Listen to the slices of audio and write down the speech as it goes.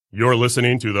You're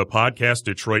listening to the Podcast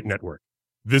Detroit Network.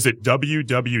 Visit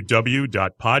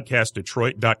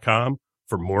www.podcastdetroit.com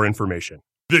for more information.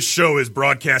 This show is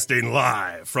broadcasting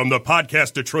live from the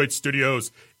Podcast Detroit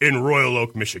studios in Royal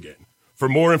Oak, Michigan. For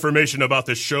more information about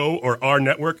the show or our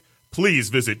network, please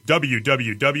visit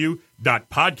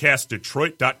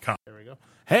www.podcastdetroit.com. There we go.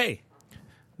 Hey.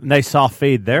 Nice soft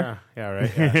fade there. Yeah,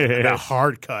 right. Yeah. That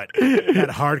hard cut. That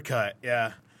hard cut,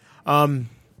 yeah.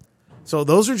 So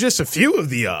those are just a few of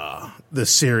the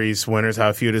series winners, how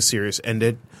a few of the series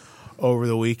ended over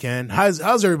the weekend. How's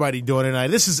everybody doing tonight?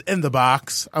 This is In the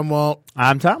Box. I'm Walt.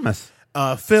 I'm Thomas.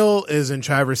 Phil is in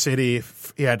Traverse City.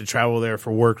 He had to travel there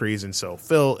for work reasons, so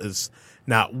Phil is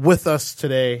not with us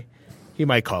today. He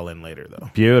might call in later,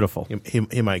 though. Beautiful.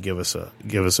 He might give us a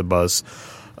buzz.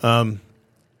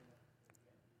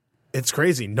 It's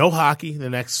crazy. No hockey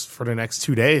for the next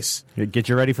 2 days. You get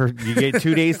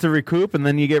 2 days to recoup, and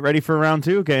then you get ready for round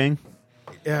two, gang.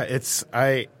 Yeah,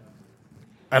 I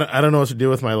don't know what to do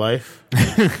with my life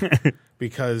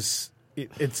because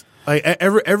it's like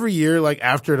every year, like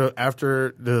after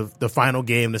the final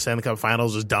game, the Stanley Cup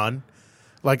Finals is done.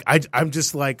 Like I'm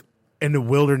just like in the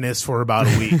wilderness for about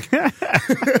a week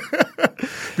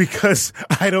because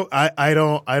I don't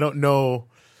know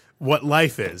what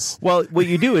life is. Well, what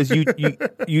you do is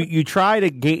you try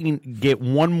to get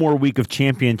one more week of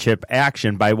championship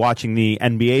action by watching the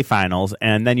NBA finals,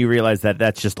 and then you realize that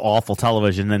that's just awful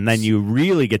television, and then you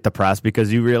really get depressed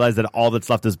because you realize that all that's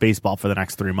left is baseball for the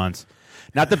next 3 months.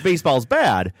 Not that baseball's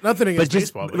bad. Nothing against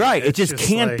baseball. Right. It just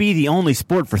can't be the only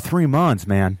sport for 3 months,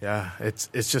 man. Yeah, it's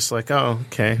just like, oh,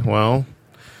 okay, well,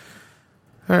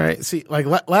 all right. See, like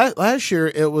last year,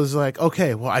 it was like,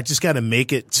 okay, well, I just got to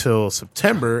make it till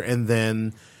September and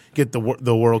then get the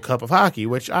World Cup of Hockey,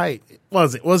 which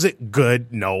was it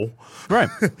good? No, right,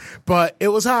 but it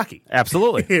was hockey.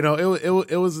 Absolutely. You know,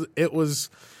 it was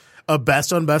a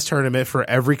best on best tournament for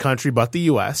every country but the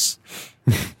U.S.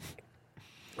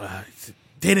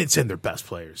 They didn't send their best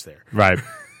players there, right?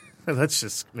 Let's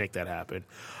just make that happen.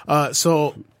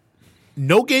 So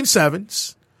no game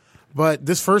sevens. But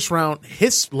this first round,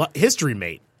 history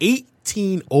made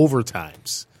 18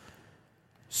 overtimes.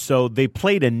 So they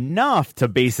played enough to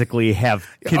basically have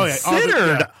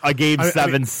considered a game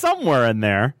seven somewhere in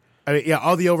there. I mean, yeah,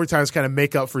 all the overtimes kind of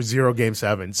make up for 0 game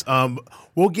sevens.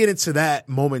 We'll get into that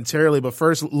momentarily, but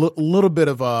first, a little bit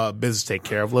of business to take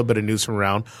care of, a little bit of news from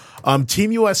around.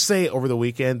 Team USA over the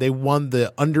weekend, they won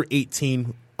the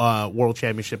Under-18 World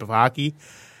Championship of Hockey.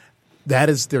 That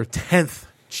is their 10th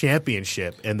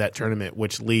championship in that tournament,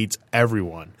 which leads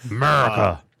everyone.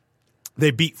 America.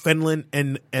 They beat Finland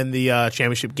in the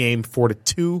championship game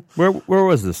 4-2. Where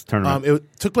was this tournament?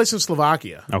 It took place in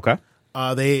Slovakia. Okay.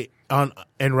 They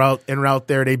en route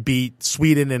there. They beat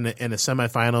Sweden in the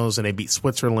semifinals, and they beat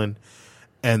Switzerland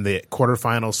in the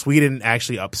quarterfinals. Sweden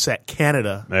actually upset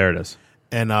Canada. There it is.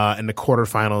 And in the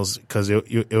quarterfinals, because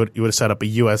you would have set up a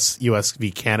US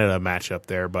v Canada matchup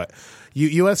there, but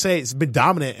USA has been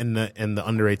dominant in the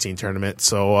under-18 tournament,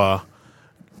 so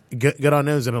good on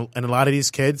those. And a lot of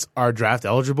these kids are draft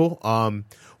eligible.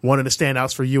 One of the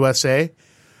standouts for USA,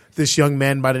 this young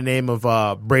man by the name of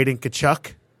Braden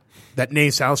Tkachuk. That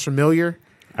name sounds familiar.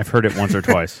 I've heard it once or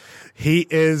twice. He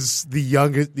is the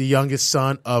youngest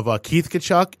son of Keith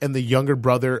Tkachuk and the younger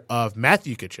brother of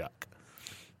Matthew Tkachuk,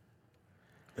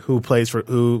 who played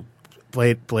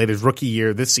his rookie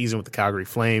year this season with the Calgary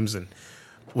Flames and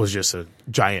was just a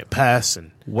giant pest.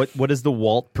 And what is the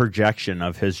Walt projection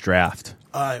of his draft?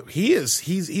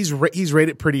 He's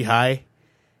rated pretty high.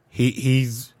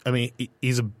 He's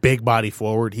a big body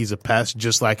forward. He's a pest,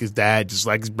 just like his dad, just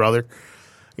like his brother.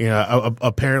 You know,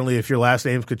 apparently, if your last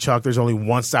name's Tkachuk, there's only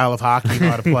one style of hockey you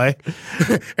know how to play,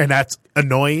 and that's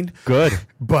annoying. Good,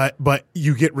 but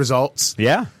you get results.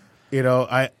 Yeah, you know,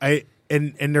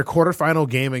 in their quarterfinal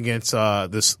game against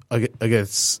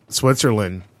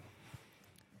Switzerland,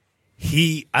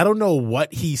 I don't know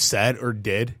what he said or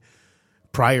did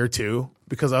prior to,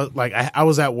 because I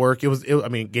was at work. Game's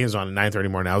on at 9:30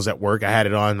 morning. I was at work. I had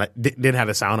it on. Didn't have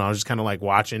the sound on. I was just kind of like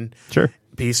watching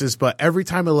pieces. But every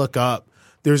time I look up,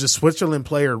 there's a Switzerland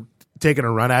player taking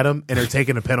a run at him, and they're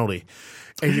taking a penalty.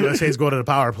 And USA's going to the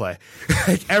power play.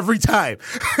 Like every time.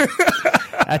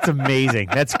 That's amazing.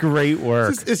 That's great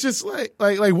work. It's just like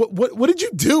what did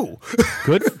you do?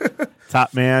 Good,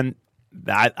 top man.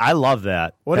 I love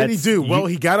that. What did he do? Well,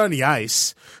 he got on the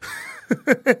ice.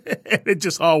 And it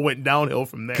just all went downhill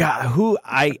from there. God,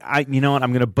 you know what?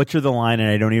 I'm going to butcher the line,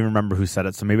 and I don't even remember who said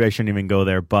it, so maybe I shouldn't even go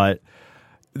there. But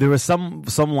there was some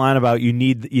line about you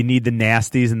need the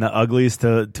nasties and the uglies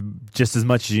to just as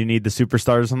much as you need the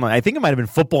superstars or something. I think it might have been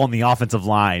football in the offensive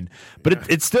line, but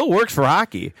it still works for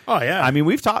hockey. Oh yeah. I mean,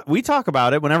 we talk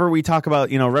about it whenever we talk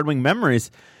about Red Wing memories.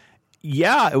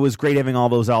 Yeah, it was great having all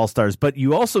those all-stars, but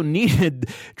you also needed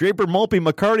Draper, Mulpey,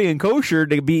 McCarty, and Kosher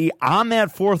to be on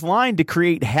that fourth line to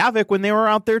create havoc when they were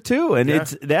out there too. And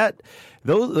it's that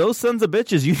those sons of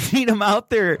bitches, you need them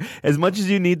out there as much as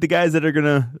you need the guys that are going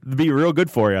to be real good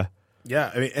for you.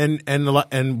 Yeah, I mean,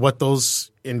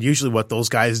 and usually what those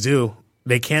guys do,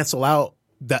 they cancel out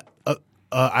that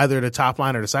either the top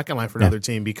line or the second line for another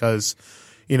team because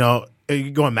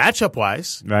going matchup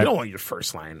wise, right. You don't want your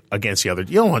first line against the other.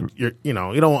 You don't want you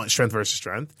don't want strength versus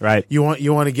strength. Right. You want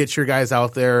to get your guys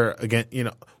out there again,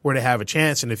 where they have a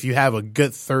chance. And if you have a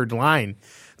good third line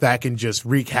that can just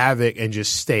wreak havoc and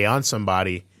just stay on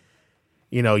somebody,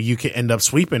 you can end up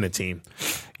sweeping a team.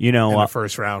 In the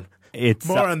first round. It's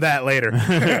more on that later.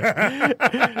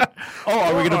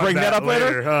 Are we going to bring that up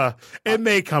later? It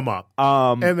may come up.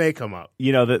 It may come up.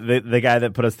 The guy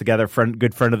that put us together,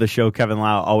 good friend of the show, Kevin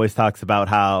Lau, always talks about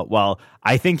how, well,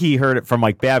 I think he heard it from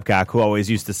Mike Babcock, who always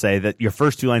used to say that your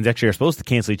first two lines actually are supposed to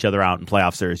cancel each other out in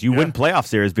playoff series. You win playoff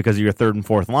series because of your third and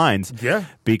fourth lines. Yeah.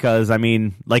 Because, I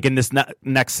mean, like in this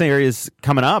next series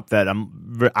coming up that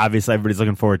obviously everybody's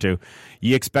looking forward to,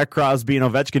 you expect Crosby and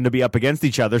Ovechkin to be up against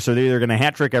each other, so they're either going to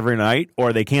hat trick every night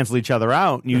or they cancel each other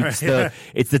out. It's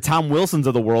the Tom Wilsons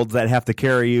of the world that have to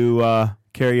carry you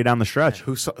down the stretch.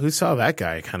 Who saw that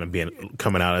guy kind of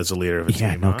coming out as a leader of a team?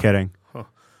 Yeah, no kidding. Huh.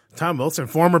 Tom Wilson,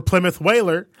 former Plymouth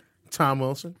Whaler. Tom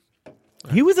Wilson.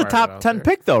 He was a top 10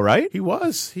 pick, though, right? He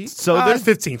was. There's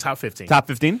 15, top 15. Top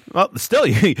 15? Well, still,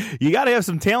 you got to have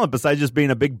some talent besides just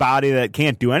being a big body that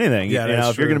can't do anything. Yeah, that's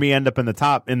if you're going to end up in the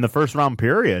top in the first round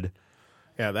period.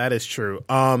 Yeah, that is true.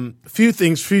 Few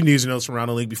news and notes from around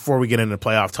the league before we get into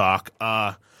playoff talk.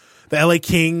 The LA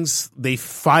Kings, they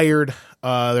fired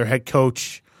their head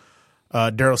coach,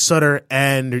 Daryl Sutter,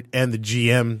 and the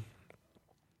GM.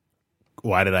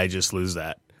 Why did I just lose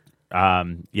that?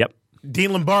 Yep.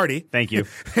 Dean Lombardi. Thank you.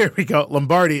 There we go.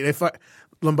 Lombardi.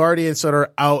 Lombardi and Sutter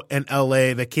are out in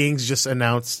LA. The Kings just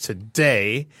announced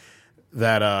today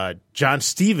that John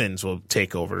Stevens will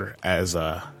take over as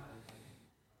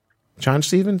John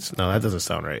Stevens? No, that doesn't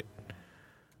sound right.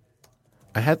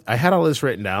 I had all this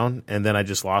written down, and then I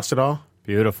just lost it all.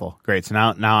 Beautiful. Great. So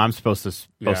now I'm supposed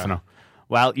to know.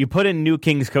 Well, you put in new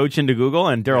Kings coach into Google,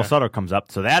 and Daryl Sutter comes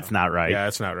up, so that's not right. Yeah,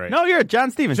 that's not right. No, you're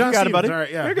John Stevens. You got it, buddy. All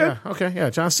right, yeah, you're good. Yeah, okay, yeah,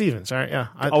 John Stevens. All right, yeah.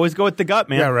 Always go with the gut,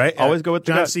 man. Yeah, right. Always go with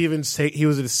the John gut. Stevens. He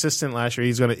was an assistant last year.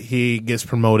 He gets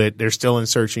promoted. They're still in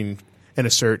a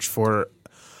search for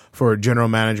a general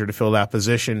manager to fill that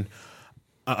position.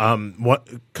 What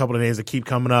couple of names that keep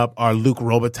coming up are Luke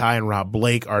Robitaille and Rob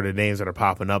Blake are the names that are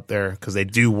popping up there because they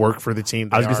do work for the team.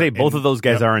 I was going to say both of those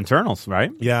guys are internals,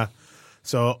 right? Yeah.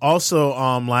 So also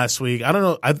last week, I don't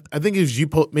know. I think it was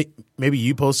maybe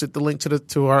you posted the link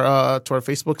to our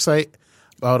Facebook site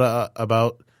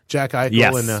about Jack Eichel.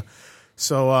 Yes. And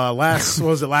so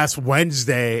last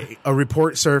Wednesday, a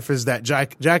report surfaced that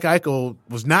Jack Eichel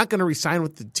was not going to resign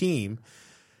with the team.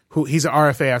 He's an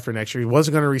RFA after next year. He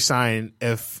wasn't going to resign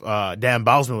if Dan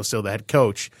Bylsma was still the head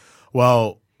coach.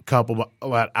 Well, about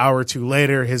an hour or two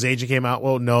later, his agent came out.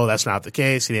 Well, no, that's not the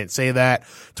case. He didn't say that.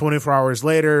 24 hours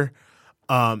later,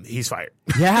 he's fired.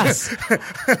 Yes,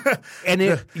 and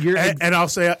they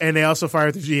also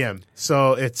fired the GM.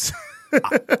 So it's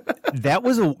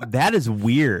that is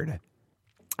weird.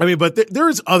 I mean, but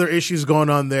there's other issues going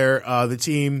on there. The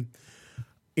team,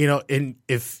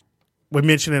 if we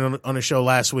mentioned it on the show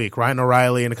last week, Ryan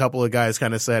O'Reilly and a couple of guys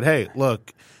kind of said, "Hey,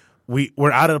 look,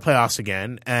 we're out of the playoffs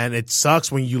again, and it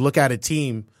sucks when you look at a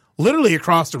team literally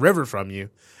across the river from you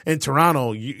in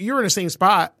Toronto. You're in the same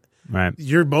spot, right?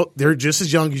 They're just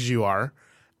as young as you are,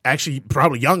 actually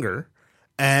probably younger,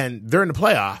 and they're in the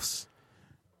playoffs,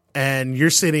 and you're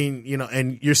sitting,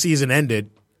 and your season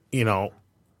ended,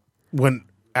 when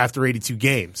after 82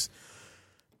 games."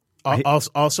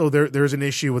 Also, there's an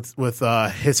issue with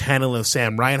his handling of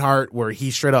Sam Reinhart, where he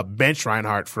straight up benched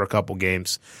Reinhart for a couple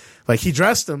games. Like, he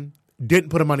dressed him, didn't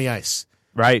put him on the ice.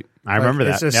 Right, I remember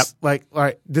that. It's just all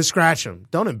right, just scratch him.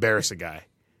 Don't embarrass a guy.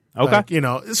 Okay,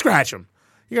 scratch him.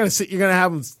 You're gonna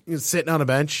have him sitting on a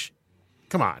bench.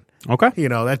 Come on. Okay,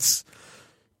 that's.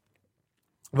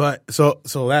 But so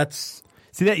that's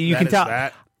see that you can tell.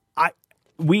 That.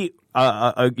 We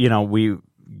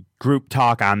group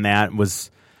talk on that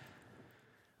was.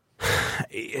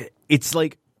 It's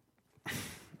like,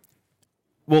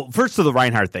 well, first to the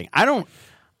Reinhardt thing.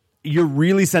 you're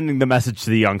really sending the message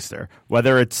to the youngster,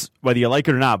 whether you like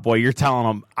it or not. Boy, you're telling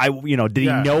him. Did he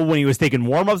know when he was taking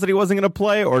warm-ups that he wasn't going to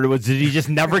play, or did he just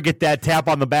never get that tap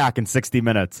on the back in 60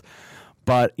 minutes?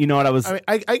 But you know what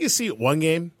I can see it one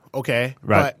game, okay,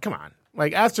 right? But come on,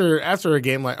 like after a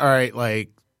game, like all right, like.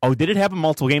 Oh, did it happen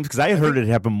multiple games? Because I heard it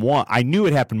happen once. I knew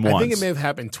it happened once. I think it may have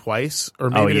happened twice,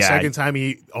 or maybe the second time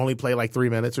he only played like 3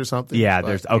 minutes or something. Yeah, but,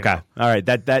 there's okay. All right,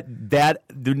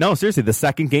 no, seriously, the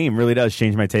second game really does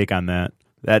change my take on that.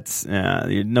 That's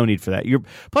no need for that.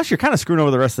 Plus you're kind of screwing over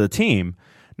the rest of the team.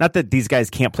 Not that these guys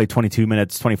can't play 22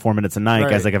 minutes, 24 minutes a night,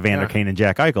 guys like Evander Kane and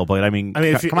Jack Eichel. But I mean,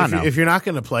 come on now. If you're not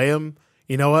going to play him,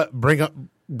 you know what? Bring up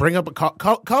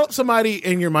call up somebody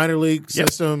in your minor league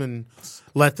system and.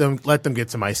 Let them get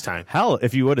some ice time. Hell,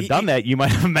 if you would have done that, you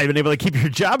might have been able to keep your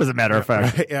job. As a matter of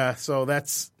fact, right? Yeah. So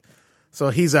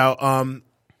he's out.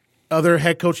 Other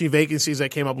head coaching vacancies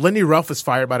that came up. Lindy Ruff was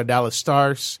fired by the Dallas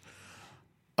Stars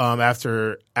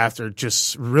after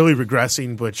just really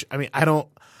regressing. Which I mean, I don't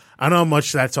know how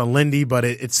much that's on Lindy, but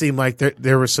it seemed like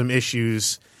there were some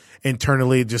issues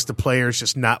internally. Just the players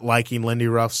just not liking Lindy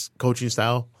Ruff's coaching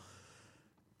style.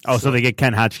 Oh, so they get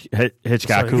Ken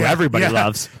Hitchcock, who everybody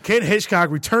loves. Ken Hitchcock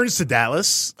returns to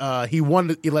Dallas. He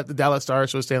let the Dallas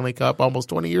Stars win a Stanley Cup almost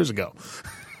 20 years ago.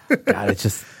 God, it's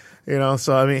just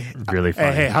so I mean, really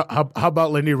funny. Hey, how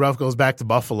about Lindy Ruff goes back to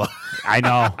Buffalo? I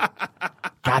know.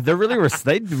 God, they'd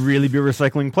really be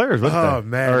recycling players, wouldn't they? Oh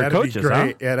man, or that'd coaches, be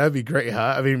great. huh? Yeah, that'd be great.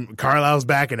 Huh? I mean, Carlisle's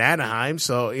back in Anaheim,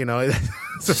 so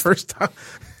it's the first time.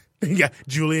 Yeah,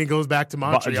 Julian goes back to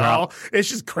Montreal. It's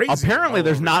just crazy. Apparently,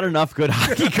 there's not enough good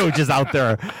hockey coaches out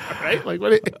there. Right?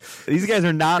 Like these guys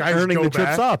are not earning the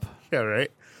trips up. Yeah,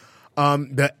 right.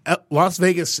 The Las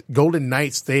Vegas Golden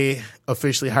Knights, they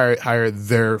officially hired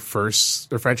their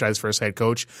franchise first head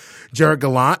coach, Jared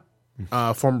Gallant,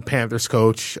 former Panthers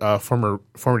coach, former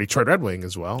Detroit Red Wing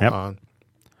as well.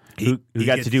 Yep. He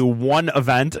got to do one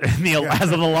event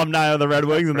as an alumni of the Red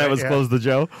Wings, and that was close to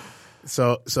Joe.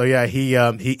 So yeah, he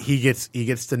gets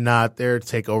the nod there to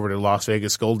take over the Las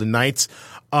Vegas Golden Knights.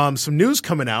 Some news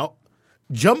coming out.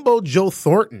 Jumbo Joe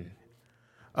Thornton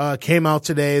came out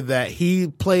today that he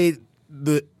played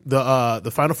the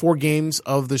final 4 games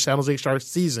of the San Jose Sharks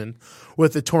season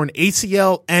with a torn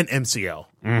ACL and MCL,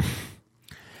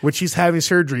 which he's having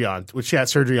surgery on, which he had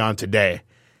surgery on today.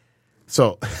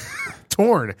 So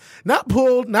torn, not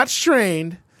pulled, not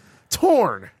strained,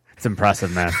 torn. It's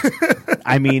impressive, man.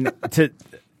 I mean,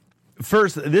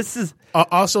 this is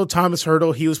also Thomas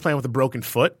Hertl. He was playing with a broken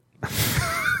foot.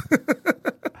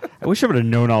 I wish I would have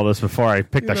known all this before I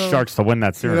picked the Sharks to win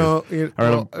that series. I'm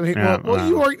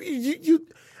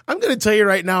going to tell you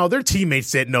right now, their teammates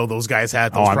didn't know those guys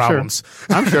had those problems.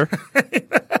 Sure. I'm sure.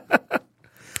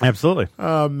 Absolutely.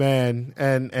 Oh man,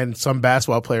 and some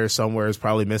basketball player somewhere is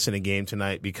probably missing a game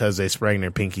tonight because they sprained their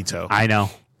pinky toe. I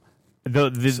know.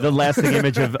 The lasting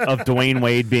image of Dwayne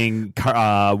Wade being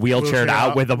wheelchaired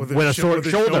out with a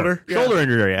shoulder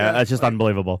injury. Yeah, that's just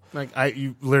unbelievable. Like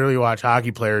you literally watch hockey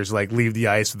players like leave the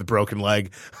ice with a broken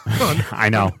leg. I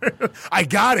know. I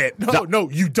got it. No,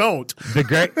 you don't.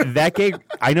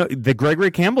 I know the Gregory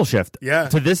Campbell shift. Yeah.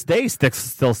 To this day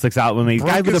still sticks out with me.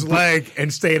 Broke his leg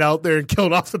and stayed out there and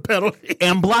killed off the penalty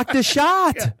and blocked the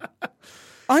shot. Yeah.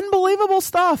 Unbelievable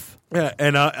stuff. Yeah,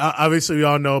 and obviously we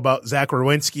all know about Zach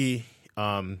Werenski.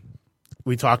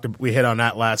 We hit on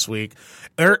that last week.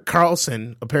 Erik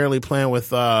Karlsson apparently playing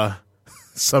with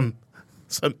some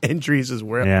injuries as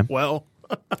well. Yeah. Well,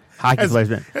 hockey players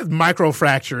has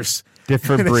microfractures.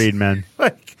 Different breed, man.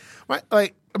 Like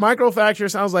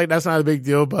microfracture sounds like that's not a big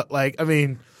deal, but like I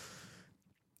mean,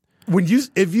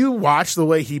 if you watch the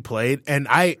way he played, and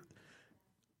I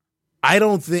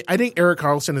think Erik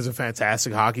Karlsson is a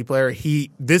fantastic hockey player.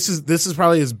 This is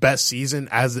probably his best season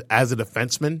as a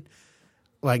defenseman.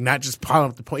 Like not just piling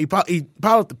up the point. He piled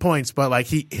up the points, but like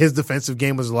his defensive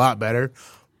game was a lot better.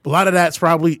 A lot of that's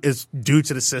probably is due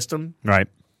to the system, right?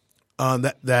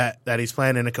 That he's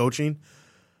playing in the coaching.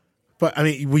 But I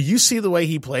mean, when you see the way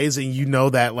he plays, and you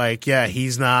know that like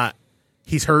he's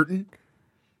hurting.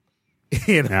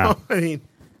 You know, yeah. I mean,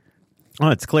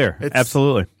 it's clear,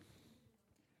 absolutely.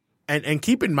 And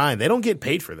keep in mind, they don't get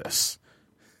paid for this.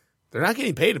 They're not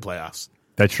getting paid to playoffs.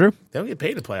 That's true. They don't get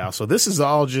paid to playoffs. So this is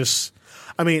all just,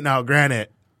 I mean, now granted,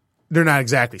 they're not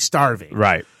exactly starving.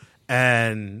 Right.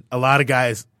 And a lot of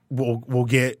guys will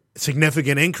get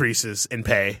significant increases in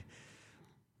pay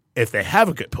if they have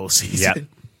a good postseason. Yep.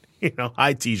 You know,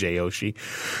 hi, TJ Oshie.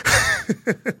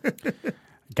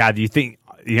 God, do you think,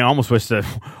 almost wish that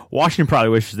Washington probably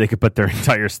wishes they could put their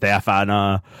entire staff on,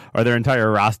 or their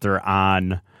entire roster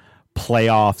on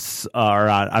playoffs or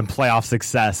on playoff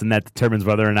success, and that determines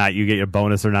whether or not you get your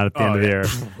bonus or not at the end of the year,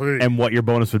 and what your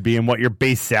bonus would be, and what your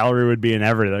base salary would be, and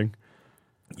everything.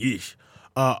 Yeesh.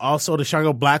 Also, the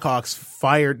Chicago Blackhawks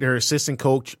fired their assistant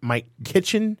coach Mike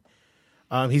Kitchen.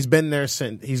 He's been there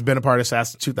since he's been a part of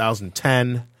SAS since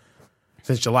 2010,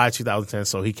 since July 2010.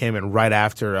 So he came in right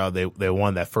after they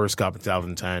won that first cup in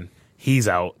 2010. He's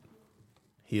out.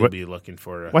 He'll be looking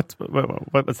for what's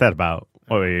that about?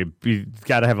 You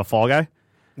got to have a fall guy.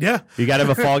 Yeah, you got to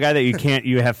have a fall guy that you can't.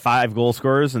 You have 5 goal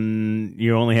scorers and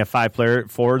you only have 5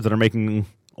 forwards that are making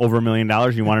over $1 million.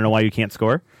 You want to know why you can't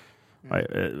score?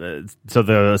 So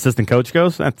the assistant coach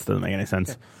goes. That doesn't make any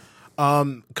sense. A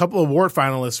couple of award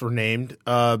finalists were named.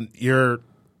 Your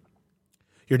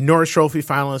Norris Trophy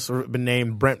finalists have been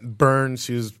named Brent Burns,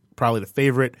 who's probably the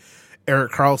favorite,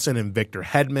 Erik Karlsson and Victor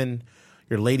Hedman.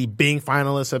 Your Lady Byng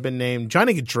finalists have been named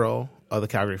Johnny Gaudreau of the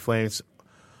Calgary Flames,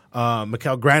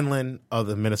 Mikael Granlund of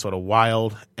the Minnesota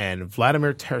Wild, and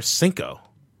Vladimir Tarasenko,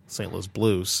 St. Louis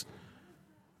Blues.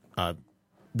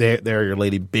 They're your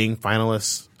Lady Byng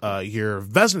finalists. Your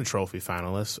Vezina Trophy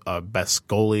finalists, best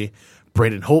goalie,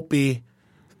 Braden Holtby,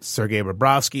 Sergei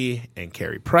Bobrovsky, and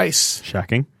Carey Price.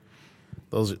 Shocking.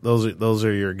 Those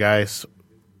are your guys.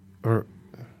 Or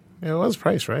it was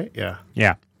Price, right? Yeah.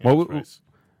 Yeah. What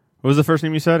was the first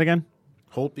name you said again?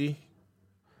 Holtby.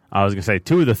 I was gonna say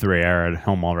 2 of the 3 are at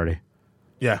home already.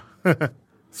 Yeah.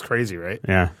 It's crazy, right?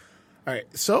 Yeah. All right.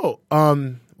 So,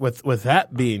 with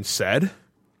that being said,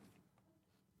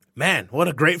 man, what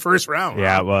a great first round!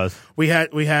 Yeah, it was. We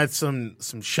had some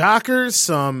shockers,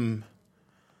 some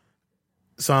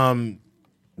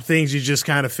things you just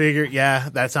kind of figured, yeah,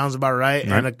 that sounds about right,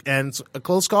 and a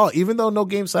close call, even though no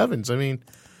game 7s. I mean,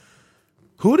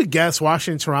 who would have guessed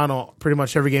Washington, Toronto, pretty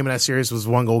much every game in that series was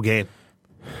 1-goal game?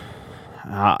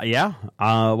 Yeah.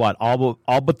 What? All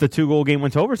but the 2-goal game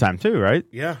went to overtime too, right?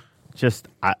 Yeah. Just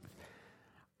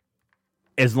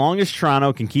as long as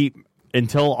Toronto can keep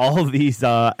until all of these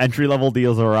entry-level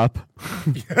deals are up,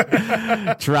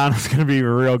 Toronto's going to be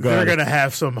real good. They're going to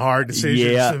have some hard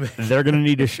decisions. Yeah, they're going to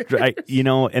need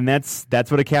to, and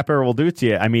that's what a cap era will do to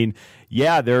you. I mean,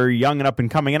 yeah, they're young and up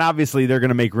and coming, and obviously they're going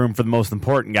to make room for the most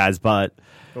important guys, but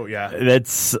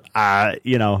that's,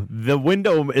 the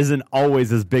window isn't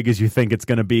always as big as you think it's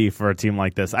going to be for a team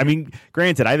like this. I mean,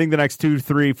 granted, I think the next 2,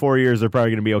 3, 4 years are probably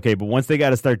going to be okay, but once they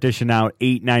got to start dishing out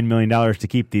 $8-9 million to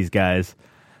keep these guys,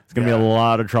 it's going to be a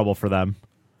lot of trouble for them.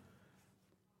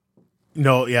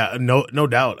 No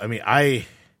doubt. I mean,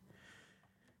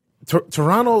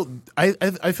 Toronto,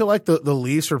 I feel like the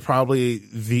Leafs are probably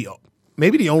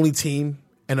maybe the only team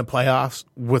in the playoffs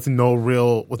with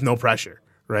no pressure,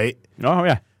 right? Oh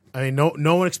yeah. I mean,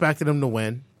 no one expected them to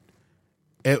win.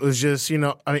 It was just,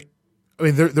 I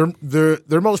mean,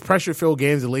 their most pressure-filled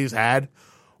games the Leafs had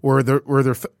were their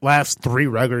last 3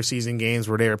 regular season games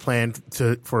where they were playing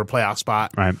for a playoff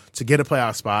spot, right? To get a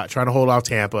playoff spot, trying to hold off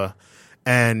Tampa,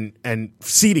 and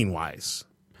seeding wise,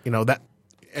 that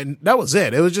was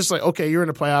it. It was just like, okay, you're in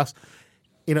the playoffs.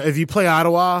 If you play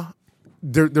Ottawa,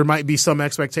 there might be some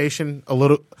expectation. A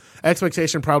little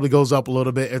expectation probably goes up a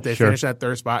little bit if they finish that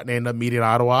 3rd spot and they end up meeting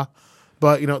Ottawa.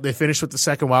 But they finish with the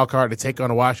 2nd wild card to take on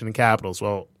the Washington Capitals.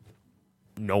 Well,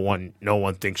 no one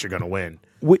thinks you're going to win.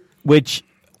 Which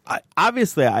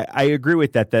obviously I agree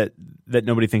with that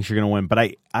nobody thinks you're going to win.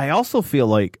 But I also feel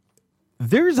like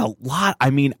there's a lot. I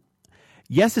mean,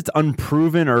 yes, it's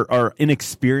unproven or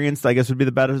inexperienced, I guess would be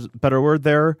the better word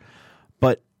there.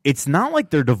 But it's not like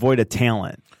they're devoid of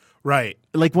talent. Right.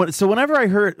 Like whenever I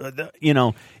heard,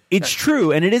 it's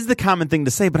true, and it is the common thing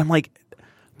to say, but I'm like,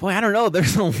 boy, I don't know.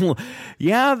 There's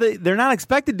they're not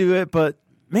expected to do it, but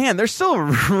man, there's still a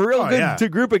real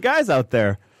good group of guys out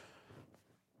there.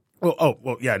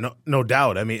 Well, yeah, no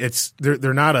doubt. I mean,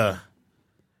 they're not a.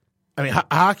 I mean,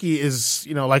 hockey is,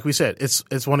 like we said,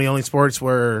 it's one of the only sports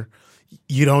where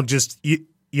you don't just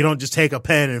take a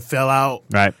pen and fill out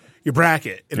your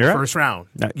bracket in the first round.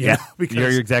 Because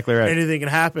you're exactly right. Anything can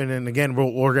happen, and again,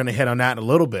 we're going to hit on that in a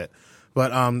little bit.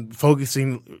 But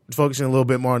focusing a little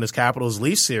bit more on this Capitals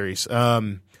Leafs series.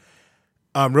 Real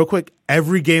quick,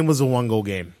 every game was a 1-goal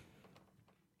game.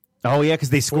 Oh yeah, because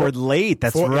they scored late.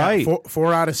 That's right.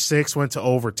 4 out of 6 went to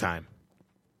overtime.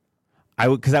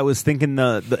 Because I was thinking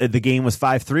the game was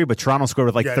 5-3, but Toronto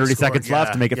scored with 30 seconds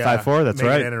left to make it 5-4. That's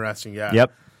right. Interesting. Yeah.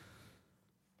 Yep.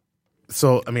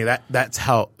 So I mean that's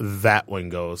how that one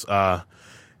goes.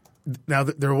 Now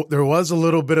there was a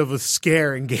little bit of a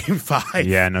scare in Game 5.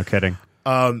 Yeah, no kidding.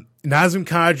 Nazem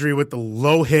Kadri with the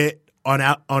low hit on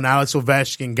Alex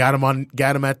Ovechkin got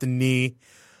him at the knee.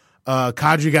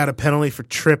 Kadri got a penalty for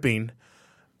tripping.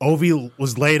 Ovi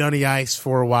was laid on the ice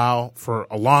for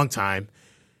a long time.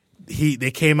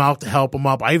 They came out to help him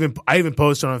up. I even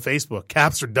posted on Facebook.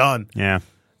 Caps are done. Yeah.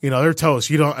 They're toast.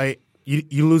 You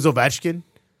lose Ovechkin.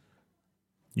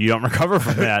 You don't recover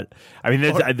from that. I mean,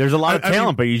 there's a lot of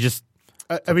talent, but you just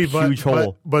huge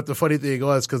hole. But the funny thing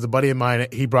was, because a buddy of mine,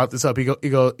 he brought this up. He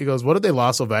goes, what if they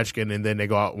lost Ovechkin and then they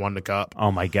go out and won the cup?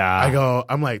 Oh my God!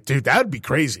 I'm like, dude, that would be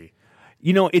crazy.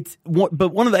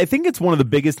 I think it's one of the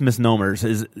biggest misnomers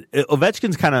is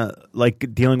Ovechkin's kind of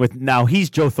like dealing with now. He's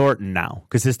Joe Thornton now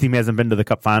because his team hasn't been to the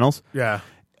Cup Finals. Yeah.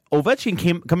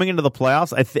 Ovechkin coming into the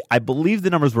playoffs. I believe the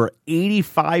numbers were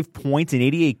 85 points in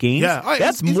 88 games. Yeah,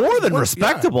 that's more than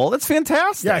respectable. Yeah. That's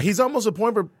fantastic. Yeah, he's almost a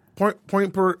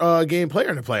point per game player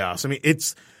in the playoffs. I mean,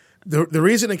 it's the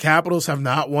reason the Capitals have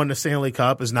not won the Stanley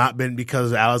Cup has not been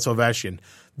because of Alex Ovechkin.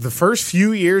 The first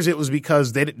few years, it was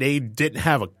because they didn't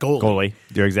have a goalie.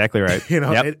 You're exactly right.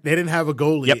 They didn't have a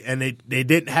goalie, and they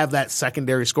didn't have that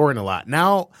secondary scoring a lot.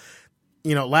 Now,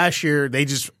 last year they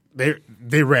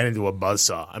ran into a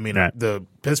buzzsaw. I mean, the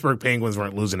Pittsburgh Penguins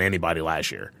weren't losing anybody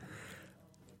last year.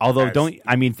 Although,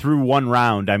 through one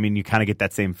round, you kind of get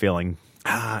that same feeling.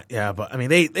 Yeah, but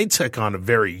they took on a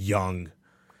very young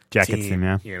Jackets team,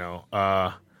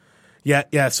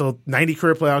 yeah. So 90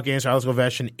 career playoff games for Alex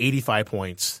Ovechkin, 85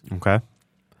 points. Okay.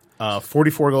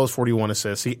 44 goals, 41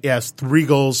 assists. He has 3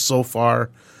 goals so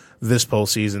far this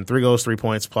postseason. 3 goals, 3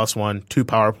 points, +1, 2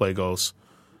 power play goals,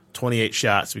 28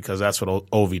 shots because that's what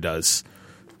Ovi does.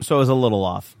 So it was a little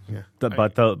off. Yeah.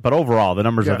 But overall, the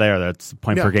numbers are there. That's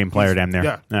point per game player damn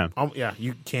near. Yeah.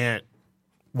 You can't.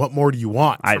 What more do you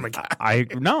want from a guy?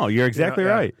 No, you're exactly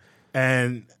right.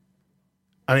 And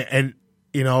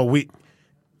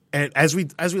as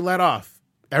we let off,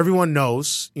 everyone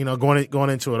knows, going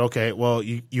into it. Okay, well,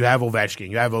 you have Ovechkin,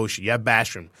 you have Oshie, you have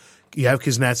Bastrem, you have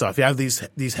Kuznetsov, you have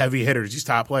these heavy hitters, these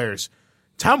top players.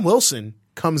 Tom Wilson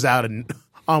comes out of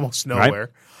almost nowhere.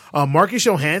 Right. Marcus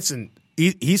Johansson,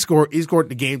 he scored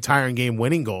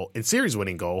the series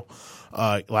winning goal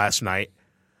last night.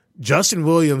 Justin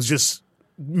Williams just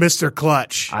Mr.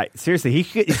 Clutch. Seriously, he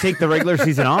could take the regular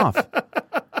season off.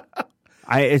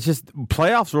 It's just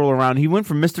playoffs roll around. He went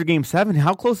from Mr. Game 7.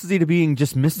 How close is he to being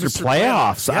just Mr.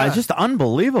 Playoffs? Yeah. Just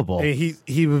unbelievable.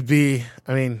 He would be.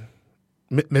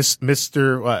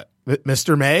 Mr. What?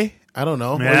 Mr. May? I don't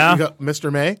know. Yeah.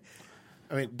 Mr. May.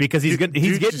 Because he's getting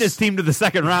his team to the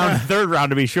second round, third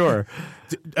round to be sure.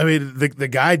 The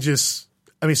guy just.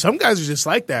 Some guys are just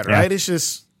like that, right? Yeah. It's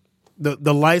just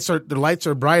the lights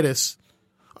are brightest.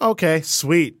 Okay,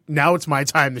 sweet. Now it's my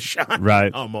time to shine.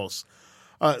 Right. Almost.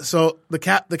 So the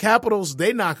Capitals,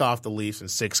 they knock off the Leafs in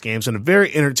 6 games in a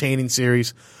very entertaining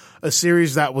series, a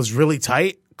series that was really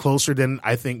tight, closer than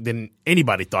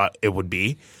anybody thought it would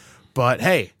be. But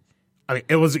hey,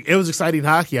 it was exciting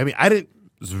hockey. It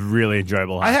was really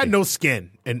enjoyable hockey. I had no skin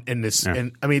in this,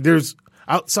 and there's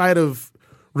outside of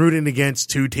rooting against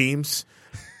 2 teams,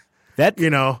 that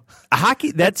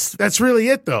hockey. That's really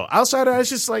it though. Outside of that,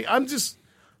 it's just like I'm just.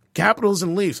 Capitals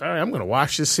and Leafs. All right, I'm going to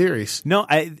watch this series. No,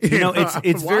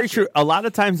 it's very true. A lot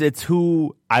of times it's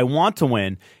who I want to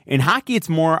win. In hockey, it's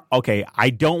more, okay,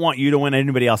 I don't want you to win.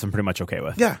 Anybody else I'm pretty much okay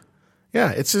with. Yeah.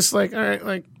 Yeah, it's just like, all right,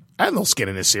 like, I have no skin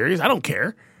in this series. I don't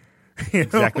care.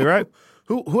 Exactly right.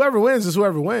 Whoever wins is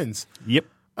whoever wins. Yep.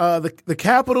 The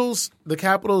Capitals,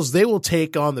 they will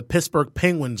take on the Pittsburgh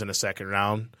Penguins in the second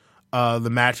round. The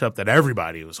matchup that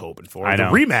everybody was hoping for. I know.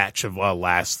 The rematch of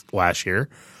last year.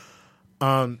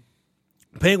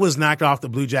 Penguins knocked off the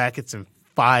Blue Jackets in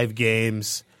 5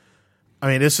 games.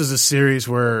 This is a series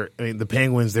where the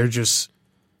Penguins, they're just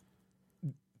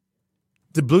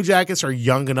the Blue Jackets are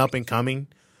young and up and coming,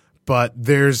 but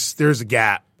there's a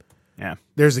gap. Yeah,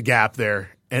 there's a gap there,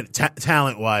 and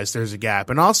talent wise, there's a gap,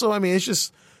 and also it's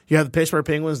just you have the Pittsburgh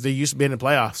Penguins. They used to be in the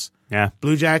playoffs. Yeah,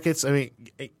 Blue Jackets. they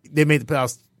made the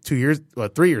playoffs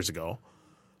 3 years ago,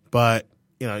 but.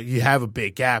 You have a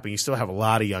big gap, and you still have a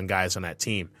lot of young guys on that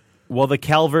team. Well, the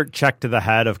Calvert check to the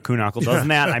head of Kuhnhackl, doesn't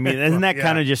that? Isn't that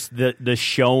kind of just the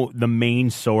show, the main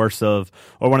source of,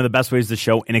 or one of the best ways to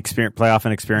show playoff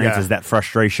inexperience is that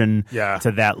frustration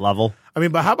to that level?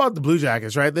 But how about the Blue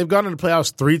Jackets, right? They've gone into the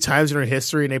playoffs 3 times in their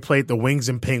history, and they played the Wings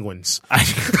and Penguins. You made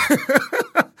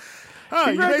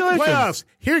the playoffs.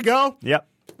 Here you go. Yep.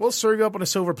 We'll serve you up on a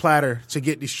silver platter to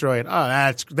get destroyed.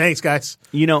 Thanks, guys.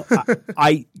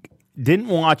 I didn't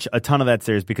watch a ton of that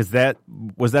series because that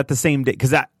the same day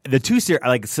because the 2 series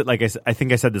I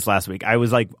think I said this last week. I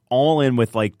was like all in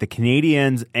with like the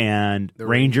Canadians and the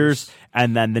Rangers,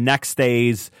 and then the next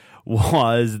days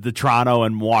was the Toronto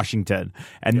and Washington,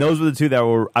 and those were the 2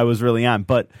 that I was really on.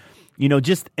 But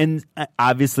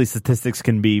obviously statistics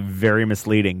can be very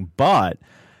misleading, but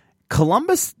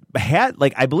Columbus had,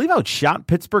 like, I believe outshot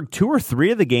Pittsburgh 2 or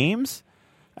 3 of the games.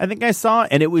 I think I saw,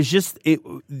 and it was just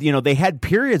they had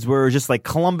periods where it was just like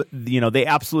Columbus, they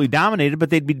absolutely dominated, but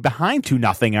they'd be behind 2-0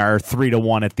 or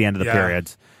 3-1 at the end of the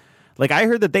periods. Like I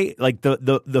heard that they like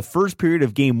the first period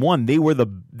of game 1, they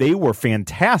were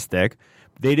fantastic.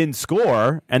 They didn't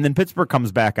score, and then Pittsburgh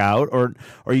comes back out, or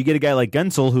you get a guy like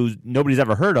Gensel who nobody's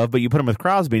ever heard of, but you put him with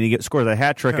Crosby and he scores a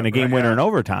hat trick and a game winner in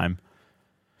overtime.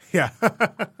 Yeah,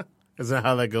 isn't that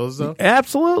how that goes though?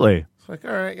 Absolutely. It's like,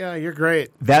 all right, yeah, you're great.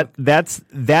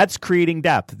 That's creating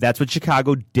depth. That's what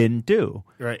Chicago didn't do.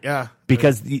 Right, yeah.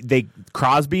 Because they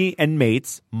Crosby and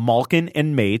Mates, Malkin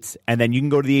and Mates, and then you can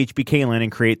go to the HBK line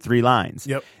and create 3 lines.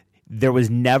 Yep. There was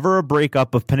never a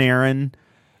breakup of Panarin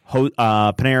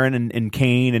and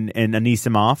Kane and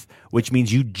Anisimov, which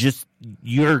means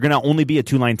you're going to only be a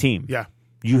 2-line team. Yeah.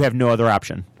 You have no other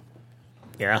option.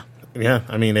 Yeah. Yeah.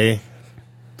 I mean, they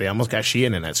almost got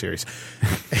Sheehan in that series.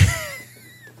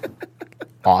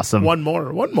 Awesome. One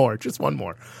more, just one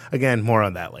more. Again, more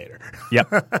on that later.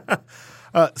 Yep.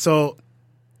 So,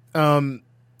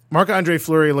 Marc-Andre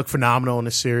Fleury looked phenomenal in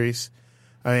this series.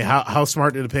 I mean, how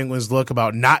smart did the Penguins look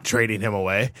about not trading him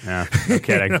away? Yeah, no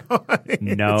kidding.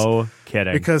 No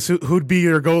kidding. Because who'd be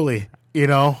your goalie?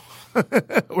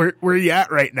 Where you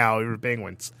at right now, your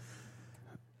Penguins?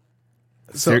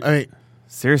 So I mean,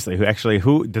 seriously,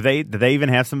 who do they even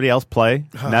have somebody else play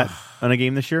on a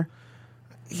game this year?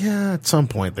 Yeah, at some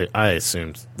point I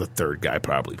assumed the third guy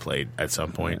probably played at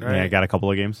some point. Right? Yeah, got a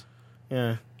couple of games.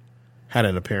 Yeah, had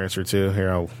an appearance or two. Here,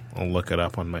 I'll look it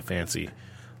up on my fancy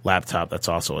laptop. That's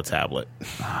also a tablet.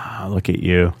 Look at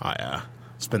you! Oh yeah,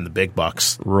 spend the big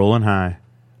bucks, rolling high.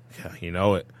 Yeah, you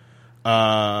know it.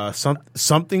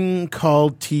 Something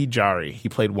called T. Jari. He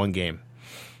played 1 game.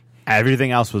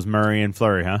 Everything else was Murray and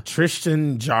Fleury, huh?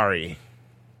 Tristan Jari.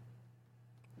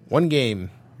 1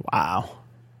 game. Wow.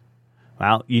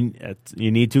 Well, you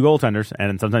need 2 goaltenders,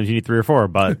 and sometimes you need 3 or 4.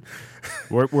 But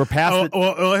we're past it.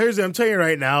 Well, I'm telling you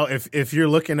right now, if you're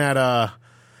looking at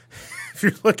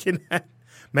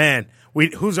man,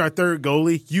 who's our third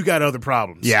goalie? You got other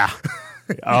problems. Yeah.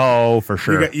 Oh, for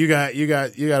sure. You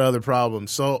got other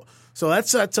problems. So that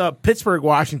sets up Pittsburgh,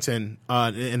 Washington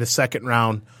in the second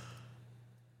round.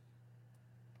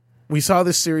 We saw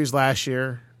this series last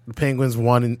year. The Penguins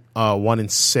won in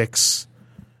 6.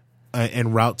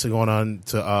 En route to going on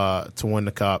to win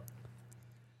the cup.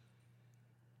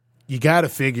 You got to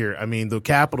figure. I mean, the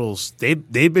Capitals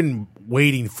they've been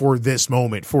waiting for this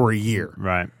moment for a year,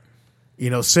 right?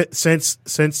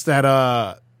 Since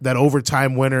that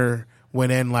overtime winner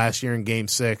went in last year in Game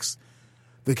 6,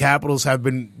 the Capitals have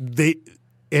been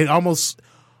It almost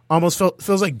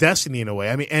feels like destiny in a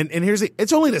way. I mean, and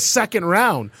it's only the second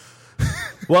round.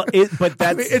 Well,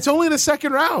 it's only the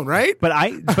second round, right?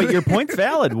 But your point's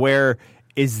valid. Where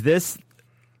is this?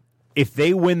 If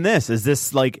they win this, is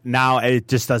this like now? It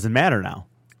just doesn't matter now.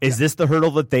 Is this the hurdle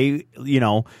that they?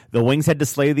 The Wings had to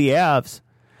slay the Avs,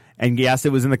 and yes,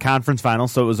 it was in the conference final,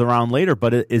 so it was around later.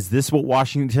 But is this what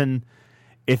Washington?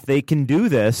 If they can do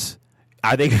this,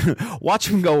 are they watch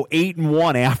them go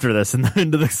 8-1 after this and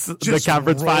into the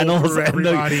conference finals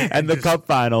and the cup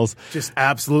finals? Just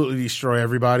absolutely destroy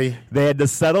everybody. They had to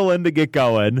settle in to get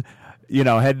going.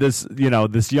 Had this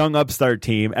this young upstart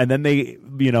team, and then they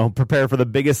prepare for the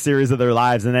biggest series of their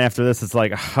lives. And after this, it's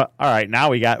like, all right, now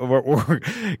we're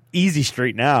easy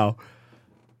street now.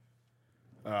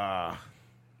 Yeah,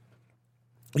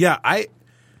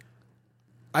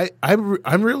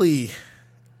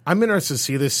 I'm interested to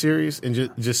see this series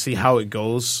and just see how it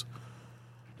goes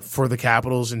for the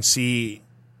Capitals and see.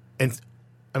 And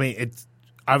I mean, it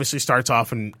obviously starts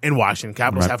off in Washington.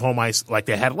 Capitals have home ice like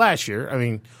they had last year. I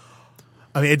mean,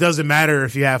 it doesn't matter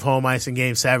if you have home ice in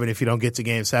Game 7 if you don't get to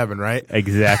Game 7, right?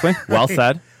 Exactly. Well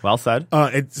said. Well said.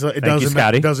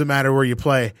 It doesn't matter where you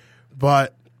play,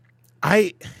 but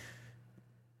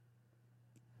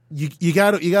you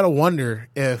gotta wonder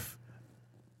if.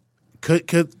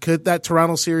 Could that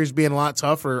Toronto series being a lot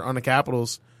tougher on the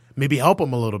Capitals maybe help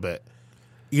them a little bit?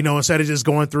 Instead of just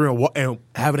going through and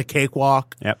having a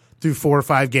cakewalk through 4 or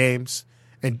 5 games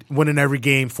and winning every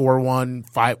game 4-1,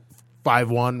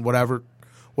 5-1, whatever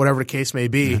the case may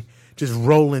be, just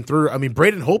rolling through. I mean,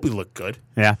 Braden Holtby looked good.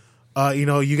 Yeah.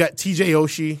 You got TJ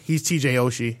Oshie. He's TJ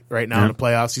Oshie right now in the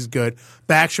playoffs. He's good.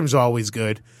 Backstrom's always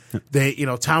good. They,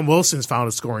 Tom Wilson's found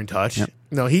a scoring touch. Yep.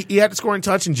 He had a scoring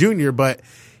touch in junior, but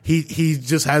he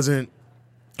just hasn't.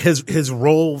 His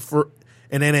role for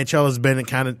in NHL has been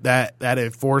kind of that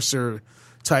enforcer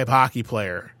type hockey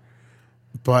player.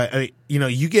 But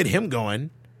you get him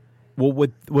going. Well,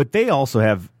 what they also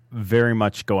have very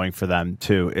much going for them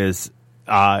too is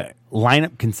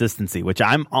lineup consistency, which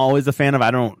I'm always a fan of.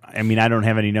 I don't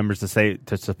have any numbers to say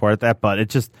to support that, but it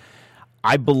just,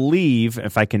 I believe,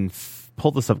 if I can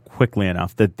pull this up quickly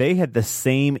enough, that they had the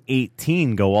same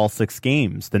 18 go all 6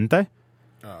 games, didn't they?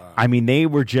 I mean, they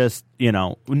were just,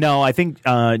 no, I think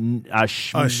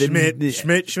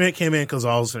Schmidt came in because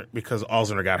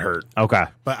Alzner got hurt. Okay.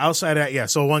 But outside of that,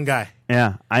 so one guy.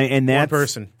 Yeah. One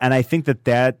person. And I think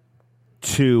that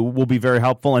too will be very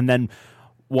helpful. And then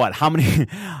what? How many?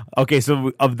 Okay,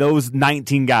 so of those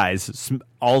 19 guys,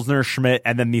 Alzner, Schmidt,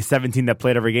 and then the 17 that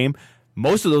played every game,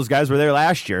 most of those guys were there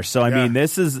last year. So, I mean,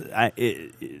 this is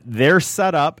they're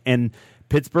set up, and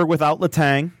Pittsburgh without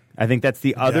Letang. I think that's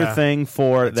the other thing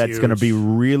that's going to be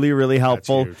really, really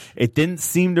helpful. It didn't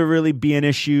seem to really be an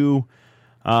issue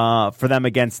for them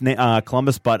against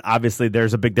Columbus, but obviously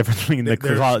there's a big difference between the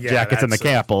Jackets and the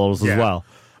Capitals as well.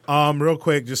 Real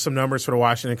quick, just some numbers for the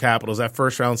Washington Capitals. That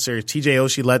first round series, TJ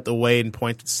Oshie led the way in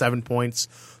points, 7 points,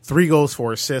 3 goals,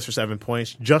 4 assists for 7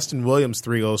 points. Justin Williams,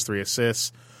 3 goals, 3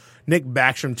 assists. Nick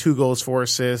Backstrom, 2 goals, 4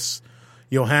 assists.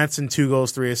 Johansson, 2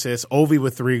 goals, 3 assists. Ovi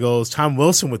with 3 goals. Tom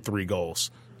Wilson with 3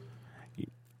 goals.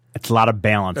 It's a lot of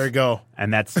balance. There you go.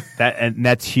 And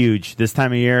that's huge. This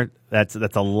time of year, that's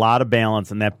a lot of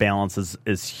balance, and that balance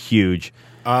is huge.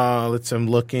 I'm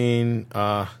looking.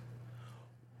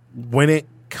 Winnick,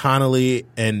 Connolly,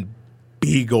 and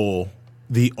Beagle,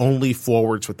 the only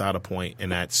forwards without a point in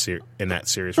that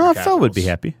series. Well, Phil would be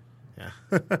happy. Yeah.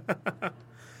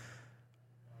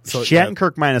 So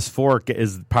Shattenkirk -4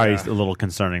 is probably a little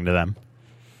concerning to them.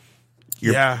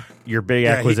 Your big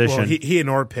acquisition. He and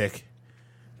Orpik,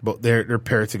 but they're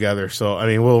paired together. So I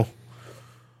mean, we'll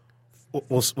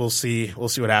see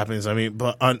what happens. I mean,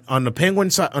 but on the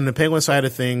Penguin side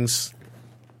of things,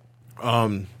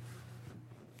 what?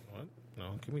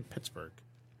 No, give me Pittsburgh.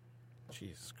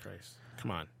 Jesus Christ,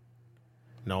 come on.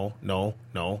 No,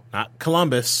 not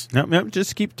Columbus. No,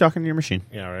 just keep talking to your machine.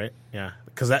 Yeah, right. Yeah,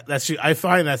 because that's I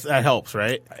find that helps,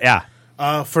 right? Yeah.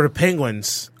 For the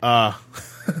Penguins,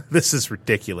 this is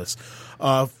ridiculous.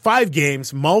 5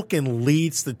 games, Malkin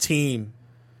leads the team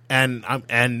and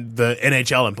the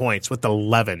NHL in points with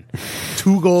 11.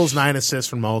 2 goals, 9 assists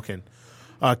from Malkin.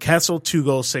 Kessel, 2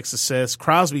 goals, 6 assists.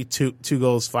 Crosby, 2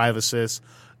 goals, 5 assists.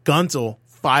 Guntel,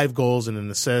 5 goals and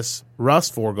an assist. Russ,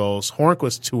 4 goals.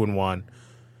 Hornquist, 2 and 1.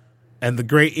 And the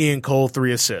great Ian Cole,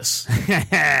 3 assists.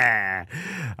 Man,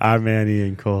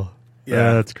 Ian Cole.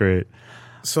 Yeah, that's great.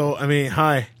 So I mean,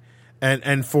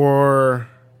 and for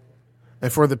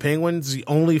the Penguins, the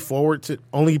only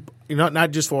only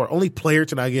player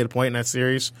to not get a point in that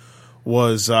series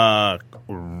was Rowney.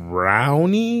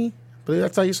 I believe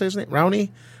that's how you say his name,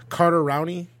 Rowney, Carter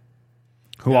Rowney,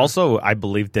 who also I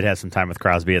believe did have some time with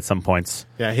Crosby at some points.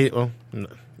 Yeah,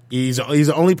 he's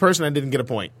the only person that didn't get a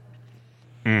point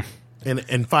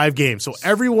in 5 games. So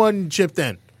everyone chipped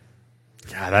in.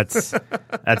 Yeah, that's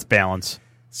balance.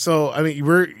 So I mean,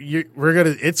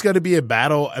 it's gonna be a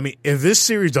battle. I mean, if this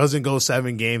series doesn't go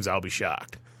 7 games, I'll be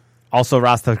shocked. Also,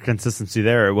 roster consistency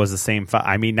there. It was the same.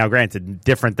 I mean, now granted,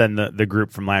 different than the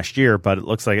group from last year, but it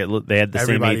looks like they had the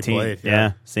Everybody same 18. Played,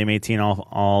 yeah, same 18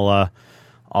 all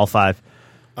 5.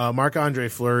 Marc-Andre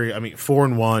Fleury, I mean,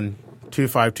 4-1,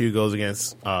 2.52 goals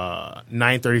against,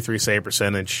 .933 save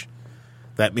percentage.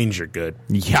 That means you're good.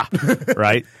 Yeah,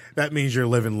 right. That means you're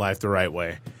living life the right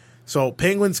way. So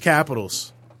Penguins,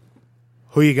 Capitals.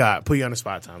 Who you got? Put you on the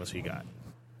spot, Thomas. Who you got?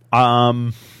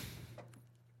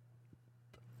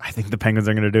 I think the Penguins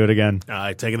are going to do it again.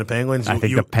 Taking the Penguins. I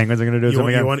think the Penguins are going to do it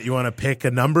again. You want to pick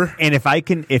a number? And if I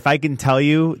can tell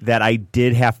you that I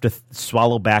did have to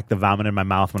swallow back the vomit in my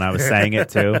mouth when I was saying it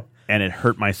too, and it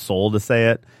hurt my soul to say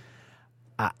it.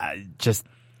 I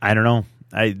don't know.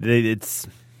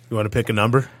 You want to pick a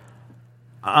number?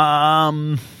 Are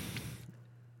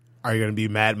you going to be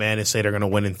mad, man, and say they're going to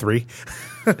win in 3?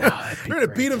 They're going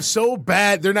to beat them so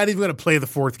bad, they're not even going to play the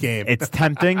 4th game. It's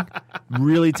tempting,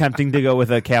 really tempting to go with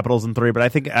the Capitals in 3, but I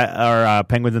think or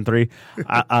Penguins in 3,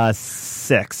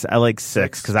 6. I like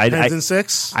 6 because Pens in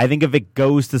 6. I think if it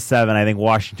goes to 7, I think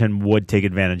Washington would take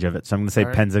advantage of it. So I'm going to say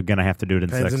Pens are going to have to do it in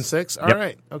 6. Pens in 6. All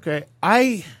right, okay.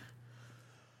 I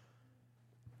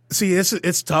see.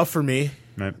 It's tough for me.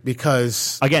 Right.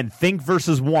 Because again, think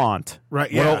versus want.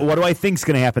 Right. Yeah. What do I think's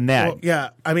going to happen next? Well,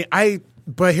 yeah. I mean,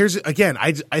 But here's again.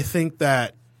 I think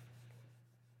that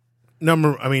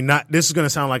this is going to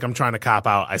sound like I'm trying to cop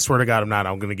out. I swear to God, I'm not.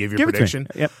 I'm going to give you a prediction.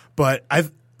 Yep. But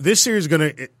this series is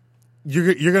going to.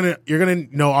 You're gonna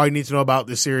know all you need to know about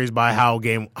this series by how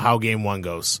game 1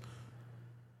 goes.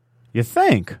 You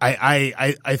think?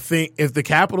 I think if the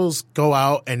Capitals go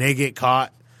out and they get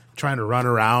caught trying to run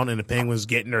around and the Penguins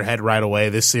get in their head right away,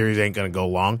 this series ain't going to go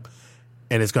long.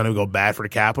 and it's going to go bad for the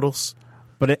Capitals.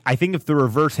 But I think if the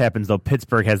reverse happens, though,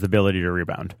 Pittsburgh has the ability to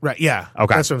rebound. Right? Yeah.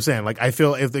 Okay. That's what I'm saying. Like, I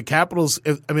feel if the Capitals,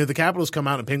 if the Capitals come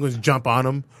out and Penguins jump on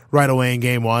them right away in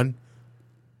Game 1,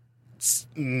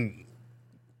 it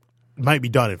might be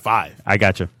done in 5. I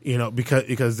got you. You know,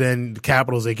 because then the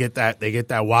Capitals they get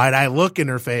that wide eye look in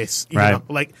their face, you Right. know,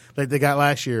 like they got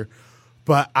last year.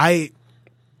 But I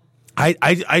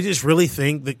just really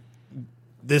think that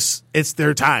it's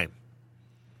their time.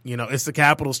 You know, it's the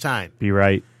Capitals' time. Be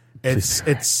right. It's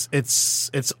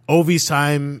Ovi's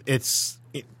time.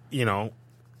 You know,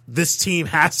 this team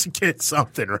has to get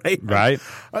something right. Right.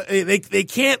 They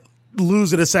can't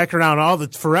lose in a second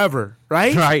round forever.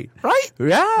 Right. Right. Right.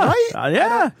 Yeah. Right.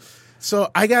 Yeah. So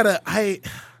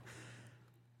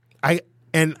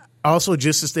and also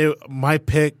just to stay, my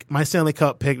Stanley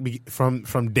Cup pick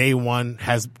from day one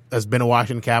has been a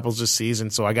Washington Capitals this season.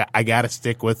 So I got to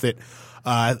stick with it.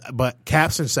 But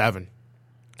Caps in 7.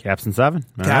 Caps in 7.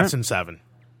 All Caps right. in 7.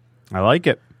 I like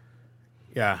it.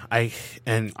 Yeah, I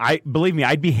believe me,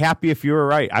 I'd be happy if you were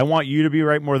right. I want you to be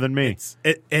right more than me.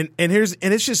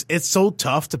 it's so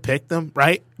tough to pick them,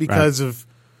 right? Because of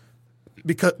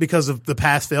the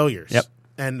past failures. Yep.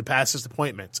 And the past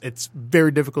disappointments. It's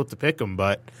very difficult to pick them,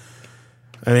 but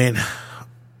I mean,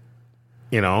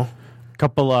 you know,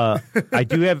 Couple I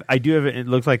do have it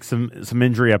looks like some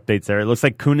injury updates there. It looks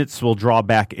like Kunitz will draw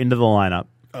back into the lineup.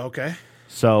 okay.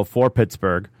 So for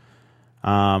Pittsburgh,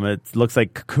 it looks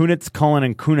like Kunitz, Cullen,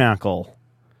 and Kuhnhackl.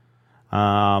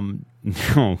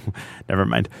 No, never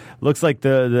mind. Looks like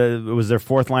it was their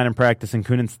 4th line in practice, and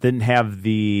Kunitz didn't have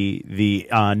the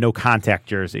no contact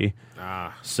jersey.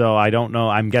 So I don't know.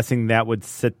 I'm guessing that would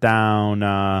sit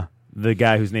down the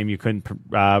guy whose name you couldn't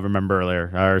remember earlier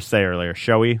or say earlier,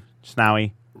 Shoei,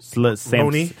 Snowy.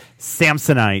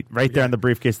 Samsonite, right there in the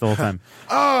briefcase the whole time.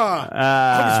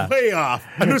 I was way off.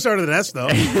 I knew it started with an S, though.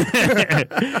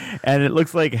 And it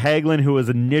looks like Hagelin, who was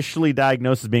initially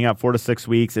diagnosed as being out 4 to 6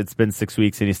 weeks, it's been 6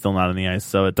 weeks and he's still not on the ice.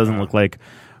 So it doesn't look like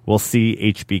we'll see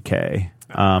HBK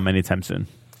anytime soon.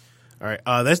 All right.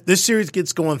 This series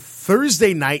gets going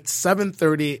Thursday night,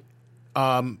 7:30,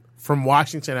 from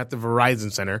Washington at the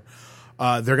Verizon Center.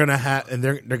 They're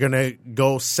gonna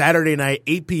go Saturday night,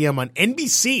 8 p.m. on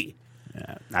NBC.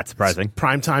 Yeah, not surprising.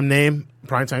 Primetime name.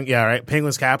 Primetime. Yeah, right.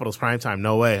 Penguins Capitals primetime.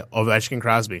 No way. Ovechkin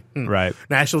Crosby. Right.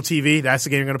 National TV. That's the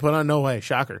game you're going to put on. No way.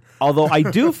 Shocker. Although I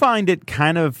do find it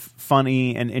kind of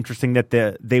funny and interesting that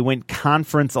they went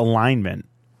conference alignment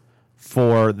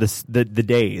for the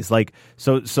days. Like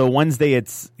so Wednesday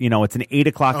it's an 8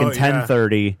 o'clock and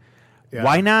 10:30. Yeah.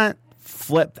 Why not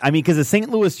flip? I mean, because at St.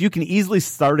 Louis, you can easily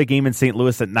start a game in St.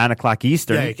 Louis at 9 o'clock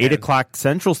Eastern, Yeah, 8 o'clock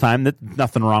Central time. That's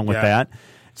nothing wrong with that.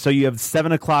 So you have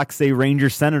 7 o'clock, say,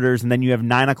 Rangers Senators, and then you have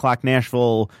 9 o'clock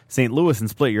Nashville St. Louis, and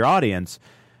split your audience.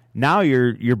 Now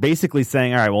you're basically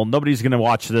saying, all right, well, nobody's going to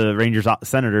watch the Rangers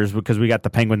Senators because we got the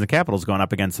Penguins and Capitals going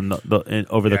up against them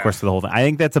over the course of the whole thing. I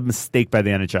think that's a mistake by the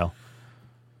NHL.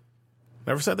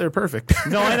 Never said they were perfect.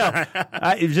 No, I know.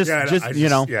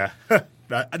 Yeah.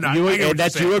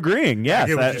 You agreeing? Yes, I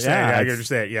get what you're saying. I get what you're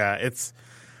saying. Yeah, it's.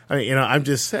 I mean, I'm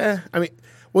just.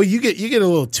 Well, you get a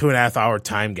little 2.5 hour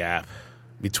time gap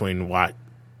between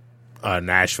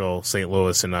Nashville, St.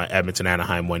 Louis, and Edmonton,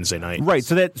 Anaheim Wednesday night. Right.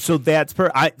 So that's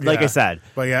I said.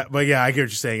 But yeah, I get what you're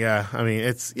saying. Yeah, I mean,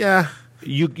 it's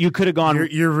You could have gone.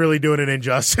 You're really doing an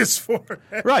injustice for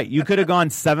it. Right. You could have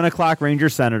gone 7 o'clock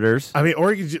Rangers Senators. I mean,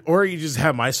 or you just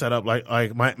have my setup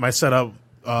like my setup.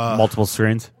 Multiple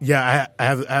screens. Yeah, I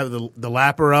have the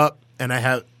lapper up, and I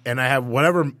have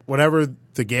whatever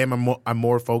the game I'm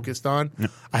more focused on.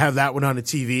 Yep. I have that one on the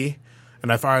TV,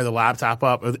 and I fire the laptop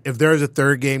up. If there's a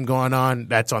third game going on,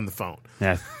 that's on the phone.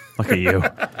 Yeah, look at you.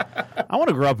 I want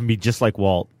to grow up and be just like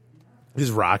Walt.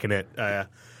 He's rocking it.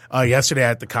 Yesterday I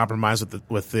had to compromise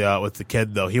with the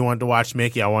kid though. He wanted to watch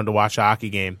Mickey. I wanted to watch a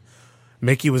hockey game.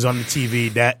 Mickey was on the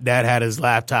TV. Dad had his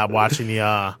laptop watching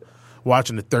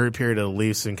the third period of the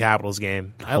Leafs and Capitals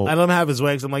game. I let him have his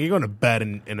way because I'm like, you're going to bed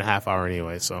in a half hour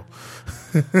anyway. So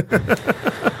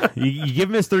you give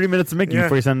him his 30 minutes of Mickey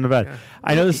before you send him to bed. Yeah.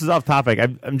 I know this is off topic.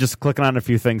 I'm just clicking on a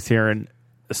few things here, and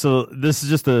so this is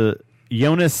just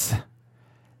Jonas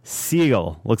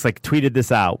Siegel looks like tweeted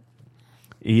this out.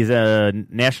 He's a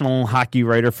national hockey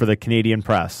writer for the Canadian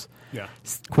Press. Yeah,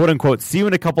 quote unquote. See you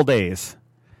in a couple days.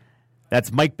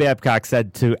 That's Mike Babcock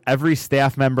said to every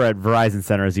staff member at Verizon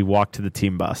Center as he walked to the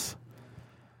team bus.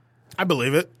 I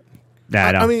believe it. Nah,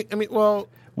 I mean, well,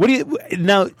 what do you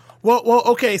now? Well,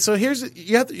 okay. So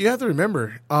you have to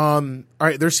remember. All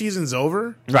right, their season's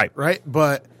over. Right.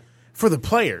 But for the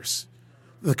players,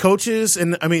 the coaches,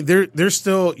 and I mean, they're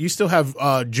still. You still have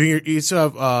junior. You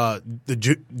still have the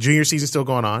junior season still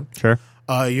going on. Sure.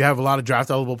 You have a lot of draft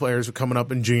eligible players coming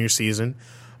up in junior season.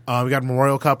 We got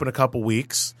Memorial Cup in a couple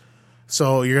weeks,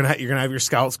 so you're gonna have your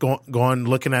scouts going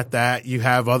looking at that. You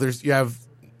have others. You have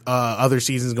other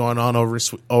seasons going on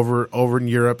over in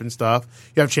Europe and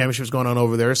stuff. You have championships going on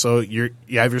over there, so you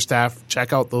have your staff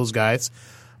check out those guys.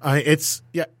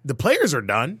 The players are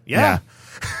done, yeah.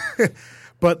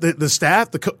 But the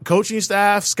staff, the coaching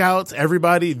staff, scouts,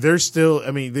 everybody, they're still.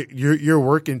 I mean, you're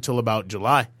working till about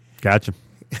July. Gotcha.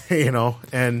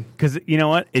 And because you know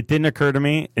what, it didn't occur to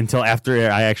me until after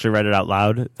I actually read it out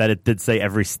loud that it did say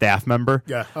every staff member.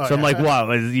 Yeah. So I'm like, wow,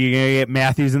 you gonna get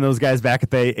Matthews and those guys back at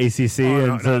the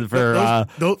ACC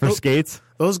for skates?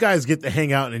 Those guys get to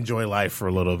hang out and enjoy life for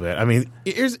a little bit. I mean,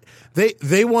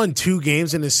 they won 2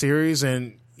 games in this series,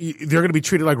 and they're going to be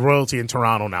treated like royalty in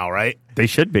Toronto now, right? They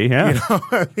should be, yeah.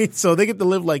 I mean, so they get to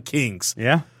live like kings.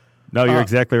 Yeah. No, you're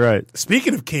exactly right.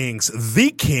 Speaking of kings,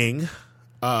 the king.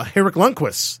 Henrik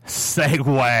Lundqvist.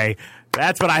 Segue.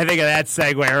 That's what I think of that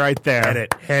segue right there.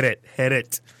 Hit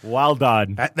it. Well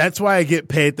done. That's why I get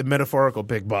paid the metaphorical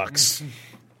big bucks.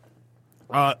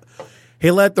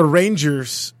 He led the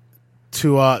Rangers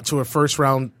to a first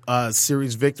round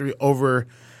series victory over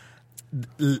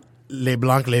Les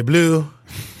Blancs, Les Bleus,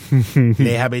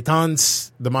 Les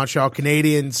Habitants, the Montreal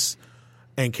Canadiens,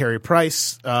 and Carey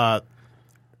Price.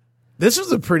 This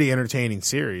was a pretty entertaining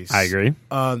series. I agree.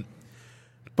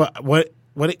 But what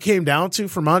it came down to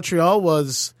for Montreal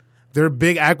was their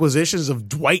big acquisitions of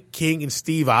Dwight King and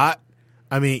Steve Ott.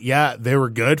 I mean, yeah, they were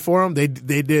good for them. They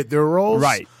did their roles.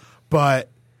 Right. But,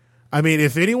 I mean,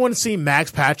 if anyone's seen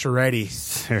Max Pacioretty.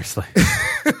 Seriously.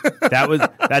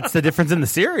 That's the difference in the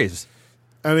series.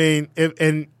 I mean,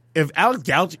 if Alex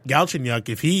Galchenyuk,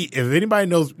 if anybody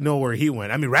know where he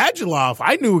went, I mean, Radulov,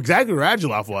 I knew exactly where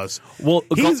Radulov was. Well,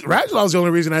 Radulov's the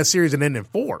only reason that series ended in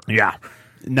 4. Yeah.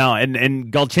 No,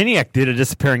 and Galchenyuk did a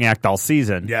disappearing act all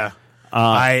season. Yeah.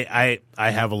 I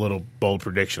have a little bold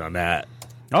prediction on that.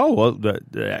 Oh, well,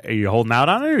 are you holding out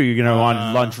on it, or are you going to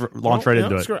launch right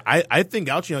into it? Sure. I think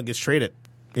Galchenyuk gets traded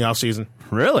the offseason.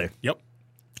 Really? Yep.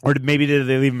 Or maybe did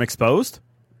they leave him exposed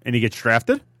and he gets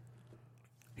drafted?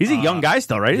 He's a young guy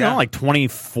still, right? He's only like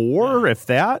 24, if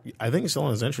that. I think he's still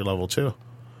on his entry level, too.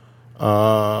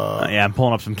 Yeah, I'm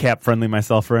pulling up some cap friendly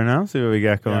myself right now. See what we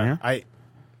got going here.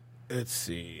 Let's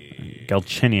see.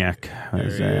 Galchenyuk.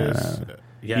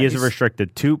 He is restricted.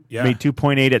 Made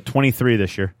 2.8 at 23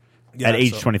 this year. Yeah, at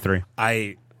age 23.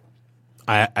 I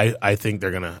think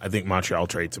they're gonna. I think Montreal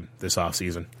trades him this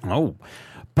offseason. Oh,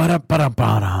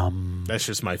 that's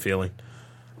just my feeling.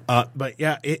 But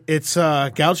yeah, it's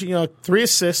Galchenyuk 3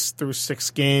 assists through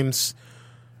 6 games.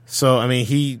 So I mean,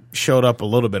 he showed up a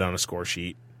little bit on a score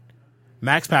sheet.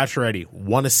 Max Pacioretty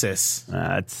 1 assist.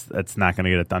 That's not going to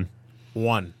get it done.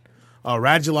 1.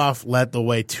 Radulov led the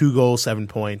way, 2 goals, 7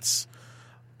 points.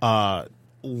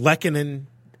 Lehkonen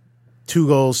 2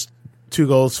 goals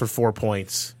for 4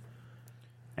 points.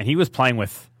 And he was playing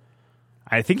with.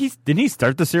 I think didn't he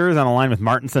start the series on a line with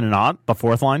Martinson and Ott, the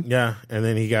 4th line? Yeah, and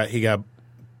then he got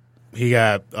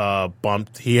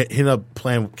bumped. He ended up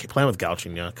playing with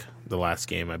Galchenyuk the last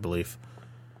game, I believe.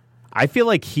 I feel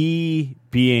like he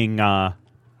being their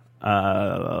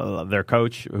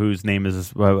coach, whose name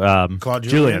is Claude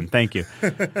Julien. Thank you.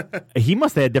 He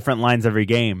must have had different lines every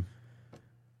game,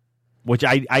 which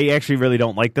I actually really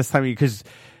don't like this time because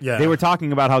they were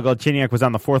talking about how Galchenyuk was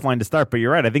on the 4th line to start, but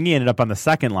you're right. I think he ended up on the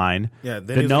 2nd line. Yeah,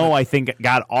 I think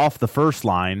got off the 1st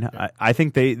line. Yeah. I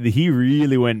think he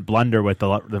really went blunder with the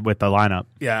lineup.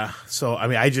 Yeah. So I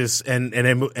mean, I just and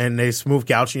they moved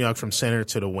Galchenyuk from center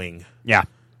to the wing. Yeah.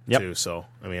 Yep. Too. So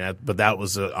I mean, but that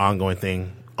was an ongoing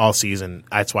thing all season.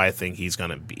 That's why I think he's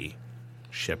going to be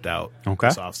shipped out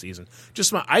this offseason.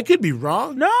 I could be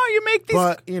wrong. No, you make these,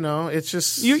 but it's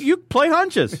just you play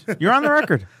hunches. You're on the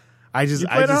record. I just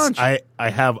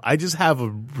have a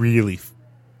really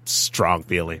strong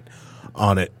feeling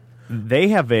on it. They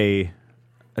have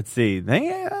let's see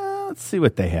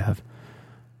what they have.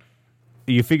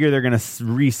 You figure they're going to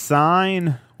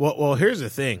re-sign? Well, here's the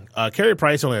thing. Carey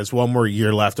Price only has 1 more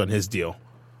year left on his deal.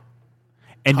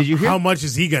 And did you hear how much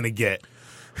is he going to get?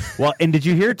 Well, and did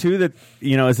you hear too that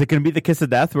is it going to be the kiss of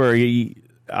death where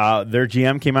their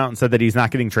GM came out and said that he's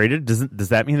not getting traded? Does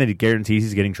that mean that he guarantees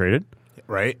he's getting traded?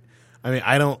 Right.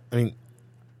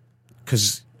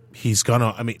 Because he's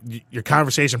gonna. I mean, your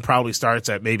conversation probably starts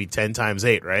at maybe 10 times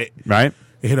 8, right? Right.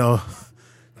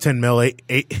 10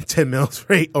 mils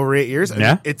for over 8 years.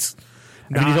 Yeah. It's.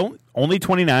 He's only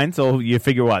 29, so you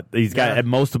figure what he's got at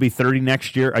most will be 30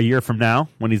 next year, a year from now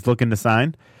when he's looking to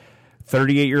sign.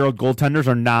 38-year-old goaltenders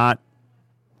are not.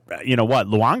 You know what?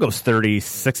 Luongo's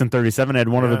 36 and 37 had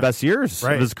one of the best years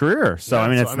of his career. So I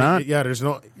mean, it's not. Yeah, there's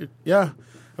no. Yeah,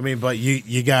 I mean, but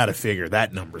you got to figure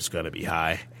that number's going to be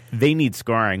high. They need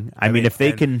scoring. I mean, if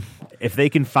they can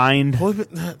find. Well,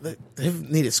 they've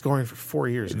needed scoring for 4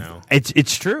 years now.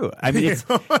 It's true. I mean,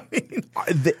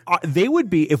 they would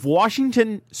be if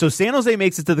Washington. So San Jose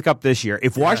makes it to the Cup this year.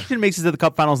 If Washington makes it to the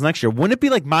Cup Finals next year, wouldn't it be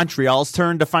like Montreal's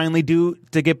turn to finally to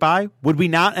get by? Would we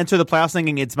not enter the playoffs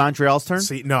thinking it's Montreal's turn?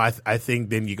 See, no, I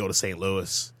think then you go to St.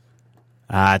 Louis.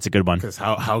 That's a good one. Because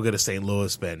how good has St.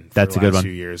 Louis been? That's for a the good last one.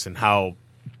 few years, and how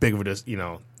big of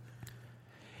a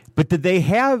But did they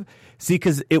have? See,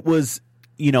 because it was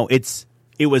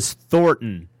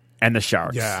Thornton and the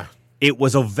Sharks. Yeah. It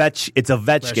was It's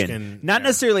Ovechkin. Not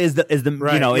necessarily as the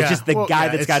Right, it's just the guy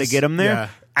that's got to get him there. Yeah.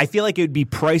 I feel like it would be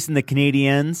Price and the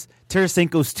Canadiens.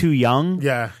 Tarasenko's too young.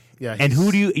 Yeah. And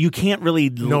who do you can't really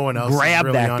no one else grab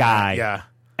really that on guy that.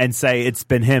 and say it's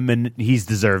been him and he's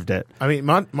deserved it. I mean,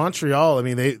 Montreal, I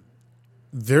mean,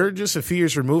 they're just a few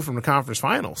years removed from the conference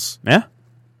finals. Yeah.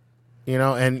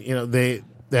 They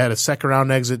had a second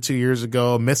round exit 2 years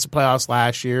ago, missed the playoffs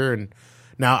last year, and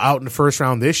now out in the first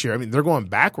round this year. I mean, they're going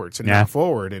backwards and not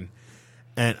forward. And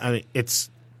I mean, it's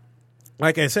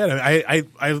like I said,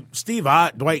 I Steve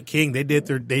Ott, Dwight King, they did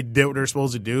what they're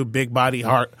supposed to do. Big body,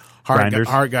 hard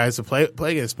guys to play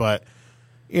against, but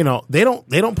they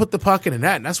don't put the puck in the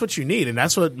net, and that's what you need, and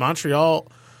that's what Montreal.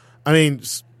 I mean,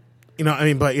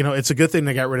 but it's a good thing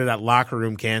they got rid of that locker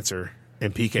room cancer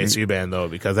in PK Subban though,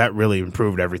 because that really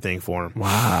improved everything for him.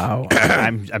 Wow,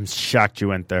 I'm shocked you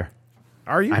went there.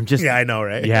 Are you? Yeah, I know,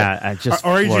 right? Yeah, I just.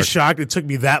 Or are you just shocked it took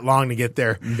me that long to get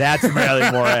there? That's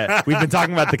really more it. We've been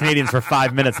talking about the Canadiens for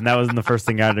 5 minutes, and that wasn't the first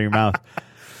thing out of your mouth.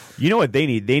 You know what they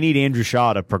need? They need Andrew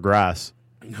Shaw to progress.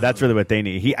 That's really what they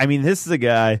need. This is a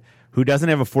guy who doesn't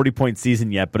have a 40-point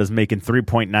season yet, but is making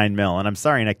 $3.9 million. And I'm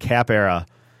sorry, in a cap era,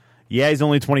 yeah, he's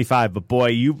only 25, but boy,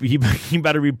 he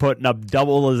better be putting up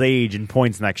double his age in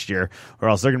points next year, or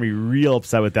else they're going to be real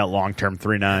upset with that long-term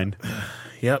 3.9.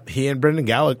 Yep, he and Brendan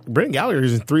Gallagher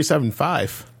is in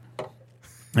 3.75.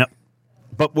 Yep,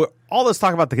 but all this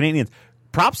talk about the Canadiens.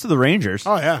 Props to the Rangers.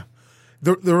 Oh yeah,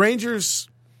 the Rangers.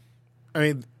 I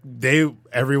mean,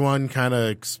 everyone kind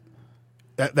of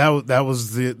that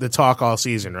was the talk all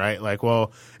season, right? Like,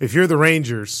 well, if you're the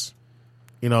Rangers,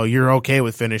 you're okay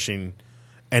with finishing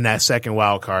in that second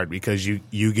wild card because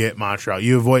you get Montreal,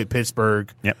 you avoid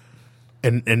Pittsburgh. Yep.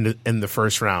 In the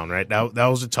first round, right? That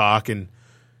was the talk, and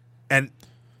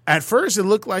at first it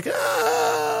looked like a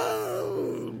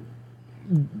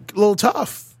little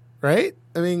tough, right?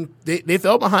 I mean, they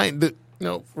fell behind.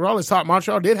 For all this talk,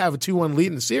 Montreal did have a 2-1 lead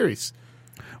in the series,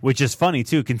 which is funny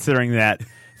too, considering that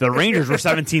the Rangers were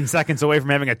 17 seconds away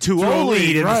from having a 2-0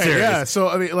 lead in the series. Yeah, so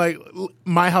I mean, like,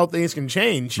 my how things can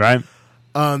change, right?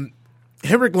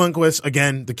 Henrik Lundqvist,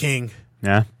 again, the king.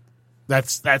 Yeah,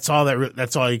 that's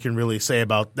all you can really say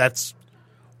about that's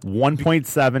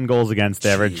 1.7 goals against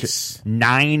average,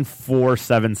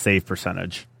 9.47 save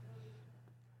percentage.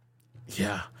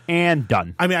 Yeah, and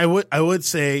done. I mean, I would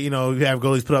say you have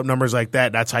goalies put up numbers like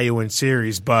that. That's how you win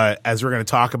series. But as we're going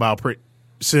to talk about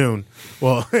soon,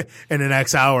 well, in the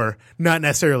next hour, not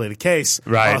necessarily the case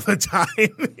right all the time.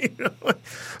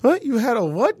 What you had a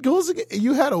what goals against?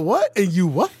 You had a what and you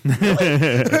what?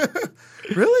 Really?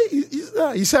 Really?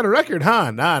 You set a record,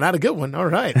 huh? Nah, not a good one. All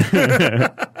right.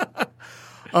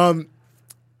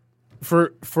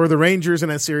 For the Rangers in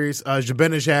that series,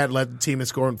 Zibanejad led the team in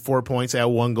scoring 4 points. They had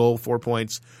 1 goal, 4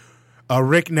 points.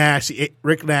 Rick Nash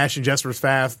and Jesper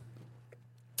Sfaff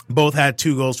both had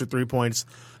 2 goals for 3 points.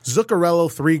 Zuccarello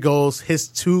 3 goals. His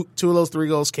two of those 3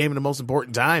 goals came in the most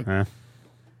important time.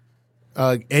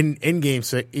 In game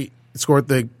 6, he scored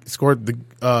the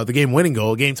game winning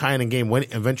goal, game tying and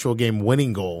eventual game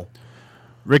winning goal.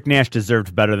 Rick Nash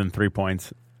deserved better than 3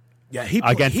 points. Yeah, he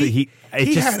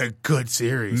had a good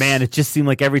series. Man, it just seemed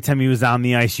like every time he was on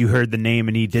the ice, you heard the name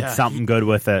and he did something good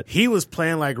with it. He was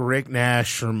playing like Rick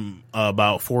Nash from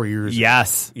about 4 years ago.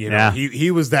 Yes.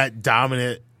 He was that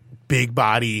dominant, big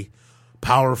body,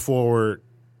 power forward.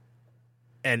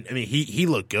 And, I mean, he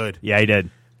looked good. Yeah, he did.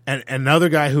 And another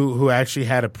guy who actually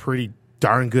had a pretty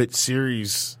darn good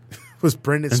series was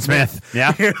Brendan Smith.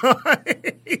 Yeah.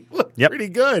 He looked pretty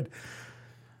good.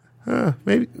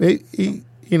 Maybe he...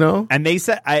 And they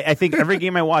said, I think every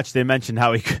game I watched, they mentioned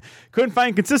how he couldn't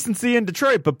find consistency in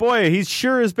Detroit, but boy, he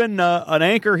sure has been an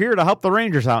anchor here to help the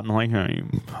Rangers out. And like,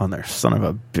 oh, there, son of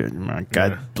a bitch, my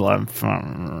God, blood.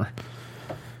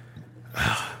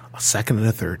 A second and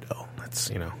a third, though. That's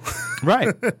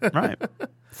right.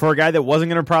 for a guy that wasn't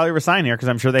going to probably resign here, because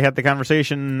I'm sure they had the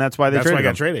conversation, and that's why they traded him.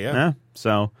 That's why I got traded, yeah.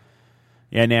 So,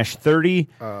 yeah, Nash,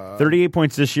 38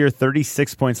 points this year,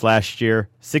 36 points last year,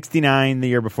 69 the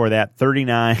year before that,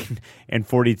 39 and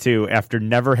 42 after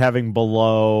never having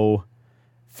below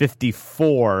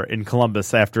 54 in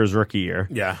Columbus after his rookie year.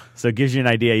 Yeah. So it gives you an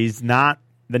idea. He's not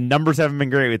 – the numbers haven't been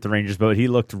great with the Rangers, but he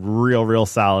looked real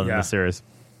solid in the series.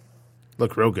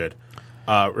 Looked real good.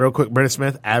 Real quick, Brendan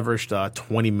Smith averaged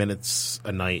 20 minutes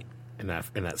a night in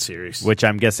that series. Which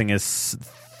I'm guessing is,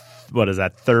 what is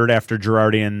that, third after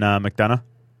Girardi and McDonough?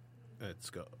 Let's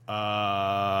go.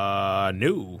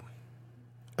 No.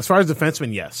 As far as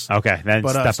defensemen, yes. Okay. Then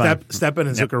but Stepan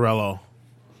and Zuccarello,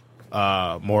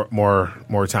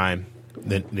 more time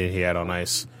than he had on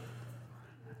ice.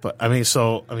 But, Ryan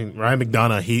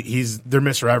McDonough, he's their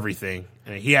Mr. Everything.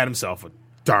 And he had himself a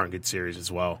darn good series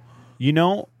as well. You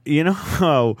know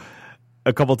how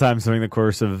a couple times during the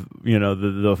course of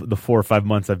the 4 or 5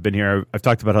 months I've been here, I've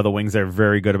talked about how the Wings are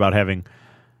very good about having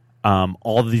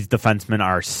all of these defensemen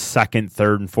are second,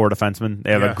 third, and fourth defensemen.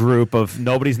 They have a group of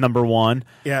nobody's number one.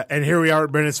 Yeah, and here we are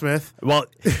at Brendan Smith. Well,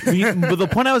 but the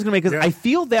point I was going to make is I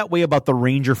feel that way about the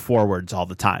Ranger forwards all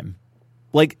the time.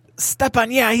 Like Stepan,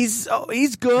 he's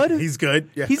good. He's good.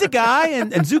 Yeah. He's a guy,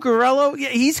 and Zuccarello,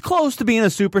 he's close to being a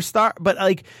superstar. But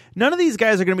like, none of these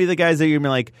guys are going to be the guys that you're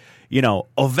going to be like,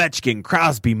 Ovechkin,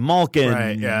 Crosby, Malkin,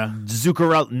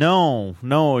 Zuccarello.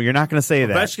 No, you're not going to say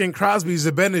that. Ovechkin, Crosby,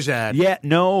 Zibanejad. Yeah,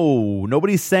 no,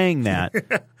 nobody's saying that.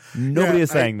 Nobody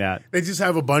is saying that. They just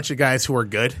have a bunch of guys who are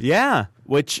good. Yeah,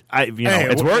 which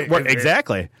it's work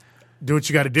exactly. Do what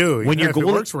you got to do. When your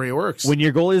goal works for you, it works. When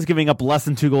your goalie is giving up less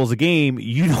than 2 goals a game,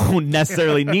 you don't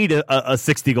necessarily need a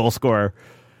 60-goal scorer.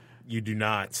 You do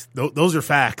not. Those are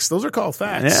facts. Those are called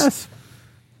facts. Yes.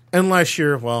 Unless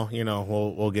you're,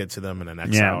 we'll get to them in the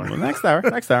next hour. Well, next hour.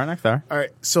 All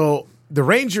right. So the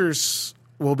Rangers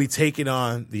will be taking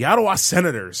on the Ottawa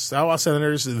Senators. The Ottawa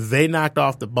Senators, they knocked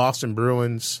off the Boston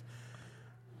Bruins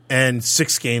in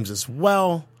 6 games as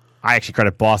well. I actually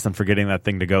credit Boston for getting that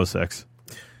thing to go 6.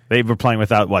 They were playing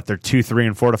without, their 2, 3,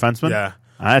 and 4 defensemen? Yeah.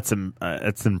 That's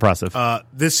impressive.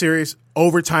 This series,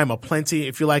 overtime aplenty.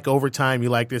 If you like overtime, you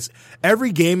like this.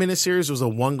 Every game in this series was a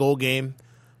 1-goal game.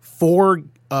 4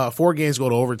 games go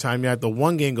to overtime. You had the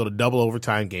 1 game go to double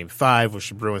overtime, game 5, which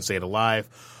the Bruins stayed alive.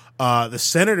 The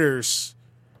Senators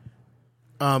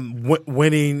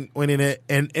winning it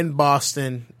in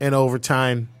Boston in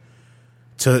overtime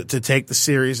to take the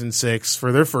series in 6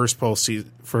 for their first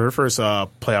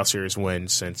playoff series win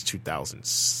since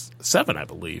 2007, I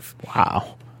believe.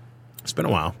 Wow, it's been a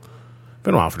while.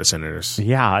 Been a while for the Senators.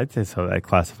 Yeah, I'd say so. That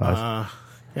classifies.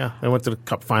 Yeah, they went to the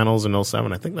Cup Finals in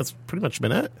 2007. I think that's pretty much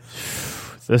been it.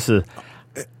 This is.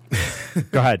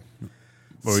 Go ahead.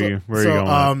 Where are you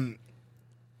going?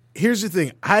 Here's the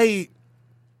thing.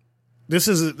 This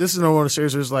is another one of the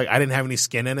series where it's like I didn't have any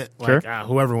skin in it. Like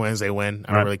whoever wins, they win.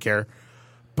 I don't really care.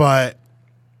 But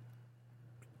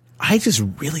I just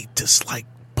really dislike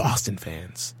Boston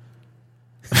fans.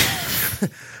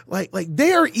 like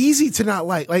they are easy to not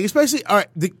like. Like especially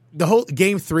the whole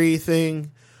Game 3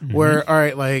 thing where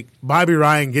like Bobby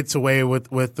Ryan gets away with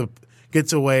the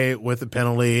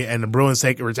penalty and the Bruins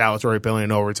take a retaliatory penalty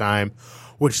in overtime,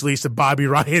 which leads to Bobby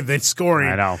Ryan then scoring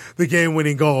the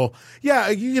game-winning goal. Yeah,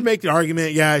 you can make the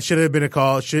argument. Yeah, it should have been a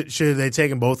call. Should they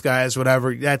taken both guys?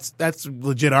 Whatever. That's a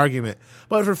legit argument.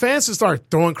 But for fans to start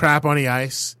throwing crap on the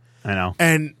ice, I know,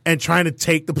 and trying to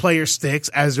take the players' sticks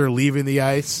as they're leaving the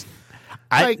ice,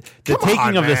 the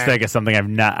taking of the stick is something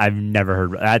I've never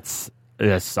heard. That's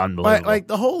unbelievable. Like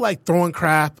the whole throwing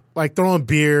crap, throwing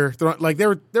beer, they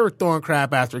were throwing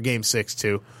crap after Game 6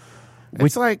 too.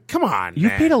 It's like, come on, you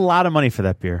man. paid a lot of money for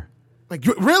that beer. Like,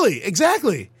 really?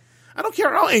 Exactly. I don't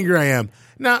care how angry I am.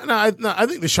 No, I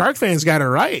think the Shark fans got it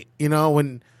right.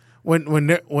 When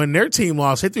their team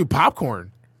lost, they threw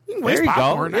popcorn. You can waste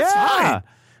popcorn. That's fine.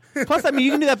 Plus,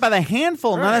 you can do that by the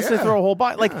handful, not necessarily throw a whole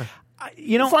box. Like,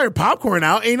 fire popcorn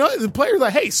out. And, the player's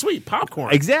like, hey, sweet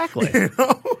popcorn. Exactly.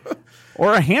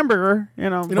 Or a hamburger.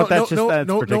 But that's particular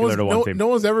to one team. No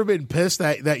one's ever been pissed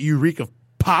that you reek of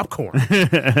popcorn.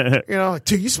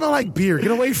 Dude, you smell like beer.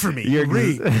 Get away from me. You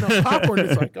reek. Popcorn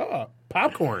is like,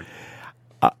 popcorn.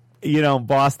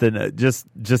 Boston, I'm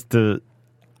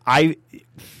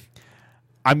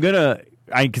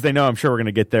sure we're going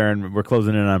to get there and we're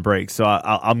closing in on break. So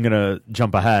I'm going to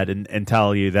jump ahead and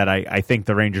tell you that I think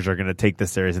the Rangers are going to take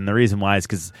this series. And the reason why is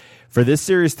because for this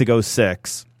series to go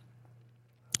 6,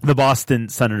 the Boston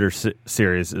Senators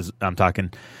series I'm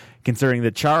talking, considering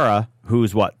that Chara,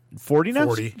 who's 40 now?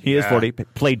 40. He is 40.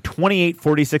 Played 28,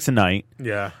 46 a night.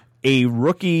 Yeah. a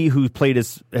rookie who played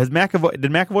has McAvoy.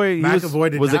 Did McAvoy?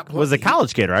 McAvoy was a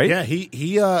college kid, right? Yeah,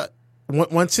 he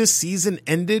once his season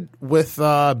ended with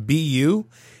BU,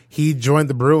 he joined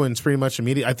the Bruins pretty much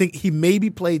immediately. I think he maybe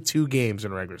played 2 games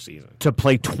in regular season. To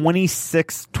play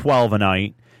 26-12 a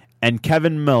night. And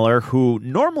Kevin Miller, who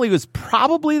normally was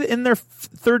probably in their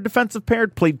third defensive pair,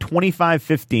 played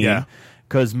 25-15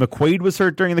 because McQuaid was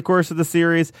hurt during the course of the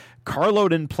series. Carlo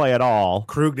didn't play at all.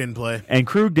 Krug didn't play. And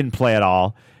Krug didn't play at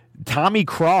all. Tommy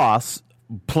Cross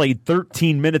played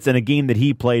 13 minutes in a game that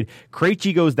he played.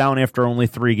 Krejci goes down after only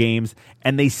 3 games,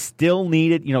 and they still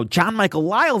needed, John Michael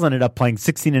Lyles ended up playing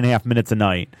 16 and a half minutes a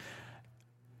night.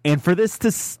 And for this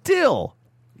to still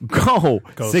go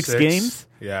 6 games?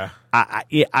 Yeah.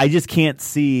 I just can't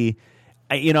see.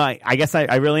 I guess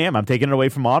I really am. I'm taking it away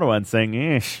from Ottawa and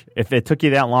saying, if it took you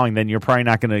that long, then you're probably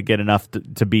not going to get enough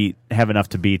to beat.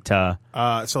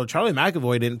 So Charlie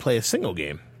McAvoy didn't play a single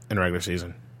game in regular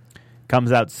season.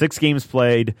 Comes out 6 games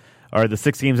played, or the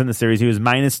 6 games in the series. He was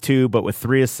 -2, but with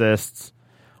 3 assists,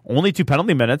 only 2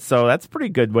 penalty minutes. So that's a pretty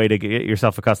good way to get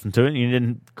yourself accustomed to it. And you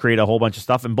didn't create a whole bunch of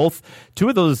stuff, and 2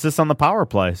 of those assists on the power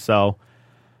play. So.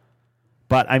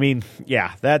 But, I mean,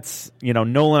 that's,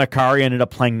 Nolan Akari ended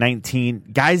up playing 19.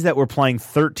 Guys that were playing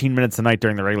 13 minutes a night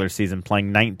during the regular season,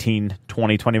 playing 19,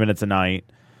 20 minutes a night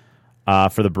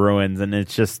for the Bruins. And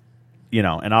it's just,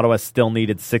 and Ottawa still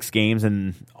needed 6 games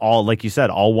and all, like you said,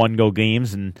 all one-go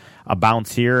games and a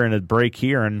bounce here and a break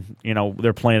here. And,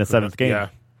 they're playing a 7th game. Yeah.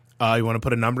 You want to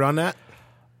put a number on that?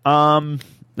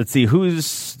 Let's see,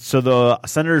 so the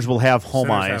Senators will have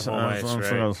home ice. Right.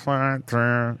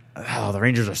 The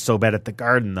Rangers are so bad at the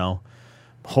Garden, though.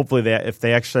 Hopefully, if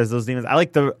they exercise those demons, I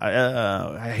like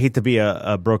I hate to be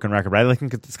a broken record, but I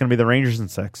think it's going to be the Rangers in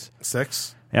 6.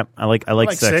 6. Yep, I like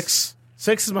 6.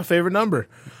 6 is my favorite number.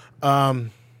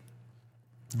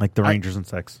 Like the Rangers in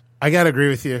 6. I gotta agree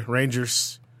with you,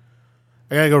 Rangers.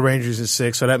 I gotta go Rangers in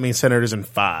 6, so that means Senators in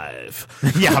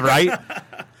 5. Yeah, right.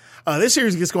 This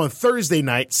series gets going Thursday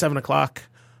night, 7:00,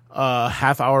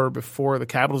 half hour before the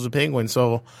Capitals and Penguins.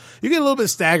 So you get a little bit of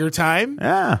stagger time.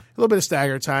 Yeah. A little bit of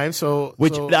stagger time.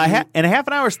 And a half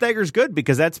an hour stagger is good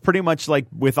because that's pretty much like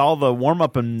with all the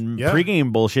warm-up and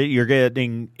pregame bullshit, you're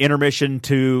getting intermission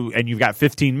and you've got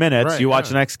 15 minutes. Right, you watch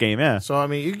the next game, yeah. So, I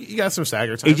mean, you got some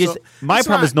stagger time. My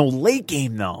problem is no late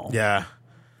game, though. Yeah.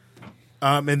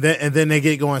 And then they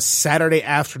get going Saturday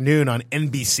afternoon on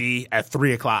NBC at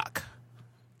 3:00.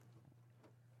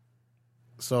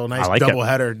 So nice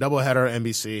doubleheader on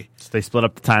NBC. So they split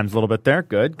up the times a little bit there.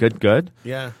 Good.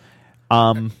 Yeah.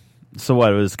 So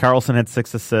what? It was Carlson had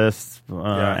 6 assists,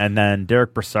 and then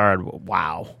Derek Brassard.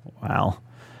 Wow. Wow.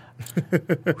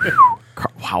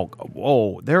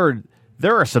 Whoa. There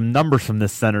are some numbers from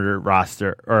this Senator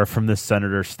roster or from this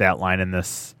Senator stat line in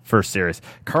this first series.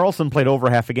 Carlson played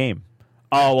over half a game.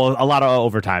 Oh well, a lot of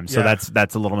overtime. So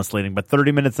that's a little misleading. But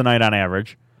 30 minutes a night on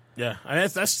average. Yeah, I mean,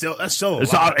 that's still a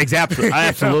lot. Exactly,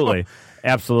 absolutely.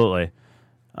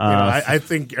 I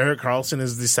think Erik Karlsson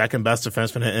is the second best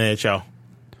defenseman in the NHL.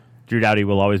 Drew Doughty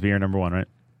will always be your number 1, right?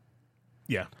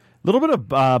 Yeah. A little bit of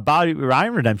Bobby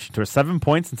Ryan redemption to 7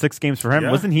 points in 6 games for him.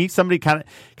 Yeah. Wasn't he somebody kind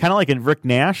of like in Rick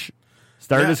Nash?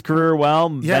 Started his career well,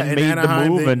 then made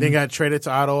Anaheim, the move. They got traded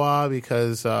to Ottawa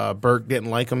because Burke didn't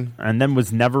like him. And then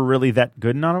was never really that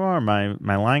good in Ottawa? Am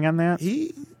I lying on that?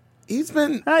 He's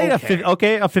been a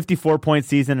 54-point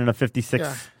season and a 56.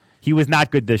 Yeah. He was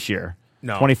not good this year.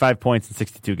 No. 25 points in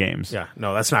 62 games. Yeah,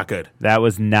 no, that's not good. That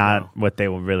was not what they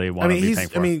really want to be paying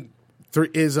for.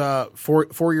 Is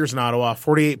 4 years in Ottawa,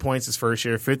 48 points his first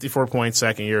year, 54 points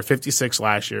second year, 56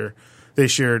 last year.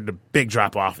 This year, the big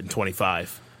drop off in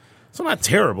 25. So not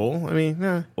terrible. I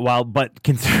mean, Well, but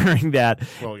considering that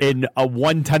in a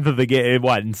 1/10 of the game,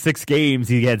 in 6 games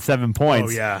he had 7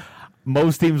 points. Oh yeah,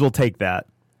 most teams will take that.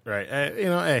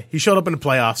 Right. He showed up in the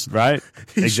playoffs. Right.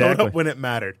 He showed up when it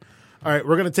mattered. All right,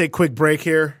 we're going to take a quick break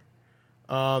here.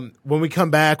 When we come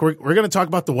back, we're going to talk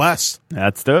about the West.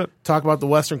 Let's do it. Talk about the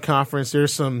Western Conference.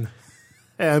 There's some.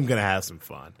 I'm going to have some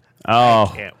fun. Oh,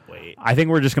 I can't wait. I think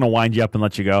we're just going to wind you up and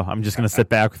let you go. I'm just going to sit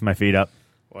back with my feet up.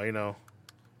 Well,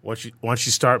 once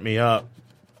you start me up,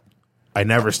 I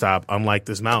never stop. Unlike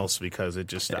this mouse because it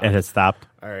just stopped. It has stopped.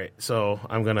 All right, so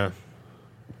I'm going to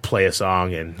play a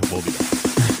song and we'll be back.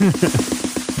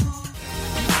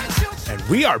 And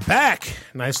we are back.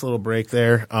 Nice little break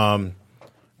there.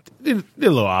 Did a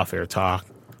little off-air talk.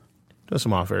 Just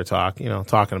some off-air talk,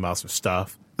 talking about some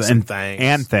stuff. Some things.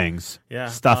 And things. Yeah.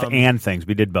 Stuff and things.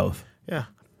 We did both. Yeah.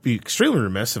 Be extremely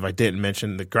remiss if I didn't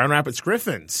mention the Grand Rapids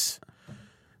Griffins.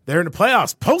 They're in the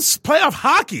playoffs. Post-playoff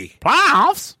hockey.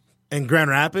 Playoffs? And Grand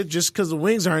Rapids, just because the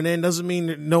Wings aren't in doesn't mean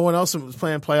that no one else was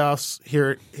playing playoffs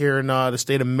here in the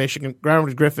state of Michigan. Grand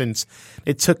Rapids Griffins,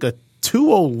 it took a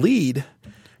 2-0 lead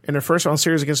in their first round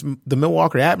series against the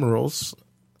Milwaukee Admirals.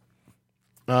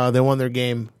 They won their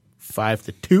game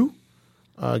 5-2.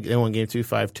 They won game 2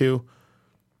 5-2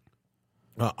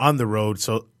 on the road.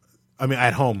 So, I mean,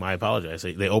 at home. I apologize.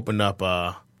 They opened up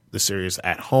the series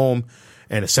at home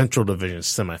in the Central Division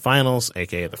semifinals,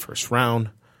 aka the first round.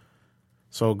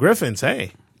 So Griffins,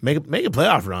 hey, make a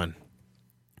playoff run.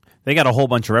 They got a whole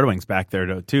bunch of Red Wings back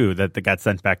there too that got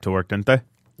sent back to work, didn't they?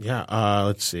 Yeah.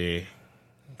 Let's see.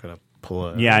 I'm gonna pull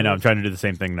it. Yeah, I know. I'm trying to do the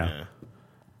same thing now. Yeah.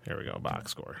 Here we go.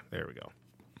 Box score. There we go.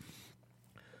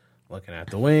 Looking at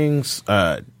the Wings.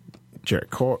 Jared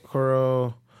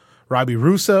Coro, Robbie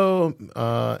Russo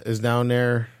is down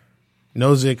there.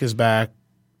 Nozick is back.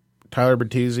 Tyler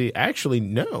Bertuzzi. Actually,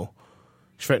 no.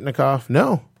 Svetnikov,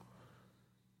 no.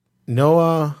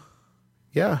 No,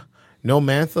 no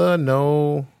Mantha,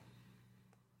 no.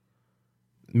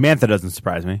 Mantha doesn't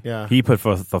surprise me. Yeah. He put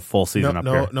forth the full season up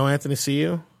here. No Anthony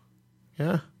Ciu.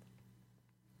 Yeah.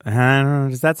 I don't know.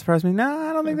 Does that surprise me? No,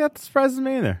 I don't think that surprises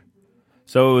me either.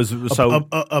 So it was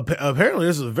apparently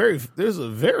this is a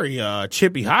very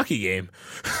chippy hockey game.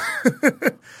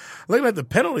 Looking at the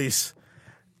penalties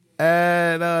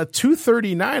at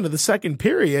 2:39 of the second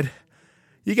period.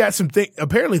 You got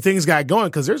apparently things got going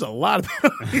because there's a lot of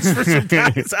penalties for some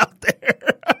guys out there.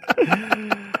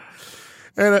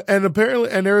 and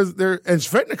apparently, and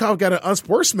Svetnikov got an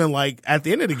unsportsmanlike at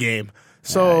the end of the game.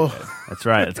 So that's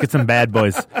right. Let's get some bad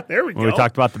boys. There we go. We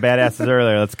talked about the badasses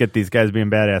earlier. Let's get these guys being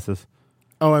badasses.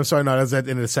 Oh, I'm sorry. No, that was at the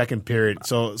end of the second period.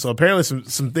 So apparently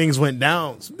some things went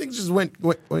down. Some things just went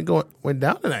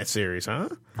down in that series, huh?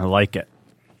 I like it.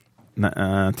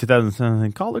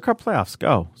 2017 Calder Cup playoffs.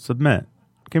 Go submit.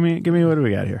 Give me what do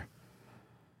we got here?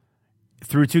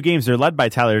 Through 2 games, they're led by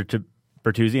Tyler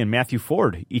Bertuzzi and Matthew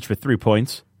Ford, each with 3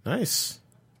 points. Nice.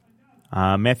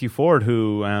 Matthew Ford,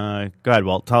 who go ahead,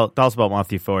 Walt. Tell us about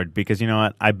Matthew Ford, because you know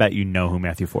what? I bet you know who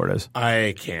Matthew Ford is.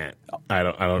 I can't. I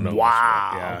don't know.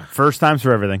 Wow. Yeah. First times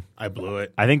for everything. I blew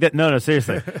it. I think that no,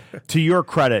 seriously. To your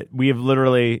credit, we have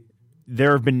literally.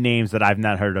 There have been names that I've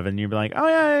not heard of, and you'd be like, "Oh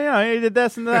yeah, he did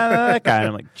this and that guy." And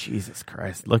I'm like, "Jesus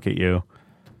Christ, look at you!"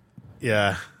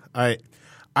 Yeah,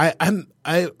 I'm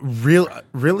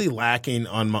really lacking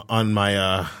on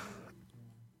my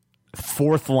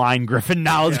fourth line Griffin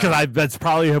knowledge, because that's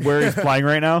probably where he's playing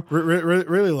right now.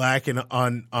 Really lacking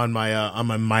on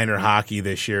my minor hockey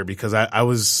this year, because I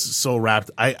was so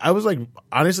wrapped. I was like,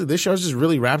 honestly, this year I was just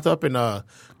really wrapped up in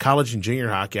college and junior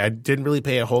hockey. I didn't really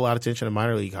pay a whole lot of attention to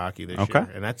minor league hockey this year,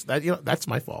 and that's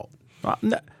my fault.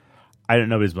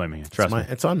 Nobody's blaming you. Trust me,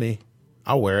 it's on me.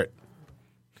 I'll wear it.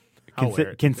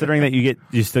 Considering that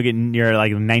you still get you're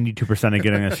like 92% of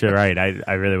getting this shit right,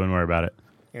 I really wouldn't worry about it.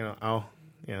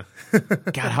 Yeah.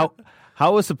 God,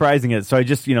 how was surprising it? So I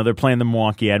just they're playing the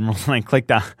Milwaukee Admirals, and I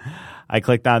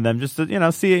clicked on them just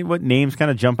to see what names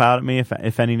kind of jump out at me,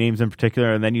 if any names in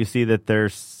particular, and then you see that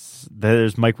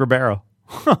there's Mike Ribeiro.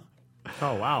 Oh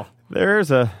wow!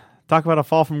 Talk about a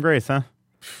fall from grace, huh?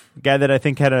 Guy that I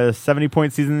think had a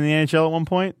 70-point season in the NHL at one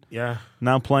point. Yeah.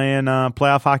 Now playing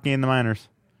playoff hockey in the minors.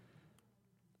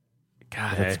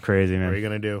 God, that's crazy, man. What are you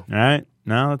gonna do? All right,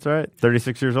 no, that's all right.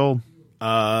 36 years old.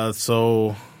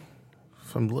 So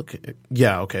if I'm looking,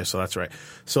 okay, so that's right.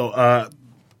 So,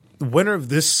 the winner of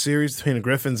this series between the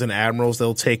Griffins and Admirals,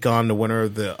 they'll take on the winner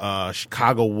of the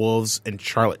Chicago Wolves and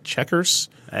Charlotte Checkers.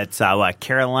 That's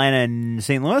Carolina and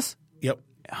St. Louis. Yep.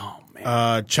 Oh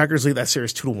man. Checkers lead that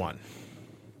series 2-1.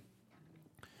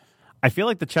 I feel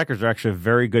like the Checkers are actually a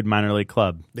very good minor league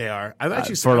club. They are. I've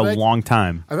actually for a long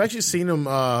time. I've actually seen them.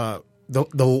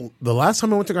 The last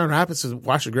time I went to Grand Rapids to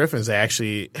watch the Griffins, they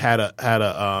actually had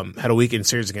a weekend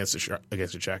series against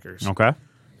the Checkers. Okay,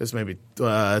 this maybe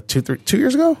 2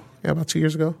 years ago. Yeah, about 2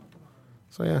 years ago.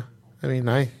 So yeah, I mean,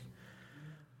 I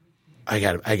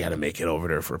gotta make it over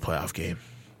there for a playoff game.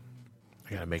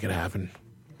 I gotta make it happen.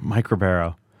 Mike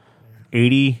Ribeiro,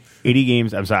 80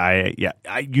 games. I'm sorry.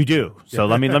 You do. So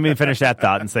let me finish that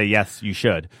thought and say yes, you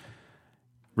should.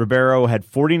 Ribeiro had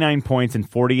 49 points in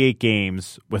 48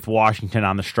 games with Washington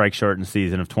on the strike-shortened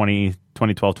season of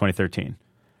 2012-2013.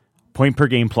 Point per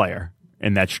game player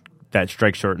in that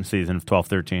strike-shortened season of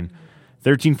 12-13.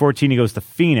 13-14, he goes to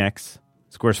Phoenix,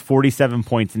 scores 47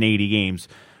 points in 80 games,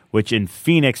 which in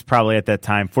Phoenix probably at that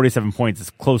time, 47 points is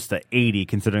close to 80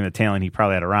 considering the talent he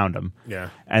probably had around him. Yeah.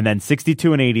 And then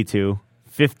 62 and 82,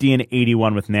 50 and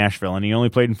 81 with Nashville, and he only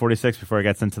played in 46 before he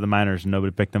got sent to the minors and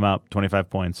nobody picked him up, 25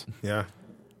 points. Yeah.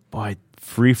 Boy,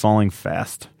 free falling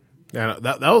fast. Yeah,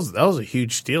 that was a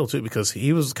huge steal too, because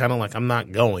he was kind of like, I'm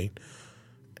not going,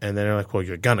 and then they're like, well,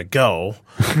 you're gonna go.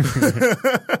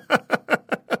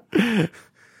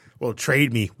 Well,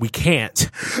 trade me. We can't.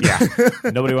 Yeah,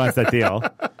 nobody wants that deal.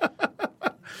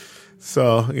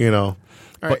 So all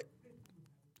right.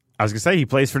 I was gonna say he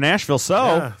plays for Nashville.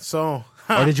 So,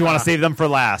 or did you want to save them for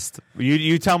last?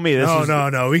 You tell me.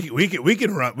 No. We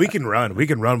can run. We can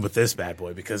run with this bad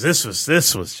boy, because this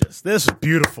was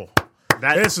beautiful.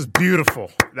 This is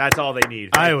beautiful. That's all they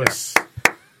need. I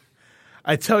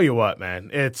tell you what,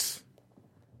 man.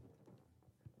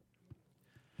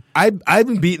 I've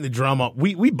been beating the drum up.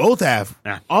 We both have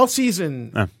all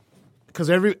season, because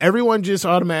everyone just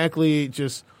automatically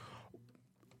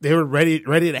they were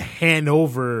ready to hand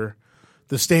over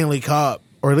the Stanley Cup,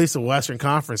 or at least the Western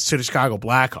Conference, to the Chicago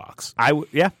Blackhawks.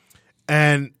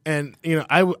 And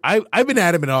I've been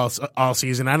adamant all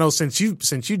season. I know since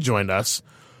you joined us,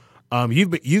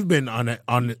 you've been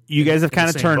on. You guys have kind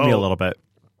of turned me a little bit,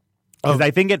 because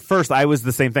I think at first I was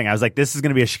the same thing. I was like, this is going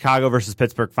to be a Chicago versus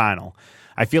Pittsburgh final.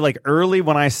 I feel like early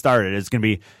when I started, it's going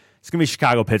to be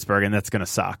Chicago Pittsburgh, and that's going to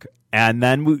suck. And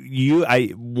then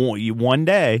one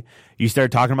day you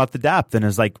started talking about the depth, and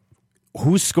it's like,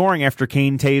 who's scoring after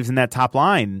Kane, Taves, and that top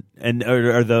line, and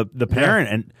or the parent?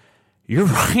 Yeah. And you're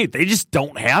right, they just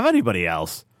don't have anybody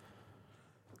else.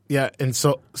 Yeah, and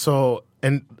so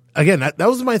and again, that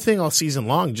was my thing all season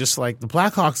long. Just like the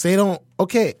Blackhawks, they don't.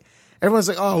 Okay, everyone's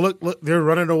like, oh look, they're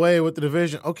running away with the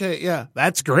division. Okay, yeah,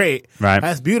 that's great, right?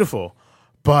 That's beautiful,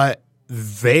 but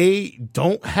they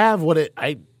don't have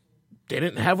they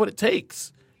didn't have what it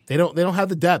takes. They don't have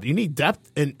the depth. You need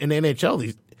depth in the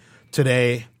NHL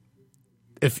today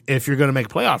if you're going to make a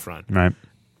playoff run, right?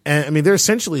 And I mean, they're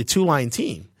essentially a 2-line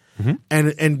team,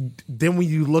 and then when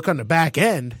you look on the back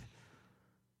end,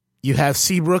 you have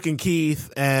Seabrook and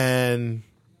Keith, and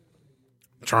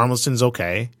Charleston's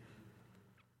okay.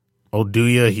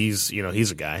 Oduya, he's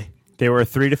a guy. They were a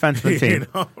 3 defenseman team,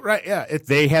 right? Yeah,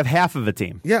 they have half of a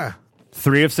team. Yeah,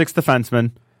 3 of 6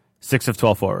 defensemen, 6 of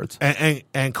 12 forwards,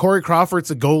 and Corey Crawford's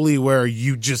a goalie where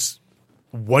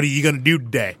what are you going to do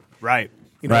today? Right.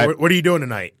 Right. What are you doing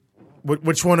tonight?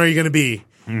 Which one are you going to be?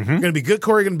 You're going to be good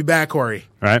Corey. You're going to be bad Corey.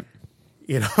 Right.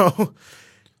 You're going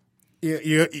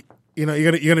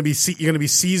to be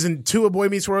season 2 of Boy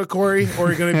Meets World Corey, or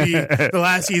you're going to be the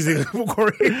last season of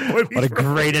Corey. What a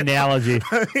great analogy!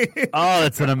 Oh,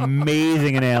 that's an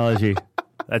amazing analogy.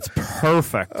 That's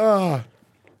perfect. Oh,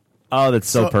 that's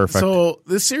so perfect. So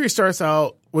this series starts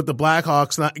out with the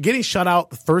Blackhawks not getting shut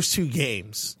out the first 2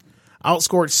 games,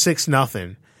 outscored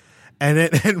 6-0.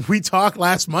 And we talked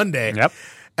last Monday. Yep.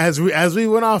 As we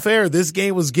went off air, this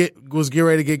game was getting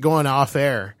ready to get going off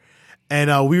air, and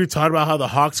we were talking about how the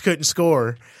Hawks couldn't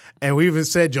score, and we even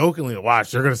said jokingly, "Watch,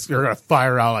 they're gonna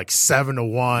fire out like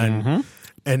 7-1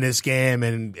 in this game,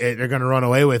 and they're gonna run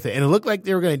away with it." And it looked like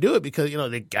they were gonna do it because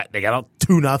they got a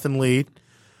 2-0 lead.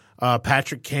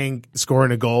 Patrick King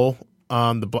scoring a goal.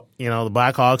 The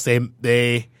Blackhawks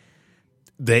they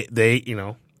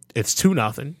it's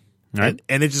 2-0, right?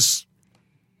 And it just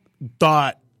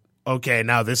thought, okay,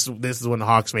 now this is when the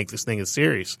Hawks make this thing a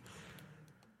series.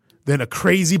 Then a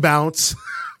crazy bounce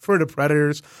for the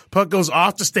Predators. Puck goes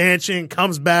off to Stanchion,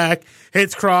 comes back,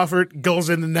 hits Crawford, goes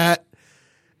in the net,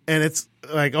 and it's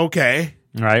like, okay,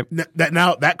 right?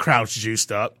 That crowd's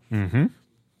juiced up. Mm-hmm.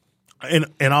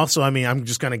 And also, I mean, I'm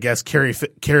just gonna guess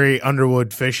Carrie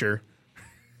Underwood Fisher.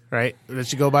 Right? Did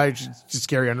she go by just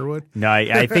Carrie Underwood? No,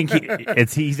 I think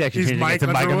he's actually changing it to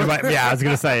Mike Underwood. Yeah, I was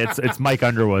going to say it's Mike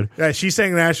Underwood. Yeah, she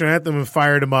sang the national anthem and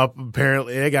fired him up.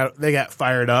 Apparently, they got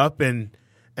fired up, and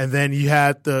then you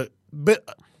had But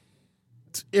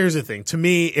here's the thing: to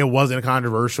me, it wasn't a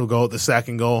controversial goal, the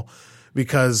second goal,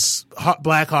 because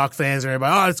Blackhawk fans and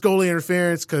everybody, it's goalie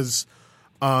interference because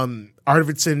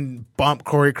Arvidsson bumped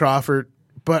Corey Crawford.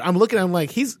 But I'm looking at him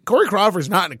like Corey Crawford's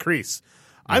not in the crease.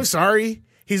 I'm sorry.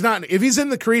 He's not. If he's in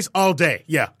the crease all day,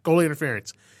 yeah, goalie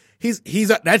interference.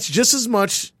 That's just as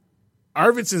much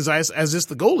Arvidsson's ice as just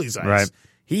the goalie's ice. Right.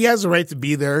 He has the right to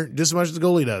be there just as much as the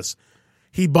goalie does.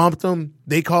 He bumped him.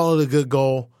 They call it a good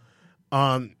goal.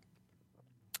 Then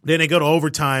they go to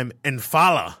overtime, and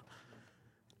Fala,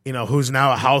 who's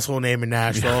now a household name in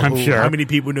Nashville. I'm sure. How many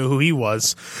people knew who he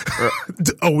was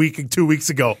 2 weeks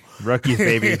ago? Rookies,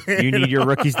 baby. You need your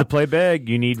rookies to play big.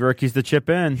 You need rookies to chip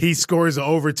in. He scores an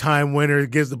overtime winner,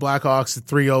 gives the Blackhawks a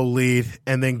 3-0 lead,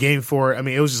 and then game 4, I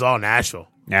mean, it was just all Nashville.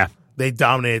 Yeah. They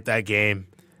dominated that game,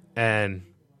 and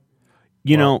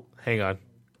hang on.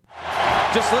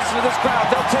 Just listen to this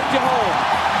crowd. They'll take you home.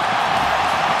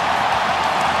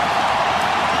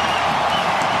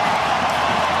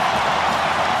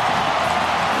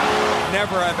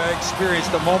 never have I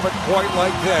experienced a moment quite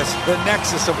like this. The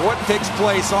nexus of what takes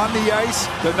place on the ice,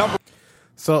 the number.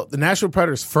 So the Nashville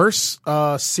Predators' first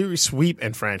series sweep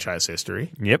in franchise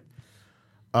history. Yep.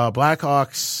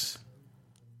 Blackhawks,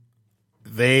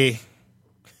 their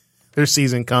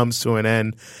season comes to an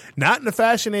end, not in the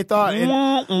fashion they thought. I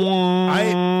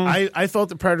thought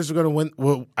the Predators were going to win.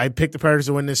 Well, I picked the Predators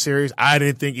to win this series. I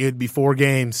didn't think it'd be 4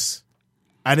 games.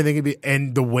 I didn't think it'd be,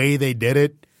 and the way they did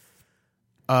it,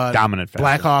 dominant fashion.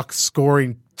 Blackhawks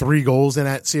scoring 3 goals in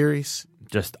that series.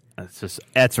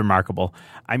 That's remarkable.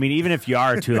 I mean, even if you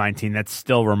are a 2-line team, that's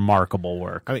still remarkable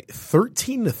work. I mean,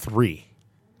 13-3,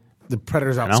 the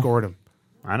Predators outscored them.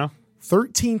 I know.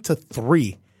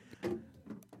 13-3.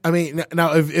 I mean,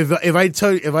 now if I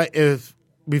tell you if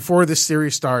before this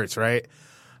series starts, right,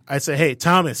 I'd say, hey,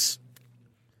 Thomas,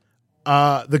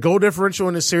 the goal differential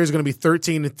in this series is going to be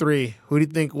 13-3. Who do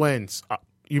you think wins?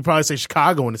 You probably say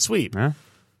Chicago in the sweep. Huh?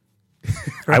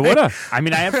 Right? I would have. I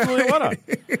mean, I absolutely would have.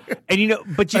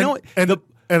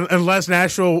 And unless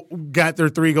Nashville got their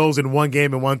 3 goals in one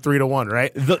game and won 3-1,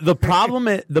 right? The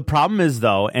problem is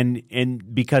though,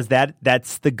 and because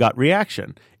that's the gut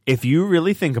reaction. If you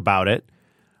really think about it,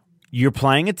 you're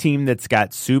playing a team that's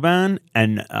got Subban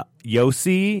and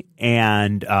Yossi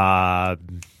and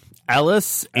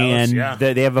Ellis, and yeah.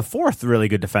 They have a 4th really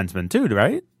good defenseman too,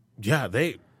 right? Yeah,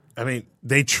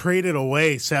 they traded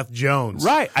away Seth Jones.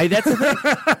 Right. That's the thing.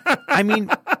 I mean,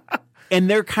 and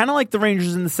they're kind of like the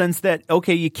Rangers in the sense that,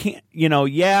 okay, you can't,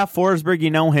 Forsberg, you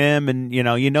know him, and, you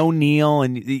know Neil,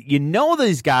 and you know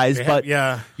these guys, but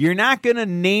you're not going to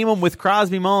name them with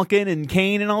Crosby, Malkin, and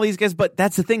Kane and all these guys. But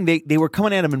that's the thing. They were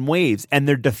coming at them in waves, and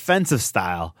their defensive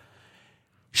style.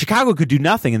 Chicago could do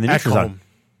nothing in the neutral zone.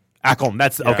 Ekholm.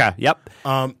 That's okay. Yep.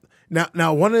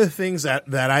 Now one of the things that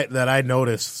I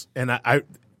noticed, and I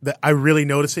really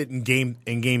noticed it in game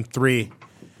 3,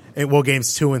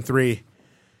 games 2 and 3.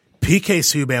 PK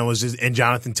Subban was just in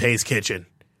Jonathan Toews' kitchen.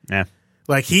 Yeah.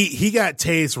 Like he got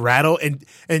Toews rattled, and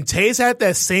Toews had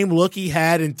that same look he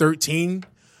had in 13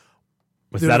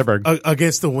 with Zetterberg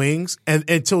against the Wings, and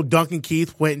until Duncan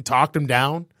Keith went and talked him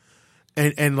down,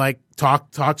 and like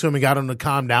talked to him and got him to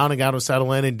calm down and got him to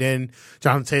settle in, and then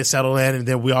Jonathan Toews settled in, and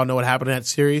then we all know what happened in that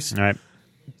series. All right.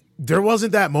 There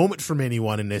wasn't that moment from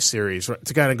anyone in this series, right,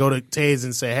 to kind of go to Toews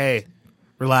and say, "Hey,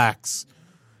 relax."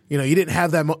 You didn't have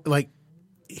that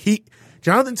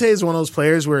Jonathan Toews is one of those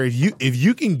players where if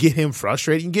you can get him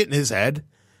frustrated, you can get in his head,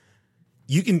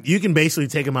 you can basically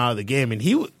take him out of the game, and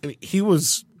he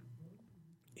wasn't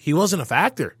a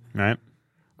factor. Right.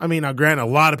 I mean, now granted, a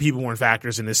lot of people weren't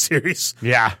factors in this series.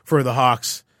 Yeah. For the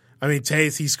Hawks. I mean,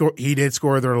 Toews, he did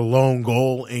score their lone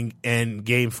goal in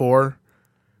game 4.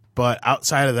 But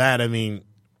outside of that, I mean,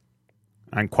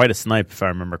 I'm quite a snipe if I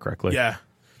remember correctly. Yeah.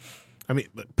 I mean,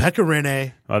 Pekka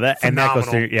Rinne. Well,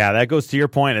 that goes to your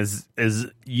point is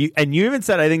you, and you even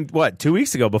said, I think 2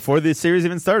 weeks ago before the series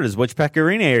even started, is which Pekka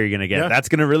Rinne are you going to get? Yeah. That's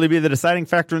going to really be the deciding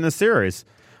factor in this series.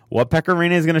 What Pekka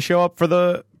Rinne is going to show up for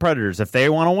the Predators? If they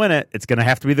want to win it, it's going to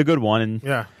have to be the good one.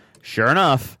 And sure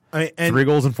enough, 3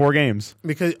 goals in 4 games.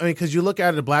 Because you look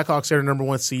at it, the Blackhawks are the number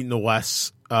 1 seed in the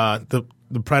West. The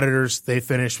Predators, they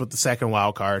finished with the second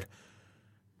wild card.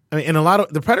 I mean, in a lot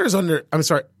of the Predators in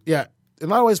a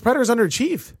lot of ways, Predators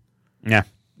underachieved. Yeah,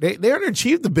 they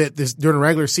underachieved a bit during the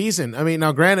regular season. I mean,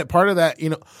 now granted, part of that,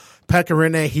 Pekka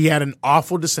Rinne, he had an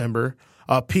awful December.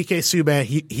 PK Subban,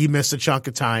 he missed a chunk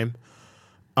of time.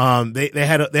 They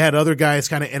had other guys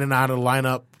kind of in and out of the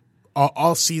lineup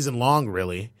all season long,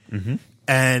 really,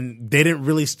 and they didn't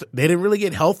really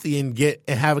get healthy and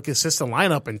have a consistent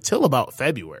lineup until about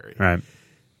February. Right.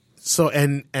 So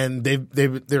and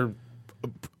they're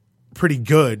pretty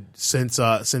good since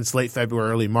late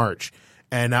February, early March,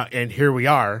 and here we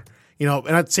are. And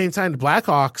at the same time, the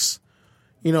Blackhawks,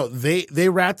 they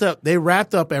wrapped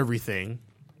up everything,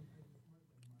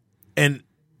 and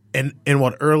in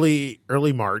what early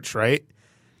March, right?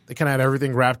 They kind of had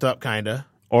everything wrapped up, kind of,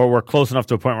 or we're close enough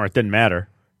to a point where it didn't matter.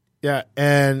 Yeah,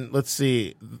 and let's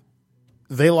see,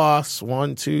 they lost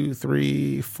 1, 2,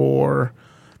 3, 4.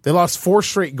 They lost 4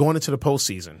 straight going into the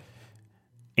postseason,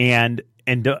 and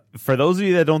for those of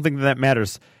you that don't think that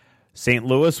matters, St.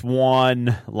 Louis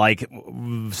won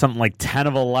something like 10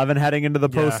 of 11 heading into the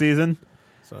postseason.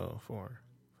 So 4.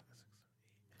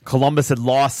 Columbus had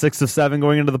lost 6 of 7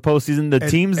 going into the postseason. The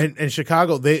teams and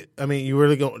Chicago, you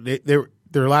really go.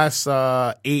 Their last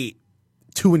 8,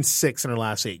 2 and 6 in their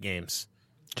last 8 games.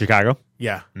 Chicago,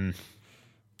 yeah, and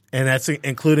that's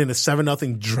including a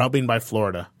 7-0 drubbing by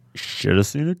Florida. Should have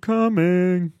seen it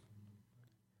coming.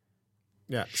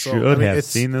 Yeah, so, should have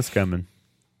seen this coming.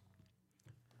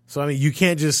 So you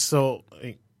can't just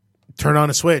turn on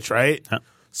a switch, right? Huh.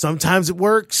 Sometimes it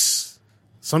works.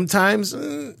 Sometimes,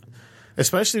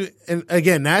 especially, and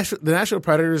again, the Nashville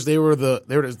Predators, they were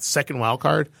the second wild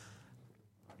card.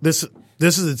 This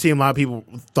is a team a lot of people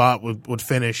thought would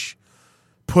finish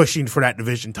pushing for that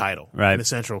division title right. in the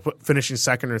Central, finishing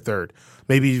second or third,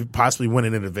 maybe possibly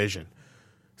winning a division.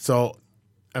 So,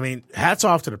 I mean, hats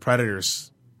off to the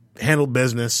Predators. Handled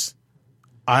business.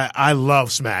 I love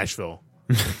Smashville.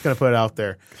 Gonna put it out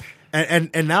there.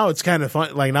 And now it's kind of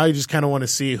fun. Like, now you just kind of want to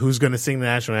see who's going to sing the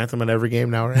national anthem at every game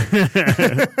now, right?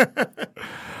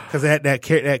 Because they had that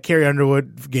Carrie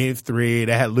Underwood for Game 3.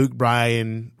 They had Luke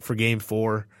Bryan for Game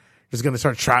 4. He's going to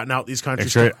start trotting out these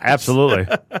countries. Sure,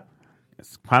 absolutely.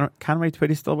 Is Conway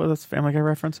Twitty still with us? Family Guy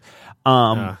reference.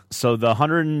 So the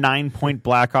 109-point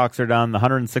Blackhawks are done. The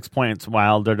 106 points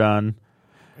Wild are done.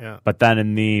 Yeah. But then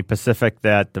in the Pacific,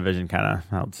 that division kind of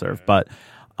held serve. But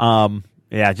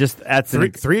yeah, just that's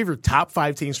three of your top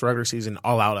 5 teams for regular season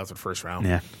all out after the first round.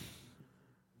 Yeah.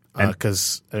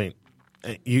 Because I mean,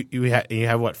 you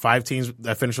have what, 5 teams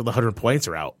that finish with 100 points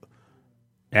are out.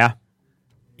 Yeah.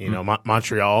 You know,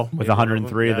 Montreal with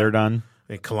 103, yeah. they're done.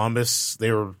 And Columbus,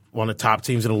 they were one of the top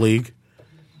teams in the league.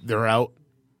 They're out.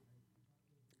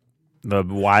 The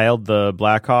Wild, the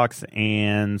Blackhawks,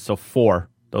 and so 4.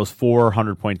 Those 4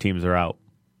 100-point teams are out.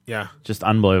 Yeah. Just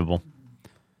unbelievable.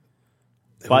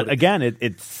 But again,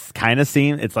 it's kind of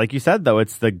seen. It's like you said, though.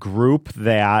 It's the group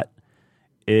that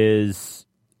is,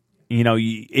 you know,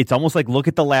 it's almost like look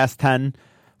at the last 10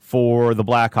 for the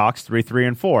Blackhawks,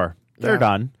 3-3-4. They're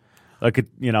done. Look at,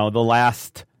 you know, the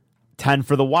last 10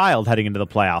 for the Wild heading into the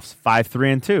playoffs,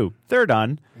 5-3-2. They're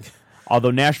done.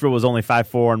 Although Nashville was only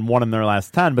 5-4-1 in their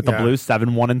last 10, but the Blues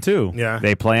 7-1-2. Yeah,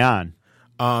 they play on.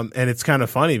 And it's kind of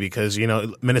funny because, you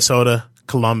know, Minnesota,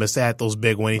 Columbus, they had those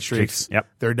big winning streaks. Yep.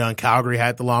 They're done. Calgary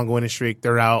had the long winning streak.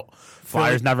 They're out.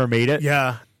 Flyers never made it.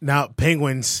 Yeah. Now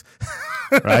Penguins,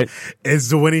 right? Is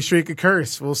the winning streak a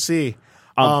curse? We'll see.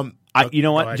 You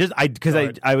know what?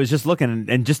 I was just looking,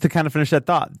 and just to kind of finish that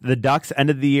thought, the Ducks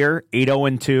ended the year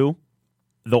 8-0-2.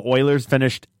 The Oilers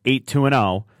finished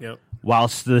 8-2-0. Yep.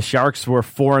 Whilst the Sharks were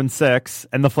 4-6,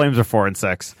 and the Flames are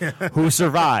 4-6. Who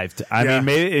survived? I mean,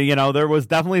 maybe, you know, there was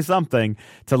definitely something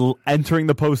to entering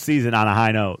the postseason on a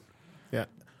high note. Yeah. All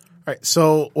right.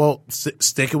 So, well,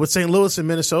 sticking with St. Louis and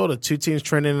Minnesota, 2 teams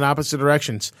trending in opposite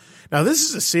directions. Now, this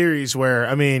is a series where,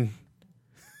 I mean,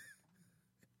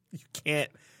 you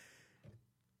can't.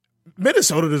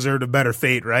 Minnesota deserved a better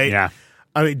fate, right? Yeah.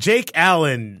 I mean, Jake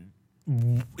Allen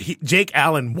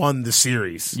won the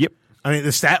series. Yep. I mean,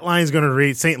 the stat line is going to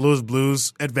read St. Louis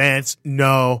Blues advance.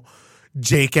 No,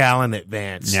 Jake Allen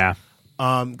advance. Yeah.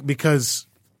 Because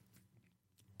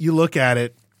you look at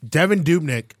it, Devin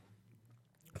Dubnyk,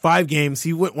 5 games,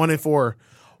 he went 1-4,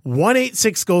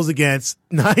 186 goals against,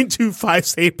 925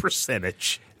 save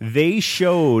percentage. They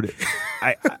showed.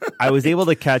 I was able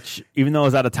to catch, even though I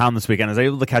was out of town this weekend, I was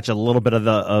able to catch a little bit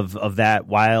of that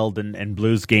Wild and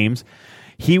Blues games.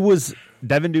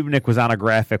 Devin Dubnyk was on a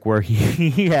graphic where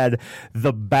he had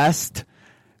the best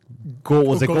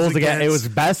goals against. It was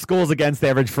best goals against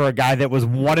average for a guy that was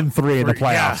 1-3 in the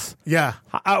playoffs. Yeah.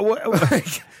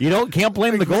 You can't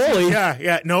blame the goalie.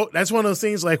 Yeah. No, that's one of those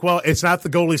things like, well, it's not the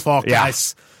goalie's fault,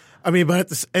 guys. I mean, but at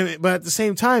the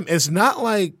same time, it's not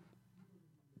like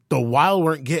the Wild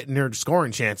weren't getting their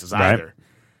scoring chances either. Right.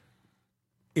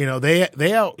 You know,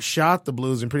 they outshot the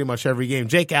Blues in pretty much every game.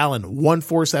 Jake Allen,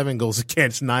 147 goals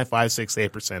against, 956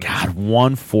 save percentage. God,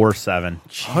 147.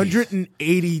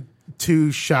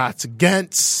 182 shots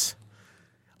against.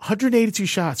 182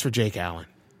 shots for Jake Allen.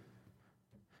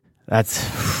 That's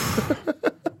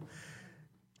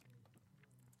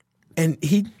and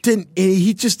he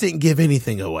just didn't give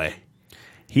anything away.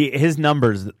 His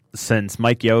numbers since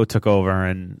Mike Yeo took over,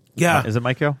 and is it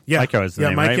Mike Yeo? Yeah, Mike Yeo is the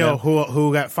name, Mike right? Yeo,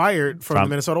 who got fired from the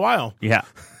Minnesota Wild. Yeah,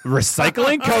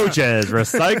 recycling coaches.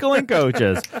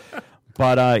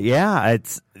 But I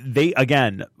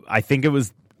think it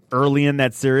was early in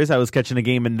that series. I was catching a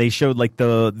game, and they showed like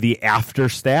the after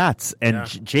stats, and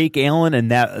Jake Allen,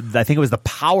 and that I think it was the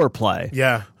power play.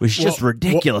 Yeah, was just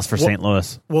ridiculous for St.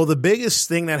 Louis. Well, the biggest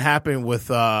thing that happened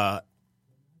with Allen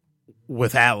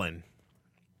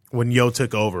when Yeo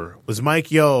took over was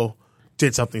Mike Yeo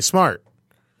did something smart.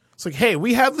 It's like, hey,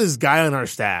 we have this guy on our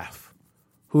staff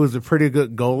who is a pretty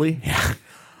good goalie. Yeah.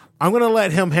 I'm going to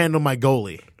let him handle my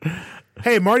goalie.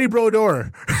 Hey, Marty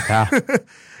Brodeur. Yeah.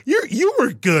 You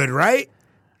were good, right?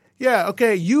 Yeah,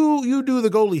 okay, you do the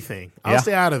goalie thing. I'll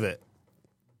stay out of it.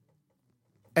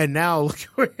 And now look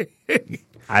where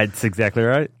that's exactly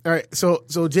right. All right, so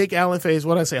Jake Allen faced,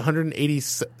 what did I say,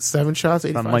 187 shots?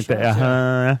 85 something like shots?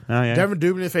 that. Yeah. Devin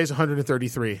Dubnyk faced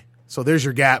 133. So there's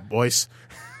your gap, boys.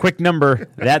 Quick number,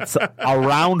 that's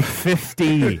around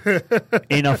 50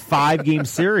 in a 5-game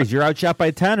series. You're outshot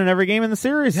by 10 in every game in the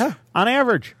series, on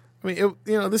average. I mean,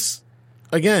 this,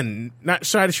 again, not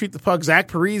trying to shoot the puck. Zach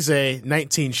Parise,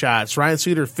 19 shots. Ryan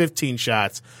Suter, 15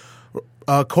 shots.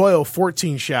 Coyle,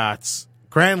 14 shots.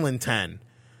 Granlund, 10.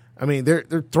 I mean, they're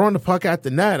throwing the puck at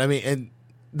the net. I mean, and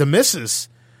the misses.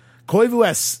 Koivu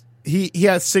has he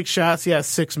has 6 shots. He has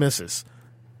 6 misses.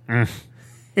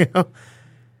 You know,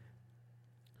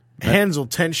 Hansel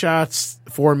 10 shots,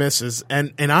 4 misses.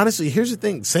 And honestly, here's the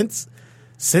thing: since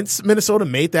Minnesota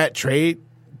made that trade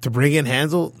to bring in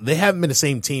Hansel, they haven't been the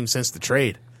same team since the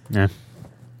trade. Yeah.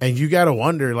 And you got to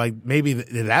wonder, like, maybe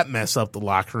did that mess up the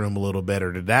locker room a little bit,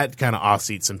 or did that kind of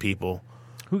off-seat some people?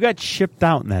 Who got shipped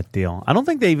out in that deal? I don't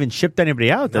think they even shipped anybody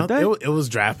out, did they? It was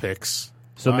draft picks.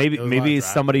 So maybe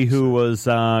somebody who was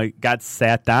got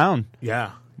sat down,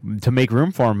 to make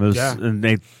room for him. And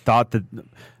they thought that.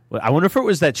 I wonder if it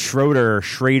was that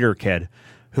Schrader kid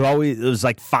who always was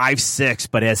like 5'6",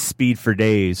 but has speed for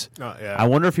days. Oh, yeah. I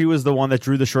wonder if he was the one that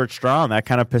drew the short straw, and that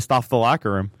kind of pissed off the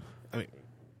locker room.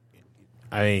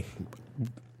 I mean,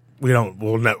 we'll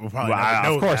probably never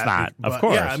know. Of course that, not. But, of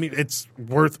course. Yeah, I mean, it's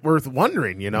worth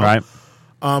wondering, you know. Right.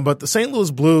 But the St.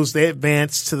 Louis Blues, they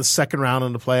advanced to the second round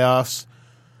in the playoffs,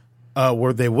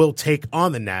 where they will take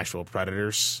on the Nashville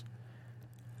Predators.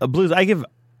 The Blues, I give.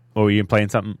 Oh, you playing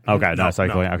something? Okay, no,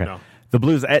 okay. No. The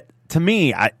Blues, to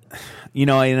me,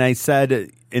 and I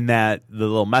said in that the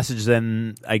little message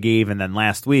then I gave, and then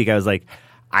last week I was like,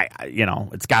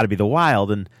 it's got to be the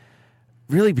Wild, and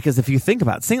really, because if you think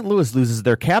about it, St. Louis loses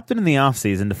their captain in the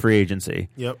offseason to free agency.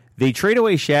 Yep. They trade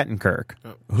away Shattenkirk.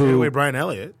 Trade away Brian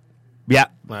Elliott. Yeah.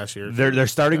 Last year. Their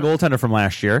starting goaltender from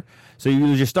last year. So you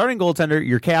lose your starting goaltender,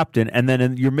 your captain, and then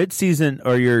in your midseason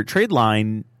or your trade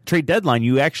deadline,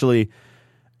 you actually,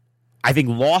 I think,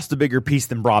 lost a bigger piece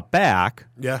than brought back.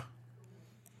 Yeah.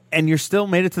 And you're still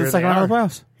made it to the second round of the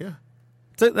playoffs. Yeah.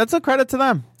 That's a credit to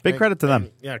them. Big credit to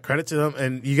them. Yeah, credit to them.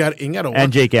 And you got to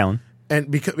and Jake Allen. And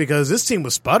because this team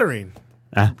was sputtering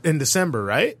in December,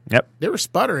 right? Yep. They were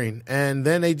sputtering, and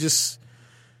then they just,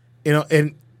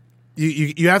 and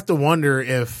you have to wonder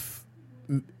if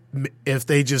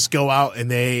they just go out and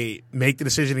they make the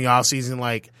decision in the offseason,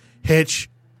 like, Hitch,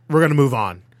 we're going to move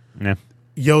on. Yeah.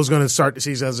 Yo's going to start the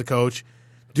season as a coach.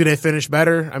 Do they finish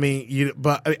better? I mean,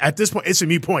 but at this point, it's a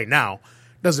moot point now.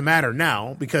 Doesn't matter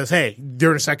now because, hey,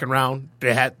 during the second round,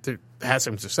 they had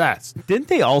some success. Didn't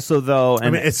they also, though? I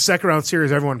mean, it's the second round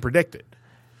series everyone predicted.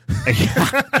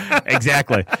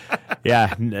 Exactly.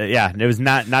 Yeah. It was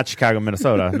not Chicago,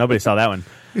 Minnesota. Nobody saw that one.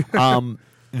 I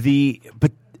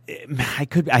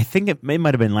think it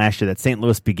might have been last year that St.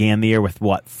 Louis began the year with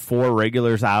 4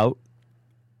 regulars out.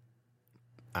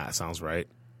 That sounds right.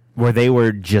 Where they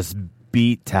were just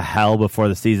beat to hell before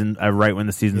the season, right when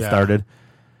the season started.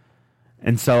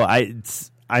 And so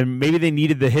maybe they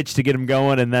needed the hitch to get him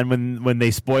going, and then when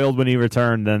they spoiled when he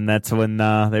returned, then that's when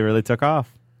they really took off.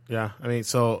 Yeah, I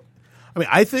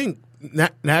think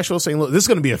Nashville St. Louis. This is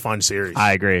going to be a fun series.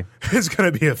 I agree. It's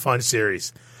going to be a fun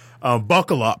series.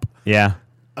 Buckle up. Yeah,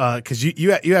 because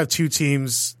you have two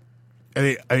teams.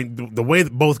 I mean, the way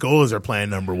that both goalies are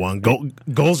playing, number one,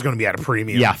 goals are going to be at a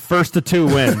premium. Yeah, first to 2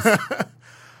 wins.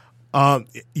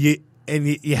 You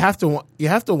have to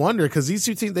wonder because these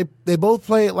two teams they both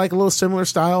play like a little similar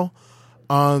style.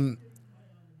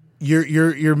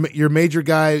 Your major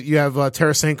guy, you have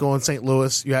Tarasenko in St.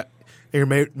 Louis. You have your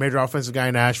major offensive guy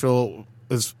in Nashville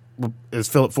is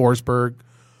Philip Forsberg,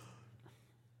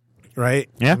 right?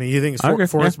 Yeah, I mean, you think it's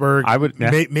Forsberg? Yeah. I would.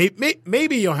 Yeah.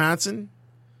 Maybe Johansson,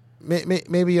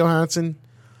 maybe Johansson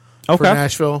for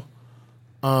Nashville.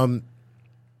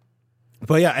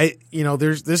 But yeah,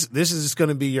 there's this is just going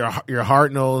to be your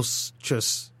hard nose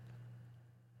just.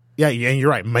 Yeah, and you're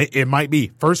right. It might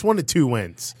be first 1 to 2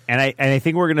 wins, and I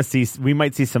think we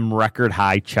might see some record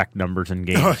high check numbers in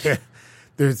games. Oh, yeah.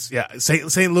 There's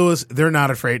St. Louis. They're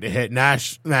not afraid to hit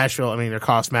Nashville. I mean, they're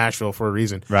cost Nashville for a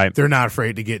reason. Right. They're not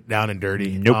afraid to get down and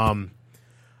dirty. Nope.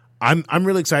 I'm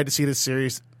really excited to see this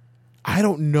series. I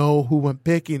don't know who I'm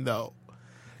picking though,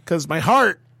 because my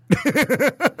heart.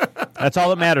 That's all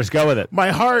that matters. Go with it. My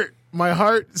heart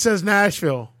says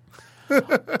Nashville.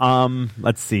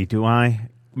 Let's see. Do I?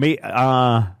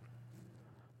 Oh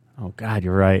God,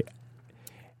 you're right.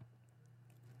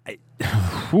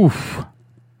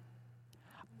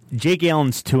 Jake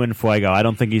Allen's 2 in fuego. I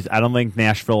don't think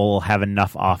Nashville will have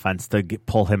enough offense to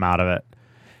pull him out of it.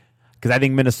 Because I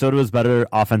think Minnesota was better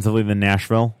offensively than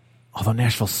Nashville. Although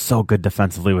Nashville's so good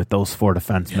defensively with those 4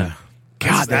 defensemen. Yeah.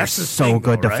 God, they're so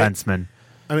good defensemen.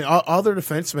 I mean, all their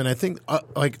defensemen. I think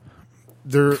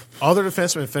all their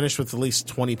defensemen finished with at least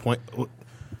 20 point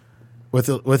with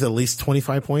at least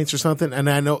 25 points or something. And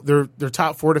I know their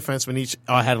top 4 defensemen each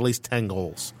had at least 10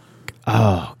 goals.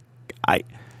 Oh,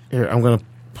 Here, I'm gonna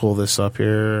pull this up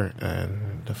here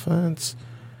and defense.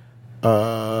 They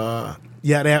have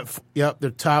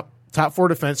their top 4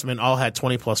 defensemen all had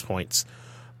 20 plus points,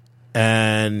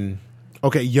 and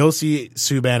Yossi,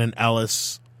 Subban, and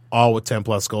Ellis all with 10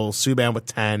 plus goals. Subban with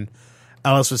 10,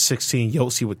 Ellis with 16,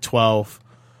 Yossi with 12.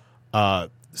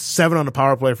 7 on the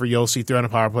power play for Yossi, 3 on the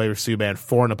power play for Subban,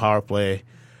 4 on the power play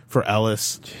for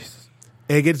Ellis. Jesus.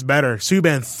 It gets better.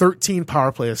 Subban 13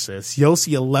 power play assists,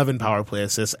 Yossi 11 power play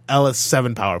assists, Ellis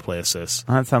 7 power play assists.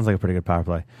 That sounds like a pretty good power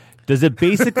play. Does it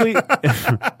basically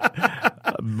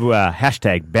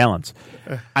hashtag balance?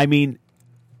 I mean,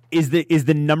 is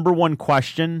the number one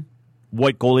question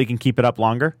what goalie can keep it up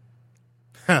longer?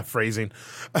 Phrasing.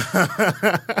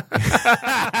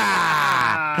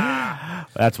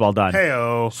 That's well done.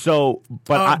 Hey-o. So,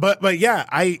 but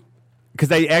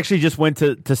because I actually just went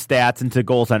to stats and to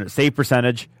goal center save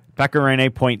percentage. Pekka Rinne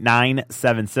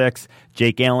 0.976,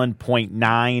 Jake Allen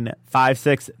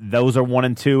 0.956. Those are 1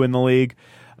 and 2 in the league.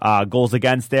 Goals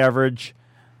against average,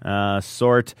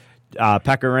 Pekka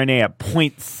Rinne at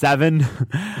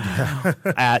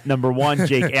 0.7 at number 1.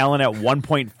 Jake Allen at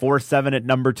 1.47 at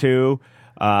number 2.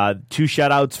 2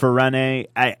 shutouts for Rinne.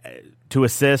 2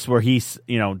 assists where he's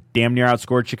damn near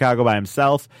outscored Chicago by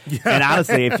himself. Yeah. And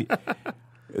honestly,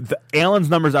 Allen's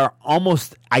numbers are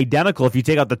almost identical if you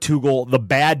take out the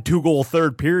bad 2-goal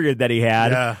third period that he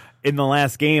had in the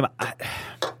last game.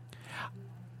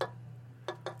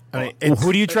 I mean,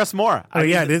 who do you trust more?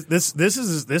 This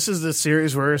is the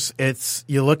series where it's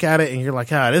you look at it and you're like,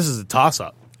 this is a toss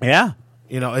up. Yeah,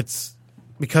 it's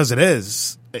because it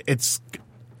is. It's.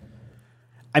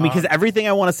 I mean, because everything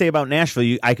I want to say about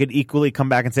Nashville, I could equally come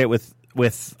back and say it with St.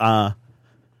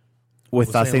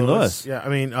 Louis. Yeah, I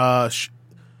mean,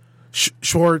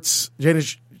 Schwartz,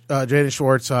 Jaden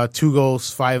Schwartz, 2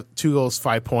 goals,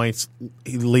 5 points.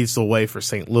 He leads the way for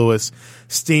St. Louis.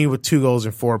 Steen with 2 goals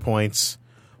and 4 points.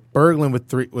 Berglund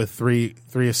with three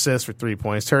assists for 3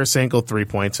 points. Tarasenko 3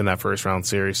 points in that first round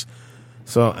series.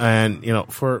 So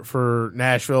for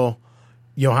Nashville,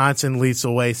 Johansson leads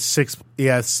the way. He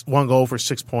has 1 goal for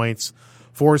 6 points.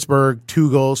 Forsberg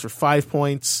 2 goals for 5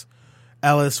 points.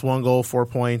 Ellis 1 goal 4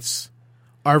 points.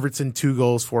 Arvidsson 2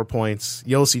 goals 4 points.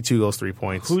 Yossi 2 goals 3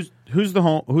 points. Who's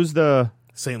the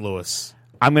St. Louis?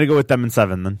 I'm going to go with them in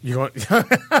 7 then. You going?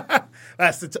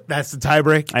 That's the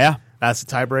tiebreak. Yeah. That's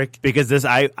the tiebreak because this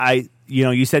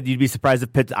you said you'd be surprised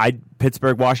if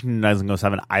Pittsburgh Washington doesn't go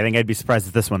 7. I think I'd be surprised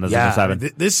if this one doesn't go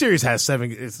 7. This series has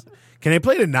 7. Can they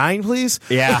play to 9, please?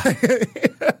 Yeah.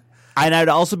 And I'd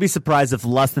also be surprised if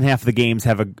less than half of the games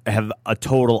have a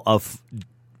total of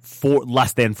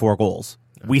less than 4 goals.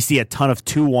 We see a ton of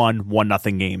 2-1,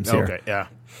 1-0 games here. Okay, yeah.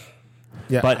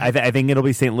 But I think it'll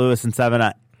be St. Louis in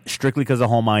 7 strictly because of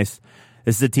home ice.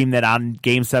 This is a team that on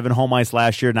Game 7 home ice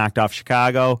last year knocked off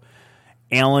Chicago.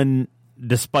 Allen,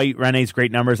 despite Rene's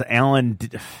great numbers,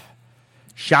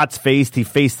 shots faced. He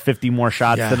faced 50 more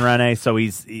shots than Rene, so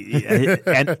he's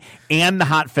and the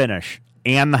hot finish.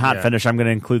 And the hot finish, I'm going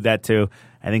to include that too.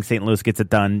 I think St. Louis gets it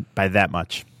done by that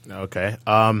much. Okay.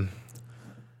 I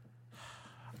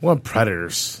want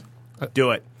Predators.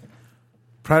 Do it.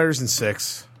 Predators in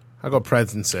 6. I'll go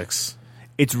Preds in 6.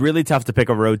 It's really tough to pick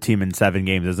a road team in 7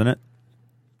 games, isn't it?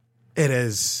 It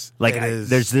is.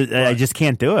 I just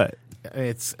can't do it.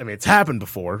 It's happened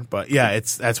before, but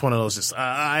that's one of those. Just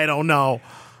I don't know.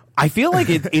 I feel like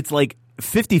it's like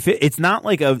 50-50. It's not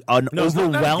like an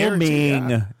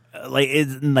overwhelming.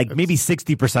 It's like maybe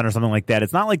 60% or something like that.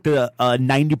 It's not like the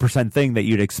 90% thing that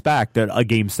you'd expect a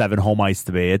Game 7 home ice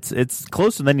to be. It's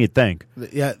closer than you'd think.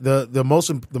 Yeah, the most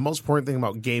important thing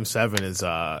about Game 7 is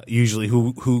usually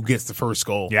who gets the first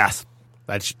goal. Yes,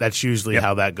 that's usually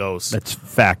how that goes. That's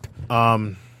fact.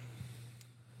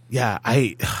 Yeah,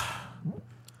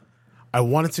 I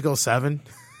wanted to go 7.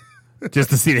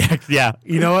 Just to see the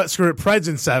You know what? Screw it. Preds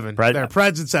in 7.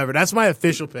 Preds in 7. That's my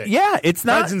official pick. Yeah, it's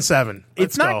not Preds in 7.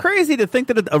 It's not crazy to think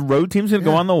that a road team's going to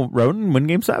go on the road and win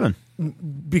Game 7.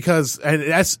 Because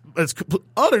that's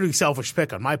utterly selfish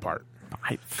pick on my part.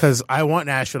 Because I want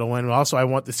Nashville to win, but also I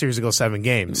want the series to go 7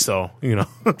 games. So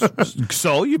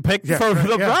So you picked for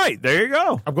the right. There you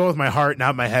go. I'm going with my heart,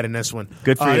 not my head in this one.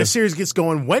 Good for you. This series gets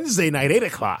going Wednesday night,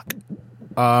 8:00.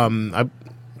 I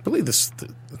believe this.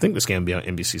 I think this game will be on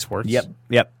NBC Sports.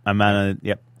 Yep. I'm on it.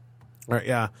 Yep. All right.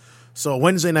 Yeah. So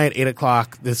Wednesday night,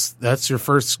 8:00. That's your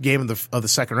first game of the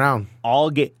second round.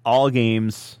 All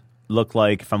games look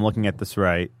like, if I'm looking at this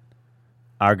right,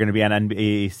 are going to be on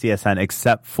NBCSN,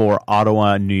 except for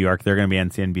Ottawa and New York. They're going to be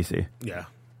on CNBC. Yeah.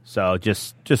 So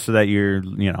just so that you're,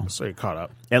 So you're caught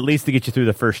up. at least to get you through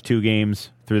the first two games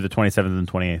through the 27th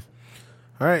and 28th.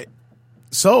 All right.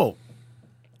 So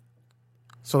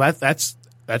that's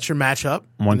your matchup.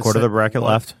 One quarter of the bracket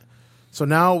left. So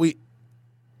now we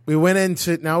went in.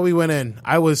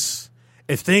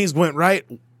 If things went right,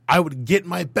 I would get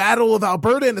my Battle of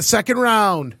Alberta in the second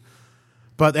round.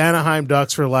 But the Anaheim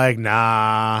Ducks were like,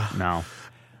 nah. No.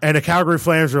 And the Calgary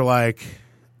Flames were like,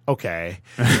 okay.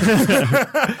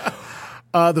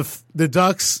 The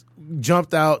Ducks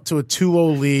jumped out to a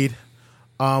 2-0 lead,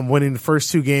 winning the first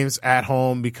two games at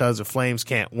home because the Flames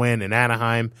can't win in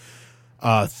Anaheim.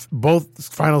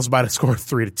 Both finals by the score of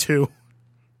 3-2.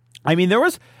 And it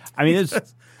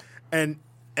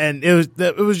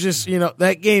was just,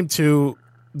 that game two,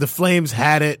 the Flames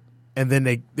had it and then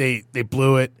they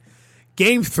blew it.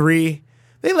 Game three,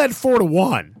 they led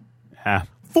 4-1. Yeah.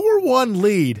 4-1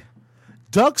 lead.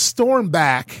 Ducks storm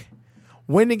back,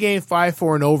 win the game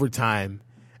 5-4 in overtime.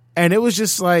 And it was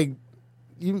just like,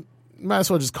 you might as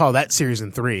well just call that series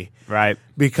in 3. Right.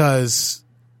 Because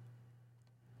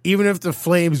even if the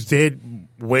Flames did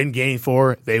win game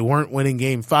 4, they weren't winning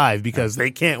game 5 because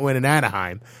they can't win in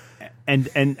Anaheim.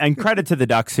 And credit to the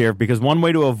Ducks here, because one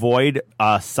way to avoid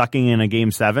sucking in a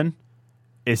game 7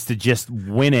 is to just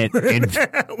win it and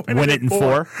win it in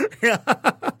 4. Yeah.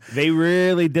 They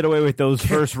really did away with those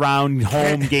first round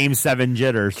home game 7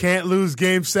 jitters. Can't lose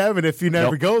game 7 if you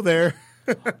never go there.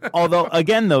 Although,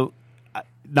 again, now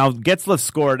Getzlaf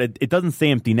scored. It doesn't say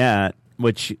empty net,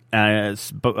 which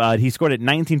but he scored at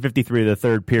 19:53 the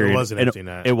third period. It was an empty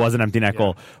net. It was an empty net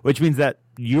goal, which means that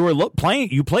you were playing.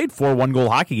 You played 4 one-goal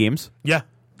hockey games. Yeah.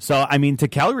 So, to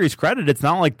Calgary's credit, it's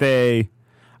not like they.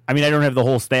 I don't have the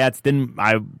whole stats.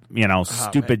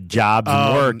 Stupid jobs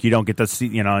and work. You don't get to see,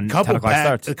 10 o'clock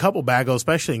starts. A couple bad goals,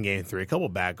 especially in game 3. A couple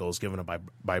bad goals given up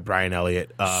by Brian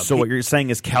Elliott. So what you're saying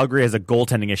is Calgary has a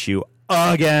goaltending issue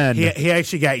again. He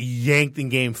actually got yanked in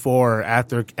game 4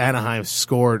 after Anaheim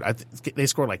scored. They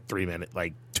scored like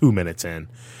 2 minutes in.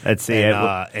 Let's see.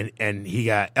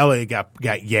 And Elliott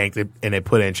got yanked and they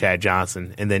put in Chad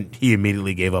Johnson, and then he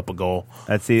immediately gave up a goal.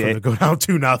 Let's see. To go down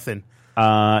 2-0.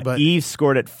 Eve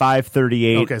scored at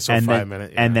 5:38. Okay, so and 5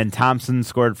 minutes. Yeah. And then Thompson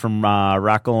scored from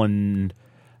Rackel and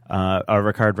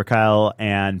Ricard Raquel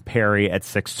and Perry at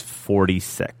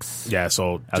 6:46. Yeah,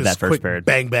 so of just that first quick period.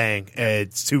 Bang, bang.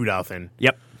 It's 2-0.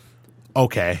 Yep.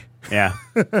 Okay. Yeah.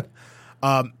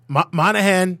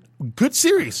 Monahan, good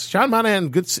series. Sean Monahan,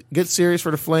 good series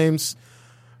for the Flames.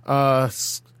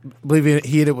 Believe he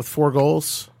hit it with 4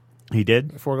 goals. He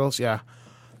did? 4 goals, yeah.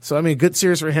 So, good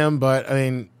series for him, but,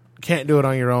 can't do it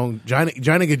on your own. Johnny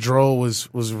Gaudreau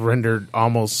was rendered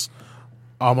almost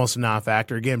a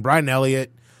non-factor. Again, Brian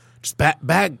Elliott just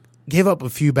gave up a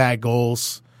few bad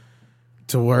goals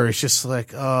to where it's just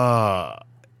like,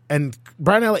 and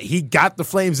Brian Elliott, he got the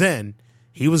Flames in.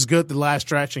 He was good the last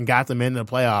stretch and got them into the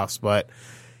playoffs, but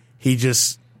he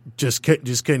just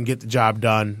couldn't get the job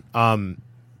done. Ryan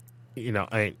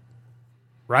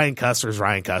Kessler's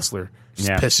Ryan Kessler. Just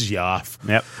pisses you off.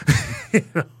 Yep.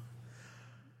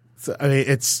 So,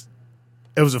 it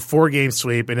was a 4-game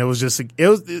sweep, and it was just it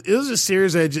was a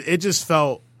series that it just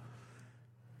felt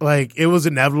like it was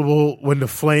inevitable when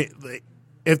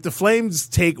if the Flames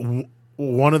take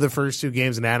one of the first 2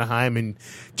 games in Anaheim and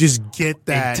just get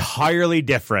that entirely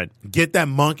different, get that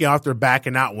monkey off their back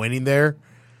and not winning there,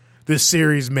 this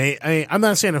series may. I'm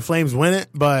not saying the Flames win it,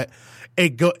 but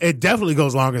it definitely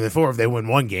goes longer than 4 if they win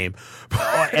 1 game,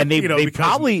 and they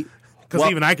probably. Because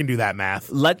even I can do that math.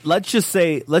 Let's just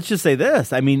say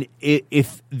this.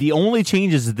 If the only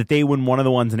change is that they win one of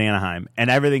the ones in Anaheim and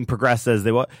everything progresses,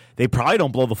 they probably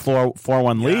don't blow the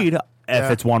 4-1 lead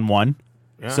if it's 1-1.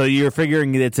 Yeah. So you're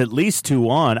figuring it's at least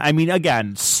 2-1.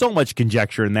 Again, so much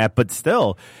conjecture in that, but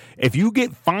still, if you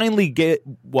finally get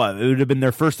what it would have been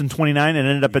their first in 29 and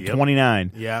ended up at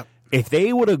 29. Yeah. If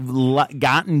they would have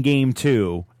gotten game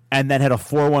 2 and then had a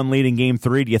 4-1 lead in game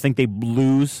 3, do you think they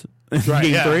lose? Right,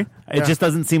 game 3? It just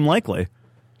doesn't seem likely.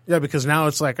 Yeah, because now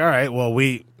it's like, all right, well,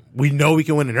 we know we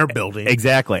can win in their building.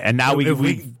 Exactly. And now we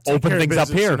open things up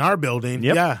here. In our building.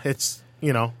 Yep. Yeah, it's,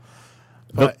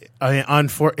 But,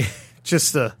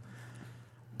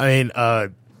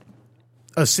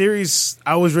 a series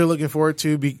I was really looking forward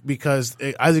to because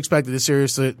I was expecting this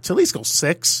series to at least go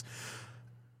 6.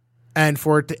 And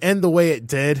for it to end the way it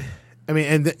did,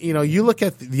 you look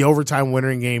at the overtime winner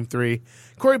in game 3,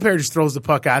 Corey Perry just throws the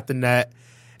puck at the net.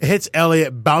 It hits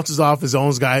Elliott, bounces off his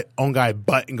own guy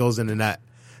butt, and goes in the net.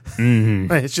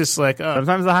 Mm-hmm. It's just like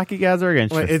sometimes the hockey guys are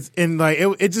against you.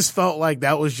 It just felt like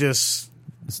that was just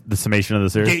The summation of the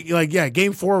series.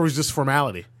 Game 4 was just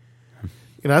formality.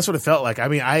 That's what it felt like. I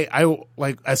mean, I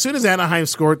like as soon as Anaheim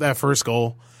scored that first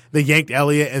goal, they yanked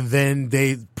Elliott, and then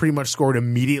they pretty much scored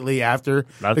immediately after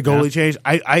the goalie change.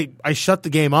 I shut the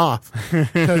game off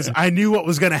because I knew what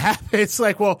was going to happen. It's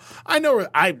like, well, I know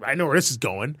where this is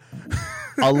going.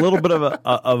 A little bit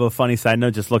of a funny side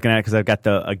note, just looking at it because I've got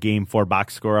a Game 4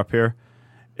 box score up here,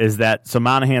 is that so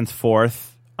Monahan's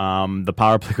fourth. The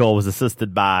power play goal was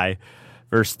assisted by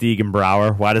Versteeg and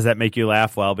Brouwer. Why does that make you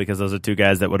laugh? Well, because those are two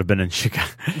guys that would have been in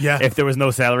Chicago. Yeah. If there was no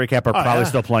salary cap, are probably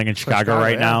still playing in Chicago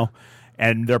right now.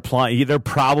 And they're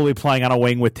probably playing on a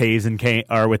wing with Taves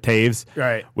with Taves,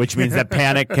 right? Which means that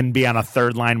Panic can be on a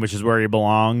third line, which is where he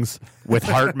belongs, with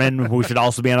Hartman, who should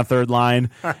also be on a third line,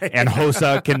 and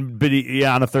Hossa can be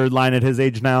on a third line at his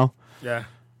age now. Yeah,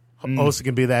 Hossa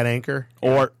can be that anchor,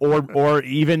 or hell,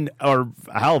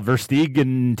 Versteeg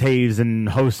and Taves and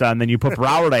Hossa, and then you put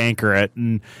Brouwer to anchor it,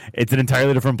 and it's an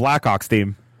entirely different Blackhawks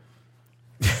team.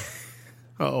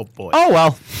 Oh boy! Oh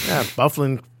well, yeah,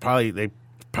 Buffalo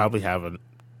probably have a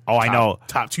I know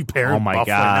top two pair. Oh my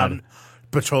God,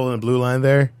 patrolling the blue line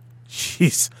there.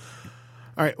 Jeez.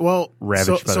 All right. Well,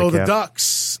 so the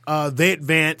Ducks they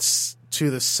advance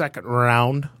to the second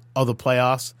round of the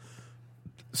playoffs,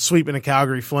 sweeping the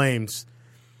Calgary Flames.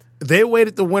 They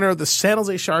awaited the winner of the San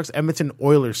Jose Sharks Edmonton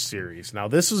Oilers series. Now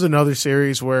this was another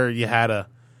series where you had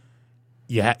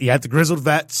the grizzled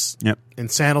vets in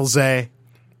San Jose,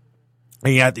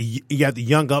 and you had the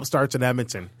young upstarts in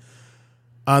Edmonton.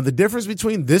 The difference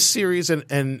between this series and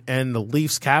the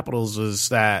Leafs Capitals is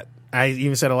that I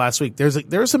even said it last week.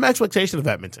 There's some expectation of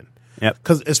Edmonton,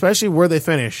 because especially where they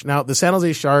finish. Now the San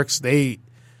Jose Sharks, they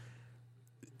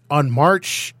on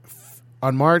March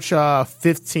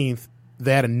 15th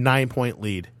they had a 9-point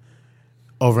lead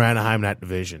over Anaheim in that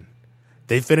division.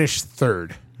 They finished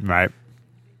third, right?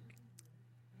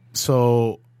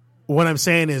 So what I'm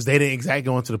saying is they didn't exactly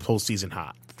go into the postseason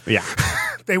hot. Yeah.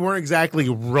 They weren't exactly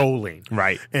rolling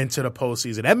into the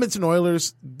postseason. Edmonton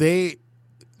Oilers, they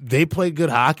played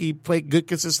good hockey, played good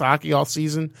consistent hockey all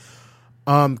season.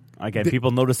 Again,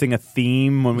 people noticing a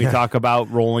theme when we talk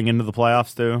about rolling into the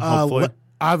playoffs too. Hopefully,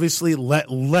 obviously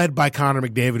led by Connor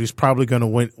McDavid, who's probably going to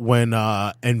win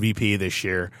MVP this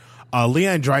year.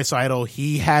 Leon Draisaitl,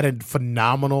 he had a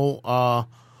phenomenal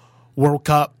World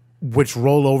Cup, which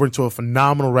rolled over into a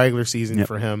phenomenal regular season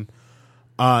for him.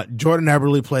 Jordan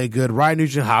Eberle played good. Ryan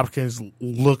Nugent-Hopkins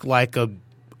looked like an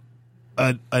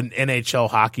NHL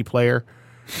hockey player.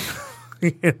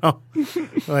 He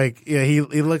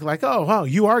looked like, oh wow,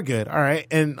 you are good, all right.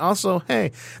 And also,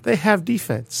 hey, they have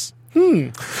defense.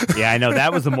 Yeah, I know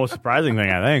that was the most surprising thing.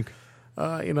 I think.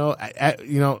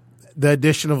 The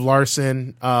addition of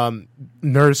Larson,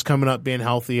 Nurse coming up being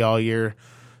healthy all year,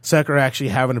 Sekera actually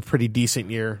having a pretty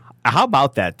decent year. How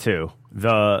about that too?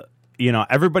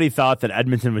 Everybody thought that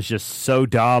Edmonton was just so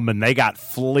dumb and they got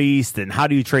fleeced. And how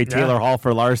do you trade Taylor Hall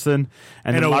for Larson?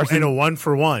 And then Larson, a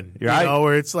 1-for-1. Right.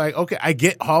 Where it's like, okay, I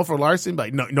get Hall for Larson,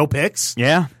 but no picks.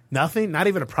 Yeah. Nothing, not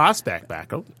even a prospect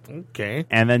back. Oh, okay.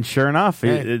 And then sure enough,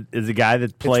 it is a guy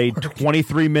that played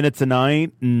 23 minutes a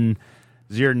night and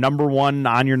is your number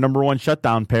one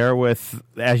shutdown pair with,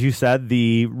 as you said,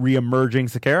 the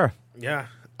reemerging Sekera. Yeah.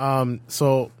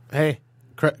 So, hey,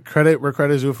 credit where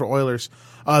credit is due for Oilers.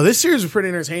 This series was pretty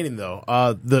entertaining, though.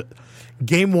 The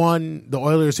game one, the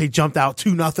Oilers, they jumped out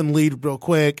 2-0 lead real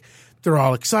quick. They're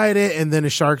all excited, and then the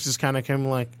Sharks just kind of came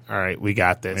like, all right, we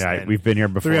got this. Yeah, we've been here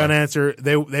before. 3 unanswered.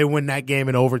 They win that game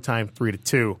in overtime,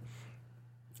 3-2.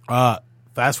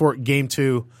 Fast forward game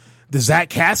 2, the Zach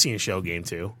Kassian show, game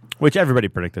 2, which everybody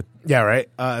predicted. Yeah, right.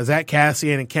 Zach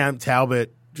Kassian and Cam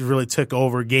Talbot really took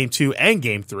over game 2 and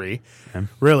game 3. Okay.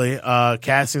 Really,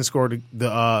 Kassian scored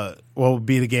what would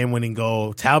be the game-winning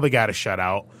goal. Talbot got a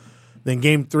shutout. Then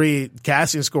game 3,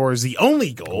 Kassian scores the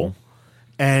only goal,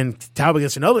 and Talbot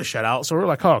gets another shutout. So we're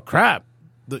like, oh crap,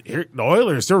 the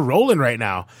Oilers, they're rolling right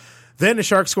now. Then the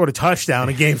Sharks scored a touchdown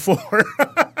in game 4.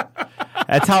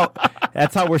 That's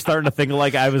how we're starting to think.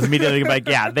 Like I was immediately like,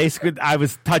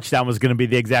 touchdown was going to be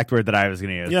the exact word that I was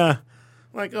going to use. Yeah.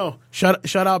 Like, oh,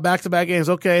 shut out back-to-back games.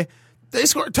 Okay, they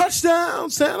scored touchdown,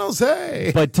 San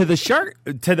Jose. But to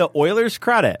the Oilers'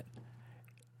 credit,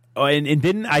 and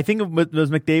didn't I think it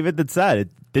was McDavid that said it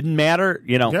didn't matter.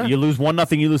 You lose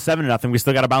 1-0, you lose 7-0. We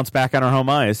still got to bounce back on our home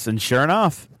ice. And sure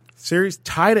enough, series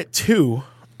tied at 2.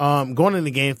 Going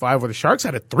into Game 5, where the Sharks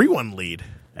had a 3-1 lead.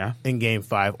 Yeah. In Game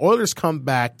 5, Oilers come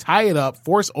back, tie it up,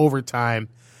 force overtime.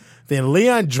 Then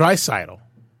Leon Draisaitl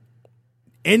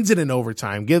ends it in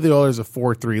overtime, give the Oilers a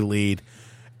 4-3 lead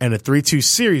and a 3-2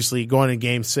 series lead going into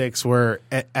Game 6, where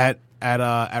at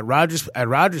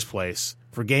Rogers Place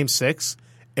for Game 6,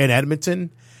 in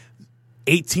Edmonton,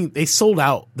 they sold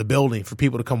out the building for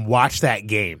people to come watch that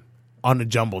game on the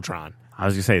Jumbotron. I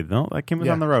was going to say, no, that game was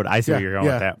on the road. I see where you're going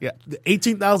with that. Yeah,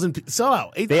 18,000 sell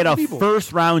out. 8, they had a people.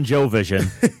 first-round Joe Vision,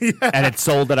 and it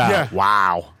sold it out. Yeah.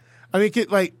 Wow. I mean,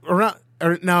 like around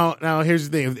now. Here's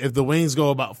the thing: if the Wings go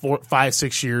about 4, 5,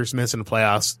 6 years missing the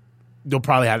playoffs, they'll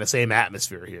probably have the same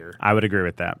atmosphere here. I would agree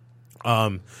with that.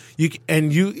 You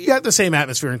have the same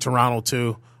atmosphere in Toronto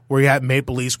too, where you have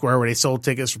Maple Leaf Square, where they sold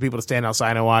tickets for people to stand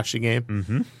outside and watch the game.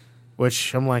 Mm-hmm.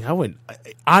 Which I'm like, I wouldn't.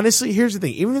 Honestly, here's the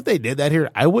thing: even if they did that here,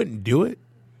 I wouldn't do it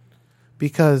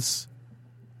because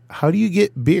how do you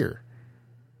get beer?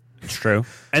 It's true.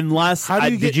 Unless,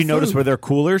 did you food? notice where they're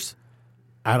coolers?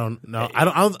 I don't know.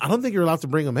 I don't think you're allowed to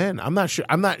bring them in. I'm not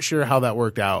sure how that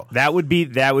worked out. That would be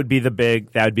the big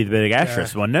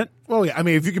asterisk, wouldn't it? Well, yeah. I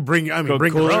mean, if you could bring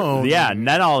your own, yeah. And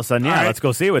then all of a sudden, right. let's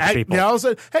go see it with people. Yeah, all of a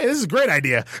sudden, hey, this is a great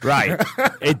idea. Right.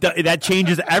 That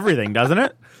changes everything, doesn't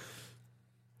it?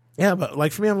 Yeah, but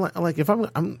like for me, I'm like if I'll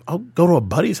go to a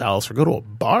buddy's house or go to a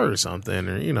bar or something,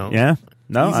 or Yeah.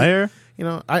 No, I hear.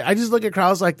 I just look at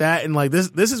crowds like that and like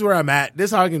this is where I'm at.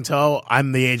 This is how I can tell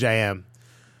I'm the age I am.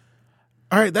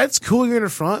 All right, that's cool. You're in the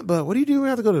front, but what do you do when you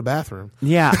have to go to the bathroom?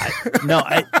 Yeah,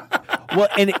 well,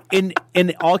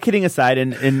 and all kidding aside,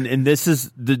 and this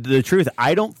is the truth.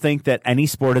 I don't think that any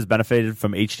sport has benefited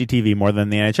from HDTV more than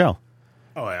the NHL.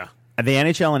 Oh yeah, the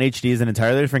NHL and HD is an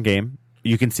entirely different game.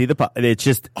 You can see it's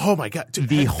just oh my god, dude,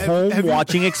 the home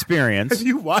watching experience. Have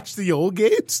you watched the old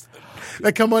games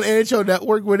that come on NHL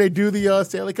Network where they do the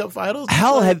Stanley Cup Finals?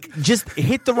 Hell, just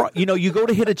hit the you go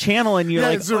to hit a channel and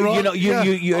you're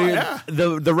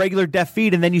the regular deaf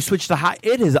feed, and then you switch to high.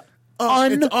 It is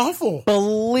it's awful,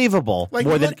 believable, like,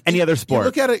 more than any other sport. You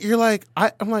look at it, you're like,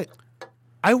 I'm like,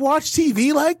 I watch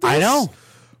TV like this. I know.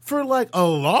 For like a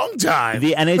long time.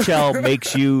 The NHL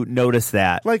makes you notice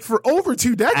that. Like for over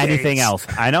 2 decades. Anything else?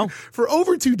 I know. For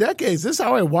over 2 decades. This is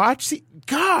how I watch.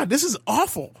 God, this is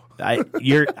awful.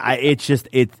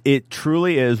 It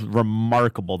truly is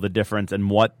remarkable, the difference in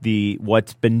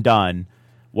what's been done,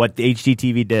 what the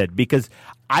HDTV did. Because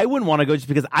I wouldn't want to go just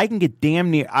because I can get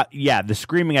damn near. The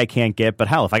screaming I can't get, but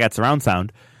hell, if I got surround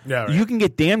sound. Yeah, right. You can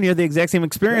get damn near the exact same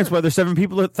experience, whether 7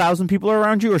 people, 1,000 people are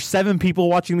around you, or 7 people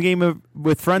watching the game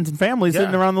with friends and families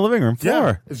sitting around the living room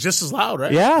floor. Yeah. It's just as loud,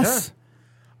 right? Yes.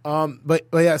 Yeah. But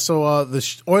yeah, so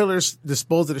the Oilers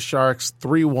disposed of the Sharks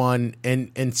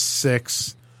 3-1 in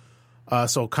 6.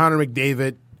 So Connor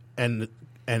McDavid and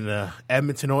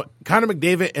Edmonton, Connor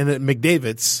McDavid and the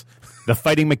McDavids, the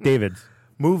Fighting McDavids,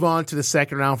 move on to the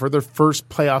second round for their first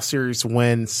playoff series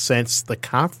win since they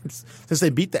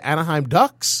beat the Anaheim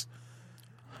Ducks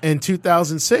in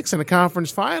 2006 in the conference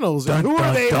finals. And who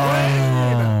are they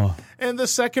playing in the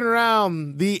second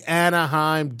round? The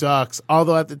Anaheim Ducks.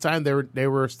 Although at the time they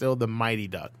were still the Mighty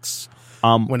Ducks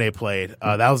when they played.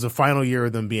 That was the final year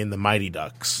of them being the Mighty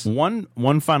Ducks. One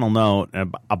final note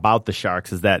about the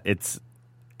Sharks is that it's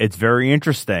very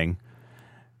interesting,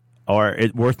 or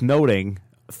worth noting.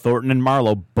 Thornton and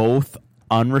Marleau, both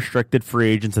unrestricted free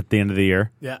agents at the end of the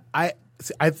year. Yeah, I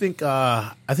think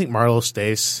Marleau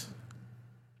stays.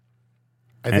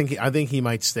 I think he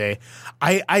might stay.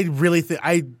 I really think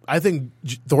I think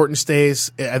Thornton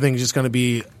stays. I think it's just going to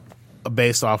be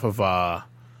based off of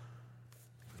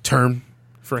term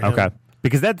for him. Okay,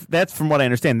 because that's from what I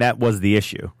understand, that was the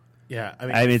issue. Yeah,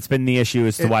 I mean it's been the issue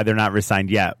as to why they're not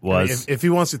re-signed yet. If he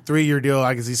wants a 3-year deal,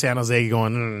 I can see San Jose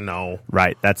going no.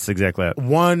 Right, that's exactly it.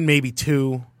 1, maybe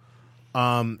 2.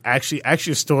 Actually, a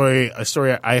story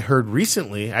I heard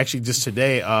recently, actually just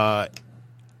today. Guy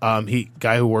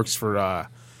who works for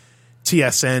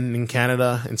TSN in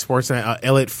Canada in Sportsnet,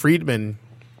 Elliot Friedman.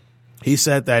 He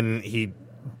said that, and he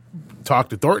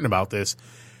talked to Thornton about this.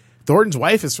 Thornton's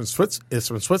wife is from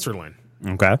Switzerland.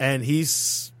 Okay, and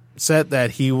he's said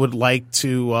that he would like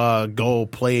to go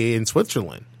play in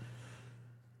Switzerland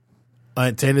to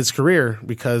end his career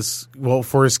because, well,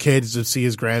 for his kids to see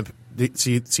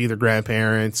see their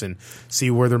grandparents and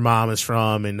see where their mom is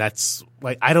from, and that's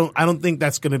like I don't think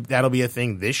that'll be a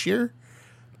thing this year,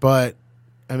 but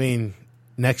I mean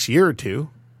next year or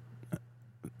two.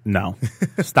 No,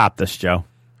 stop this, Joe.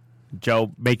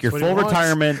 Joe, make your full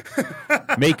retirement.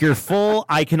 Make your full,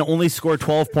 I can only score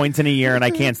 12 points in a year and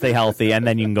I can't stay healthy, and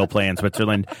then you can go play in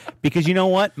Switzerland. Because you know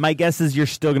what? My guess is you're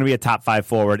still going to be a top 5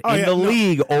 forward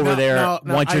league over there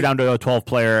once you're down to a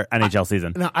 12-player NHL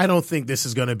season. No, I don't think this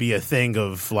is going to be a thing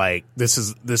of like, this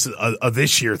is a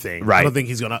this year thing. Right. I don't think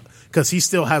he's going to, because he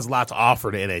still has a lot to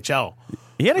offer to NHL.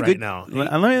 He had a good now.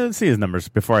 Let me see his numbers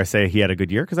before I say he had a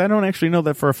good year, because I don't actually know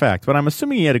that for a fact. But I'm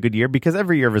assuming he had a good year because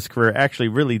every year of his career actually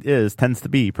really tends to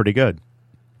be pretty good.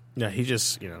 Yeah, he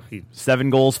just, 7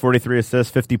 goals, 43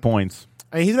 assists, 50 points.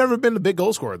 I mean, he's never been the big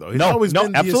goal scorer, though. He's No, always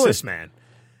been the absolutely. assist man.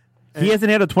 He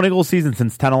hasn't had a 20-goal season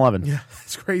since 10-11. Yeah,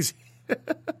 that's crazy. I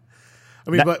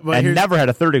mean, but and here's, never had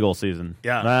a 30-goal season.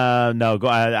 Yeah. No,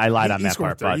 I lied on He that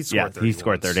scored part. 30. But He scored 30 he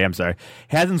scored once. 30. I'm sorry.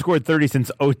 Hasn't scored 30 since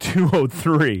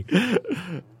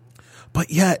 02-03. but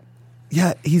yet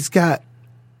he's got.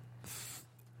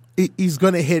 He's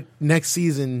going to hit next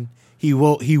season. He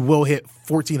will hit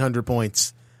 1,400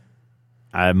 points.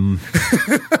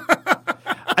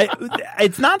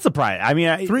 It's not surprising. I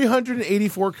mean,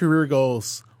 384 career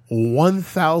goals,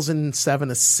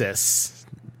 1,007 assists,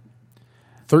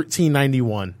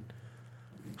 1,391.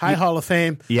 High Hall of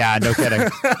Fame. yeah, no kidding.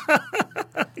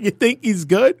 You think he's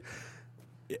good?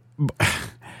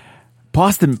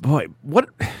 Boston, boy, what?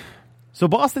 So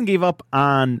Boston gave up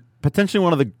on potentially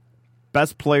one of the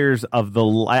best players of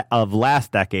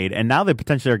last decade, and now they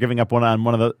potentially are giving up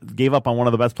gave up on one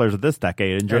of the best players of this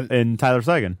decade in Tyler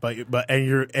Seguin.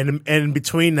 And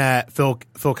between that, Phil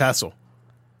Kessel.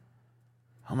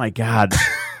 Oh my God.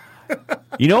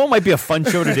 You know what might be a fun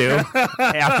show to do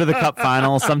after the Cup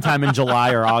final, sometime in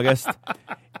July or August?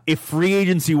 If free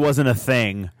agency wasn't a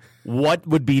thing, what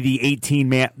would be the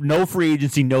 18-man, no free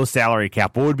agency, no salary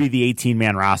cap, what would be the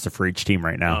 18-man roster for each team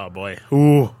right now? Oh, boy.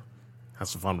 Ooh. Have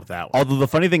some fun with that one. Although the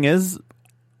funny thing is,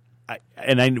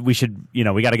 we should,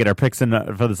 we got to get our picks in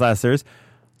for this last series.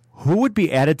 Who would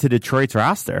be added to Detroit's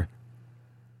roster?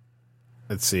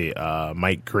 Let's see.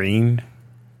 Mike Green.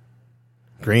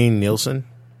 Nielsen.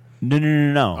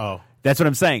 No. Oh. That's what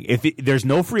I'm saying. If there's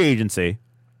no free agency,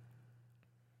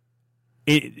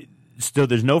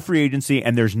 there's no free agency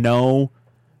and there's no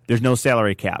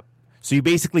salary cap. So you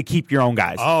basically keep your own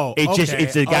guys. Oh,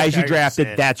 it's the guys you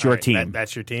drafted. That's your team.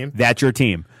 That's your team. That's your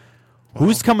team.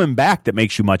 Who's coming back that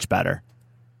makes you much better?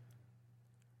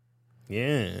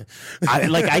 Yeah.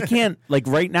 I can't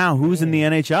right now. Who's in the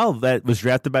NHL that was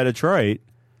drafted by Detroit?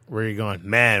 Where are you going?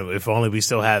 Man, if only we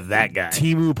still have that guy.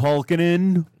 Timu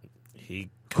Polkinen,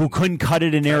 who couldn't cut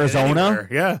it in Arizona.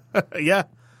 Yeah. Yeah.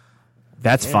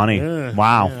 That's funny. Yeah.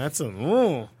 Wow. Yeah,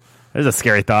 There's a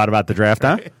scary thought about the draft,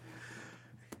 huh?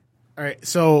 All right,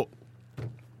 so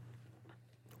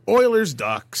Oilers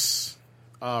Ducks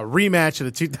rematch of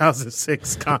the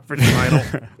 2006 conference final.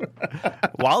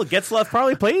 Well, Getzlaff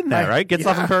probably played in that, right?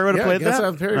 Getzlaff and Perry would have played that.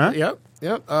 Huh?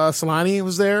 Yep. Solani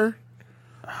was there.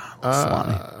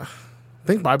 Solani. I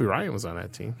think Bobby Ryan was on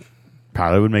that team.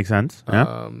 Probably would make sense.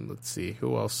 Yeah. Let's see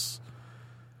who else.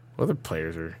 What other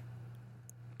players are?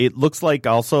 It looks like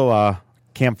also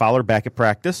Cam Fowler back at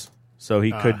practice, so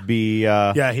he could be.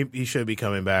 Yeah, he should be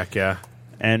coming back. Yeah.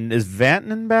 And is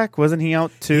Vatanen back? Wasn't he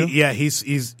out too?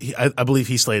 I believe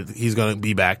he's slated. He's going to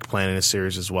be back playing in a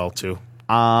series as well too.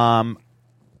 I'm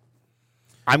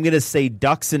going to say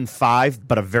Ducks in 5,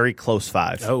 but a very close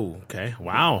 5. Oh, okay.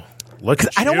 Wow. Look,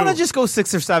 I don't want to just go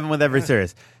 6 or 7 with every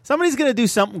series. Somebody's going to do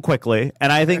something quickly,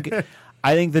 and I think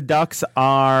the Ducks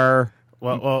are.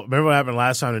 Well, remember what happened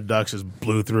last time? The Ducks just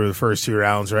blew through the first 2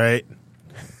 rounds, right?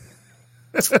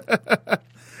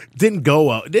 Didn't go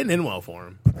well. It didn't end well for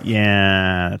him.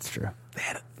 Yeah, that's true.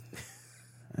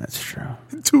 That's true.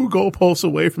 2 goalposts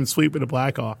away from sweeping the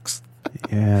Blackhawks.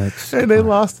 Yeah, and they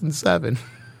lost in 7.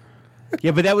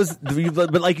 Yeah, but that was,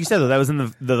 but like you said, though, that was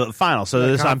in the final.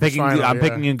 So I'm picking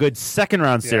a good second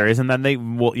round series, and then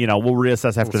we'll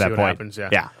reassess after that point. Happens,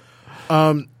 yeah.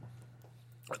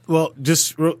 Well,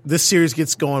 this series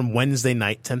gets going Wednesday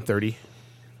night, 10:30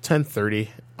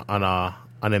 on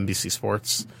NBC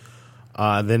Sports.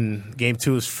 Then Game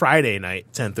 2 is Friday night,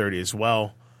 10:30 as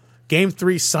well. Game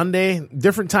 3 Sunday,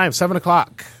 different time, 7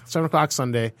 o'clock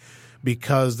Sunday,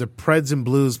 because the Preds and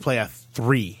Blues play at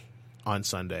 3 on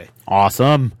Sunday.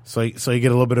 Awesome. So you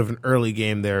get a little bit of an early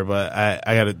game there, but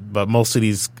but most of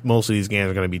these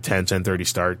games are going to be 10:30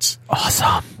 starts.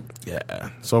 Awesome. Yeah.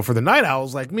 So for the night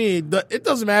owls like me, it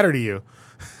doesn't matter to you.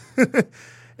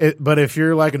 But if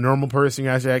you're like a normal person, you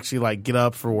guys actually get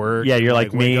up for work. Yeah, you're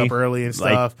like me, wake up early and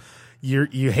stuff.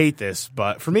 You hate this,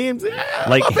 but for me, I'm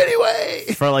up anyway.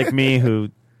 For me, who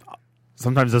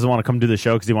sometimes doesn't want to come do the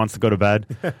show because he wants to go to bed,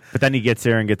 but then he gets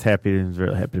here and gets happy and is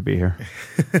really happy to be here.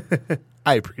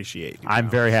 I appreciate you. I'm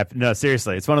very happy. No,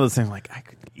 seriously, it's one of those things I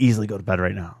could easily go to bed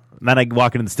right now. And then I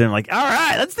walk into the studio all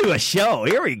right, let's do a show.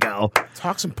 Here we go.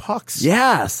 Talk some pucks.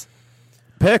 Yes.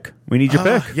 Pick. We need your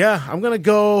pick. Yeah, I'm gonna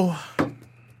go.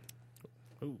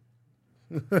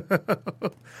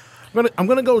 I'm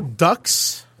gonna go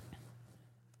Ducks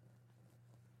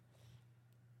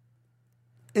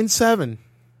in 7.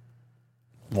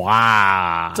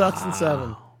 Wow. Ducks in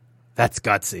 7. That's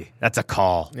gutsy. That's a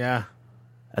call. Yeah.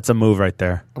 That's a move right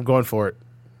there. I'm going for it.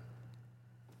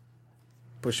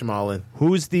 Push them all in.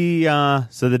 Who's the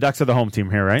so the Ducks are the home team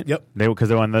here, right? Yep. Because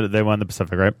they won the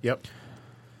Pacific, right? Yep.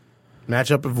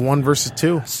 Matchup of 1 versus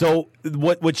 2. So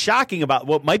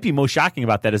what might be most shocking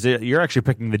about that is you're actually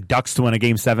picking the Ducks to win a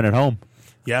Game 7 at home.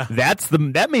 Yeah.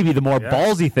 That may be the more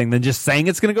ballsy thing than just saying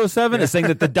it's going to go 7. Is saying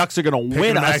that the Ducks are going to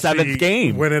win a 7th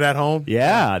game. Win it at home.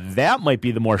 Yeah, that might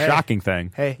be the more shocking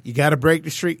thing. Hey, you got to break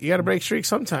the streak. You got to break streaks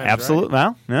sometimes. Absolutely.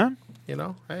 Right? Well, yeah. You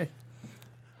know, hey.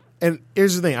 And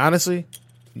here's the thing, honestly,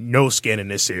 no skin in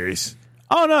this series.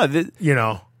 Oh no, You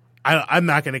know, I'm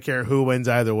not going to care who wins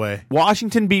either way.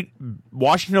 Washington beat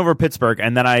Washington over Pittsburgh,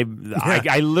 and then I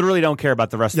literally don't care about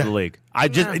the rest of the league.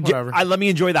 Whatever. Let me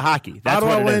enjoy the hockey. That's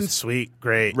Ottawa what it win, is. sweet,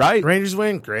 great. Right. Rangers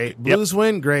win, great. Blues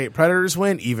win, great. Predators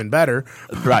win, even better.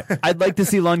 Right. I'd like to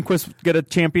see Lundqvist get a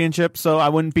championship, so I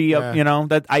wouldn't be,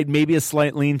 that I'd maybe a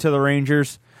slight lean to the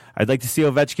Rangers. I'd like to see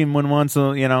Ovechkin win one,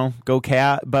 so, go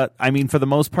Cat. But, I mean, for the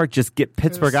most part, just get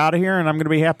Pittsburgh out of here, and I'm going to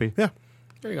be happy. Yeah.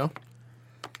 There you go.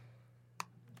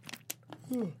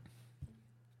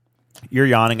 You're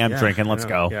yawning. I'm drinking. Let's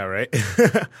go. Yeah, right.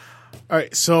 All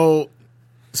right. So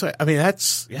I mean,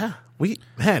 that's We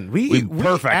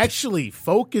perfect. actually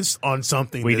focused on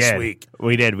something this week.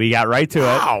 We did. We got right to it.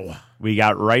 Wow. We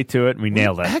got right to it, and we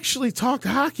nailed it. Actually talked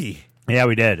hockey. Yeah,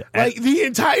 we did. Like the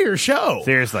entire show.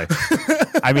 Seriously.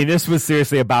 I mean, this was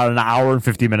seriously about an hour and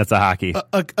 50 minutes of hockey.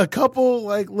 A couple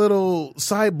like little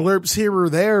side blurps here or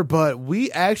there, but we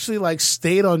actually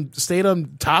stayed on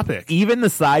topic. Even the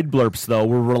side blurps though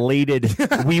were related.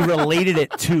 We related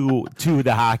it to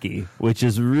the hockey, which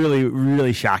is really,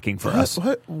 really shocking for us.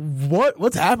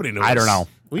 What's happening to us? I don't know.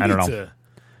 I don't know.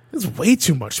 There's way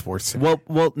too much sports.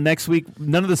 Well, next week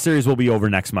none of the series will be over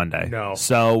next Monday. No,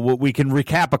 so we can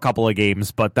recap a couple of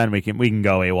games, but then we can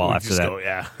go AWOL after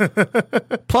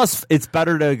that. Plus, it's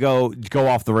better to go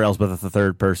off the rails with the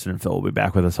third person, and Phil will be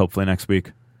back with us hopefully next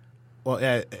week. Well,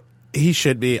 yeah, he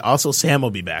should be. Also, Sam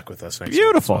will be back with us next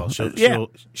Beautiful. week.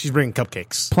 Beautiful. She's bringing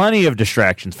cupcakes. Plenty of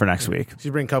distractions for next week.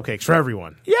 She's bringing cupcakes for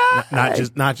everyone. Yeah,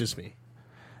 not just me.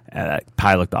 That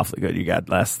pie looked awfully good. You got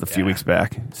a few weeks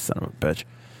back. Son of a bitch.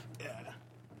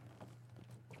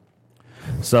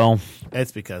 So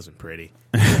it's because I'm pretty.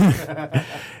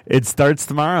 It starts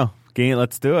tomorrow.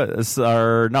 Let's do it.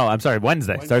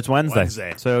 Wednesday. Starts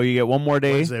Wednesday. So you get one more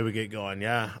day. Wednesday we get going.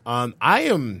 Yeah.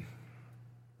 I'm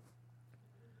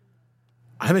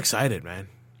excited, man.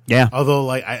 Yeah. Although,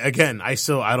 I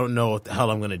don't know what the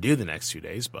hell I'm going to do the next 2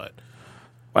 days, but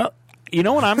well, you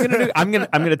know what I'm going to do? I'm going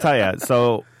to tell you.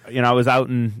 So I was out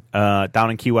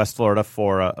down in Key West, Florida,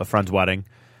 for a friend's wedding.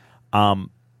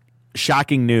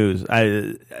 Shocking news.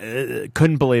 I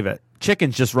couldn't believe it.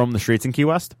 Chickens just roam the streets in Key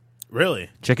West. Really?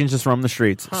 Chickens just roam the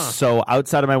streets. Huh. So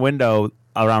outside of my window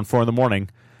around 4 a.m,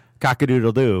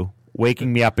 cock-a-doodle-doo,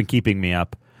 waking me up and keeping me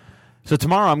up. So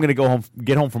tomorrow I'm going to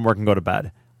get home from work and go to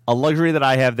bed. A luxury that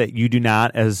I have that you do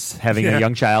not as having a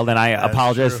young child, and I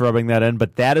apologize for rubbing that in,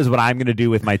 but that is what I'm going to do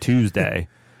with my Tuesday.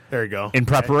 There you go. In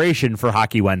preparation for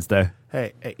Hockey Wednesday.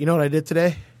 Hey, you know what I did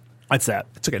today? What's that?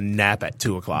 I took a nap at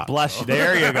 2:00. Bless you.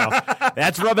 There you go.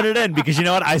 That's rubbing it in because you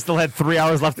know what? I still had 3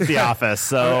 hours left at the office,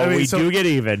 so we do get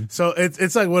even. So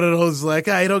it's like one of those you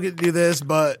don't get to do this,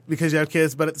 but because you have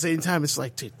kids, but at the same time, it's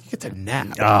like, dude, you get to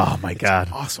nap. Oh my God,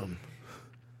 awesome.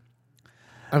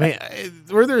 I mean,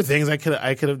 were there things I could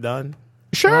have done?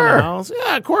 Sure.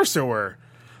 Yeah, of course there were.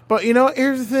 But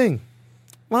here's the thing: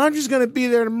 laundry's going to be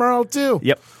there tomorrow too.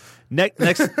 Yep.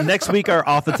 Next week, our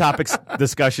off the topics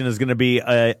discussion is going to be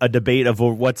a debate of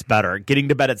what's better: getting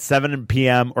to bed at 7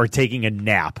 p.m. or taking a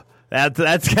nap.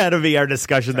 That's got to be our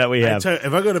discussion that we have.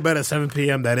 If I go to bed at 7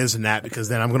 p.m., that is a nap because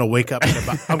then I'm going to wake up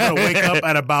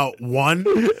at about 1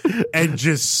 and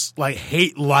just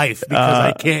hate life because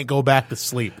I can't go back to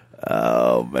sleep.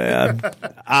 Oh man,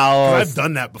 I've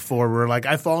done that before. Where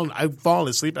I've fallen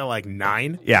asleep at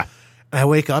 9. Yeah. And I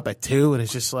wake up at 2, and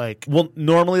it's just well,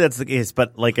 normally that's the case,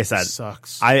 but like I said, it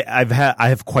sucks. I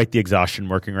have quite the exhaustion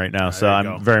working right now, so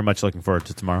I'm very much looking forward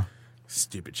to tomorrow.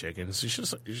 Stupid chickens! You should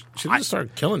just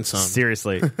start killing some.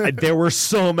 Seriously, there were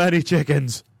so many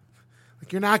chickens.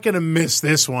 You're not gonna miss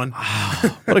this one.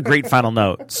 What a great final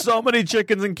note! So many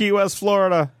chickens in Key West,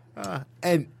 Florida,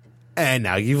 and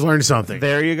now you've learned something.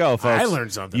 There you go, folks. I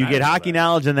learned something. You get hockey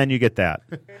knowledge, and then you get that.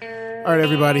 All right,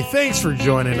 everybody. Thanks for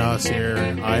joining us here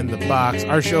in the box.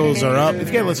 Our shows are up. If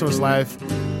you can't listen to us live,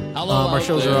 our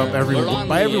shows are up every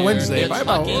Wednesday. By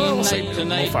about we'll fire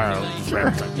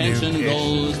if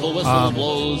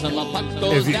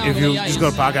you just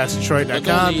go to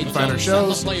podcastdetroit.com, you can find our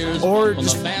shows, or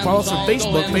just follow us on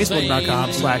Facebook,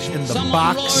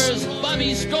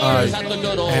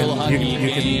 facebook.com/inthebox, and you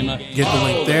can get the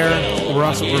link there. We're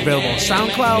available on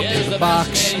SoundCloud, In the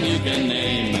Box.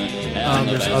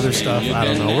 There's other stuff. I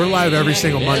don't know. We're live every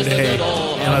single Monday,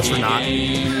 unless we're not.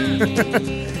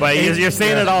 But you're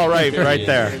saying it all right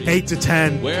there. 8 to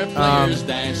 10.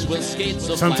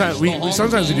 Sometimes we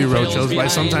do road shows, but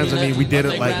sometimes we've done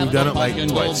it like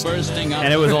twice.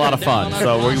 And it was a lot of fun.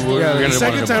 So we're the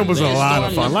second time was a lot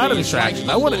of fun. A lot of distractions.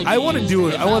 I want to do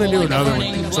it. I want to do another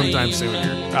one sometime soon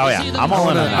here. Oh yeah, I'm all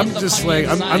in on that. I'm just like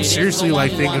I'm seriously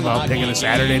like thinking about picking a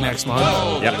Saturday next month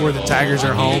where the Tigers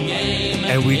are home,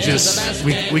 and we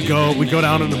go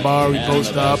down in the bar, we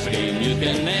post up.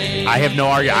 I have no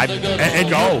argument.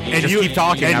 And you keep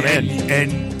talking. I'm in.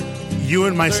 And you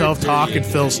and myself talk, and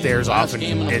Phil stares off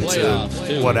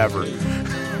into whatever.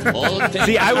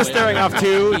 See, I was staring off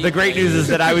too. The great news is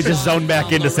that I would just zone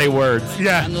back in to say words.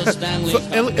 Yeah. So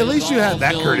at least you had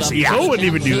that courtesy. Yeah. Phil wouldn't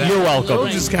even do that. You're welcome. Phil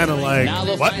was just kind of like,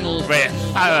 what? Wait,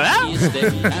 I don't know.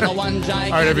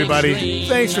 All right, everybody.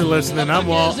 Thanks for listening. I'm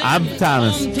Walt. I'm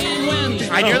Thomas.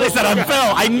 I nearly said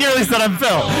I'm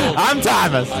Phil. I'm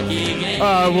Thomas.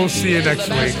 We'll see you next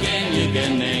week.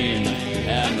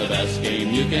 And the best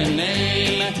game you can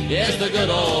name is the good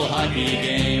old hockey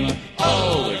game.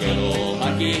 Oh, the good old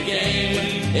hockey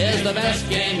game is the best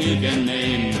game you can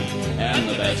name. And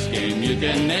the best game you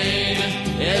can name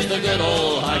is the good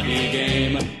old hockey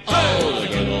game. Oh, the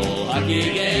good old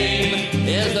hockey game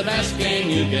is the best game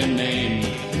you can name.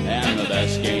 And the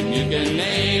best game you can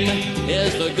name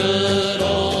is the good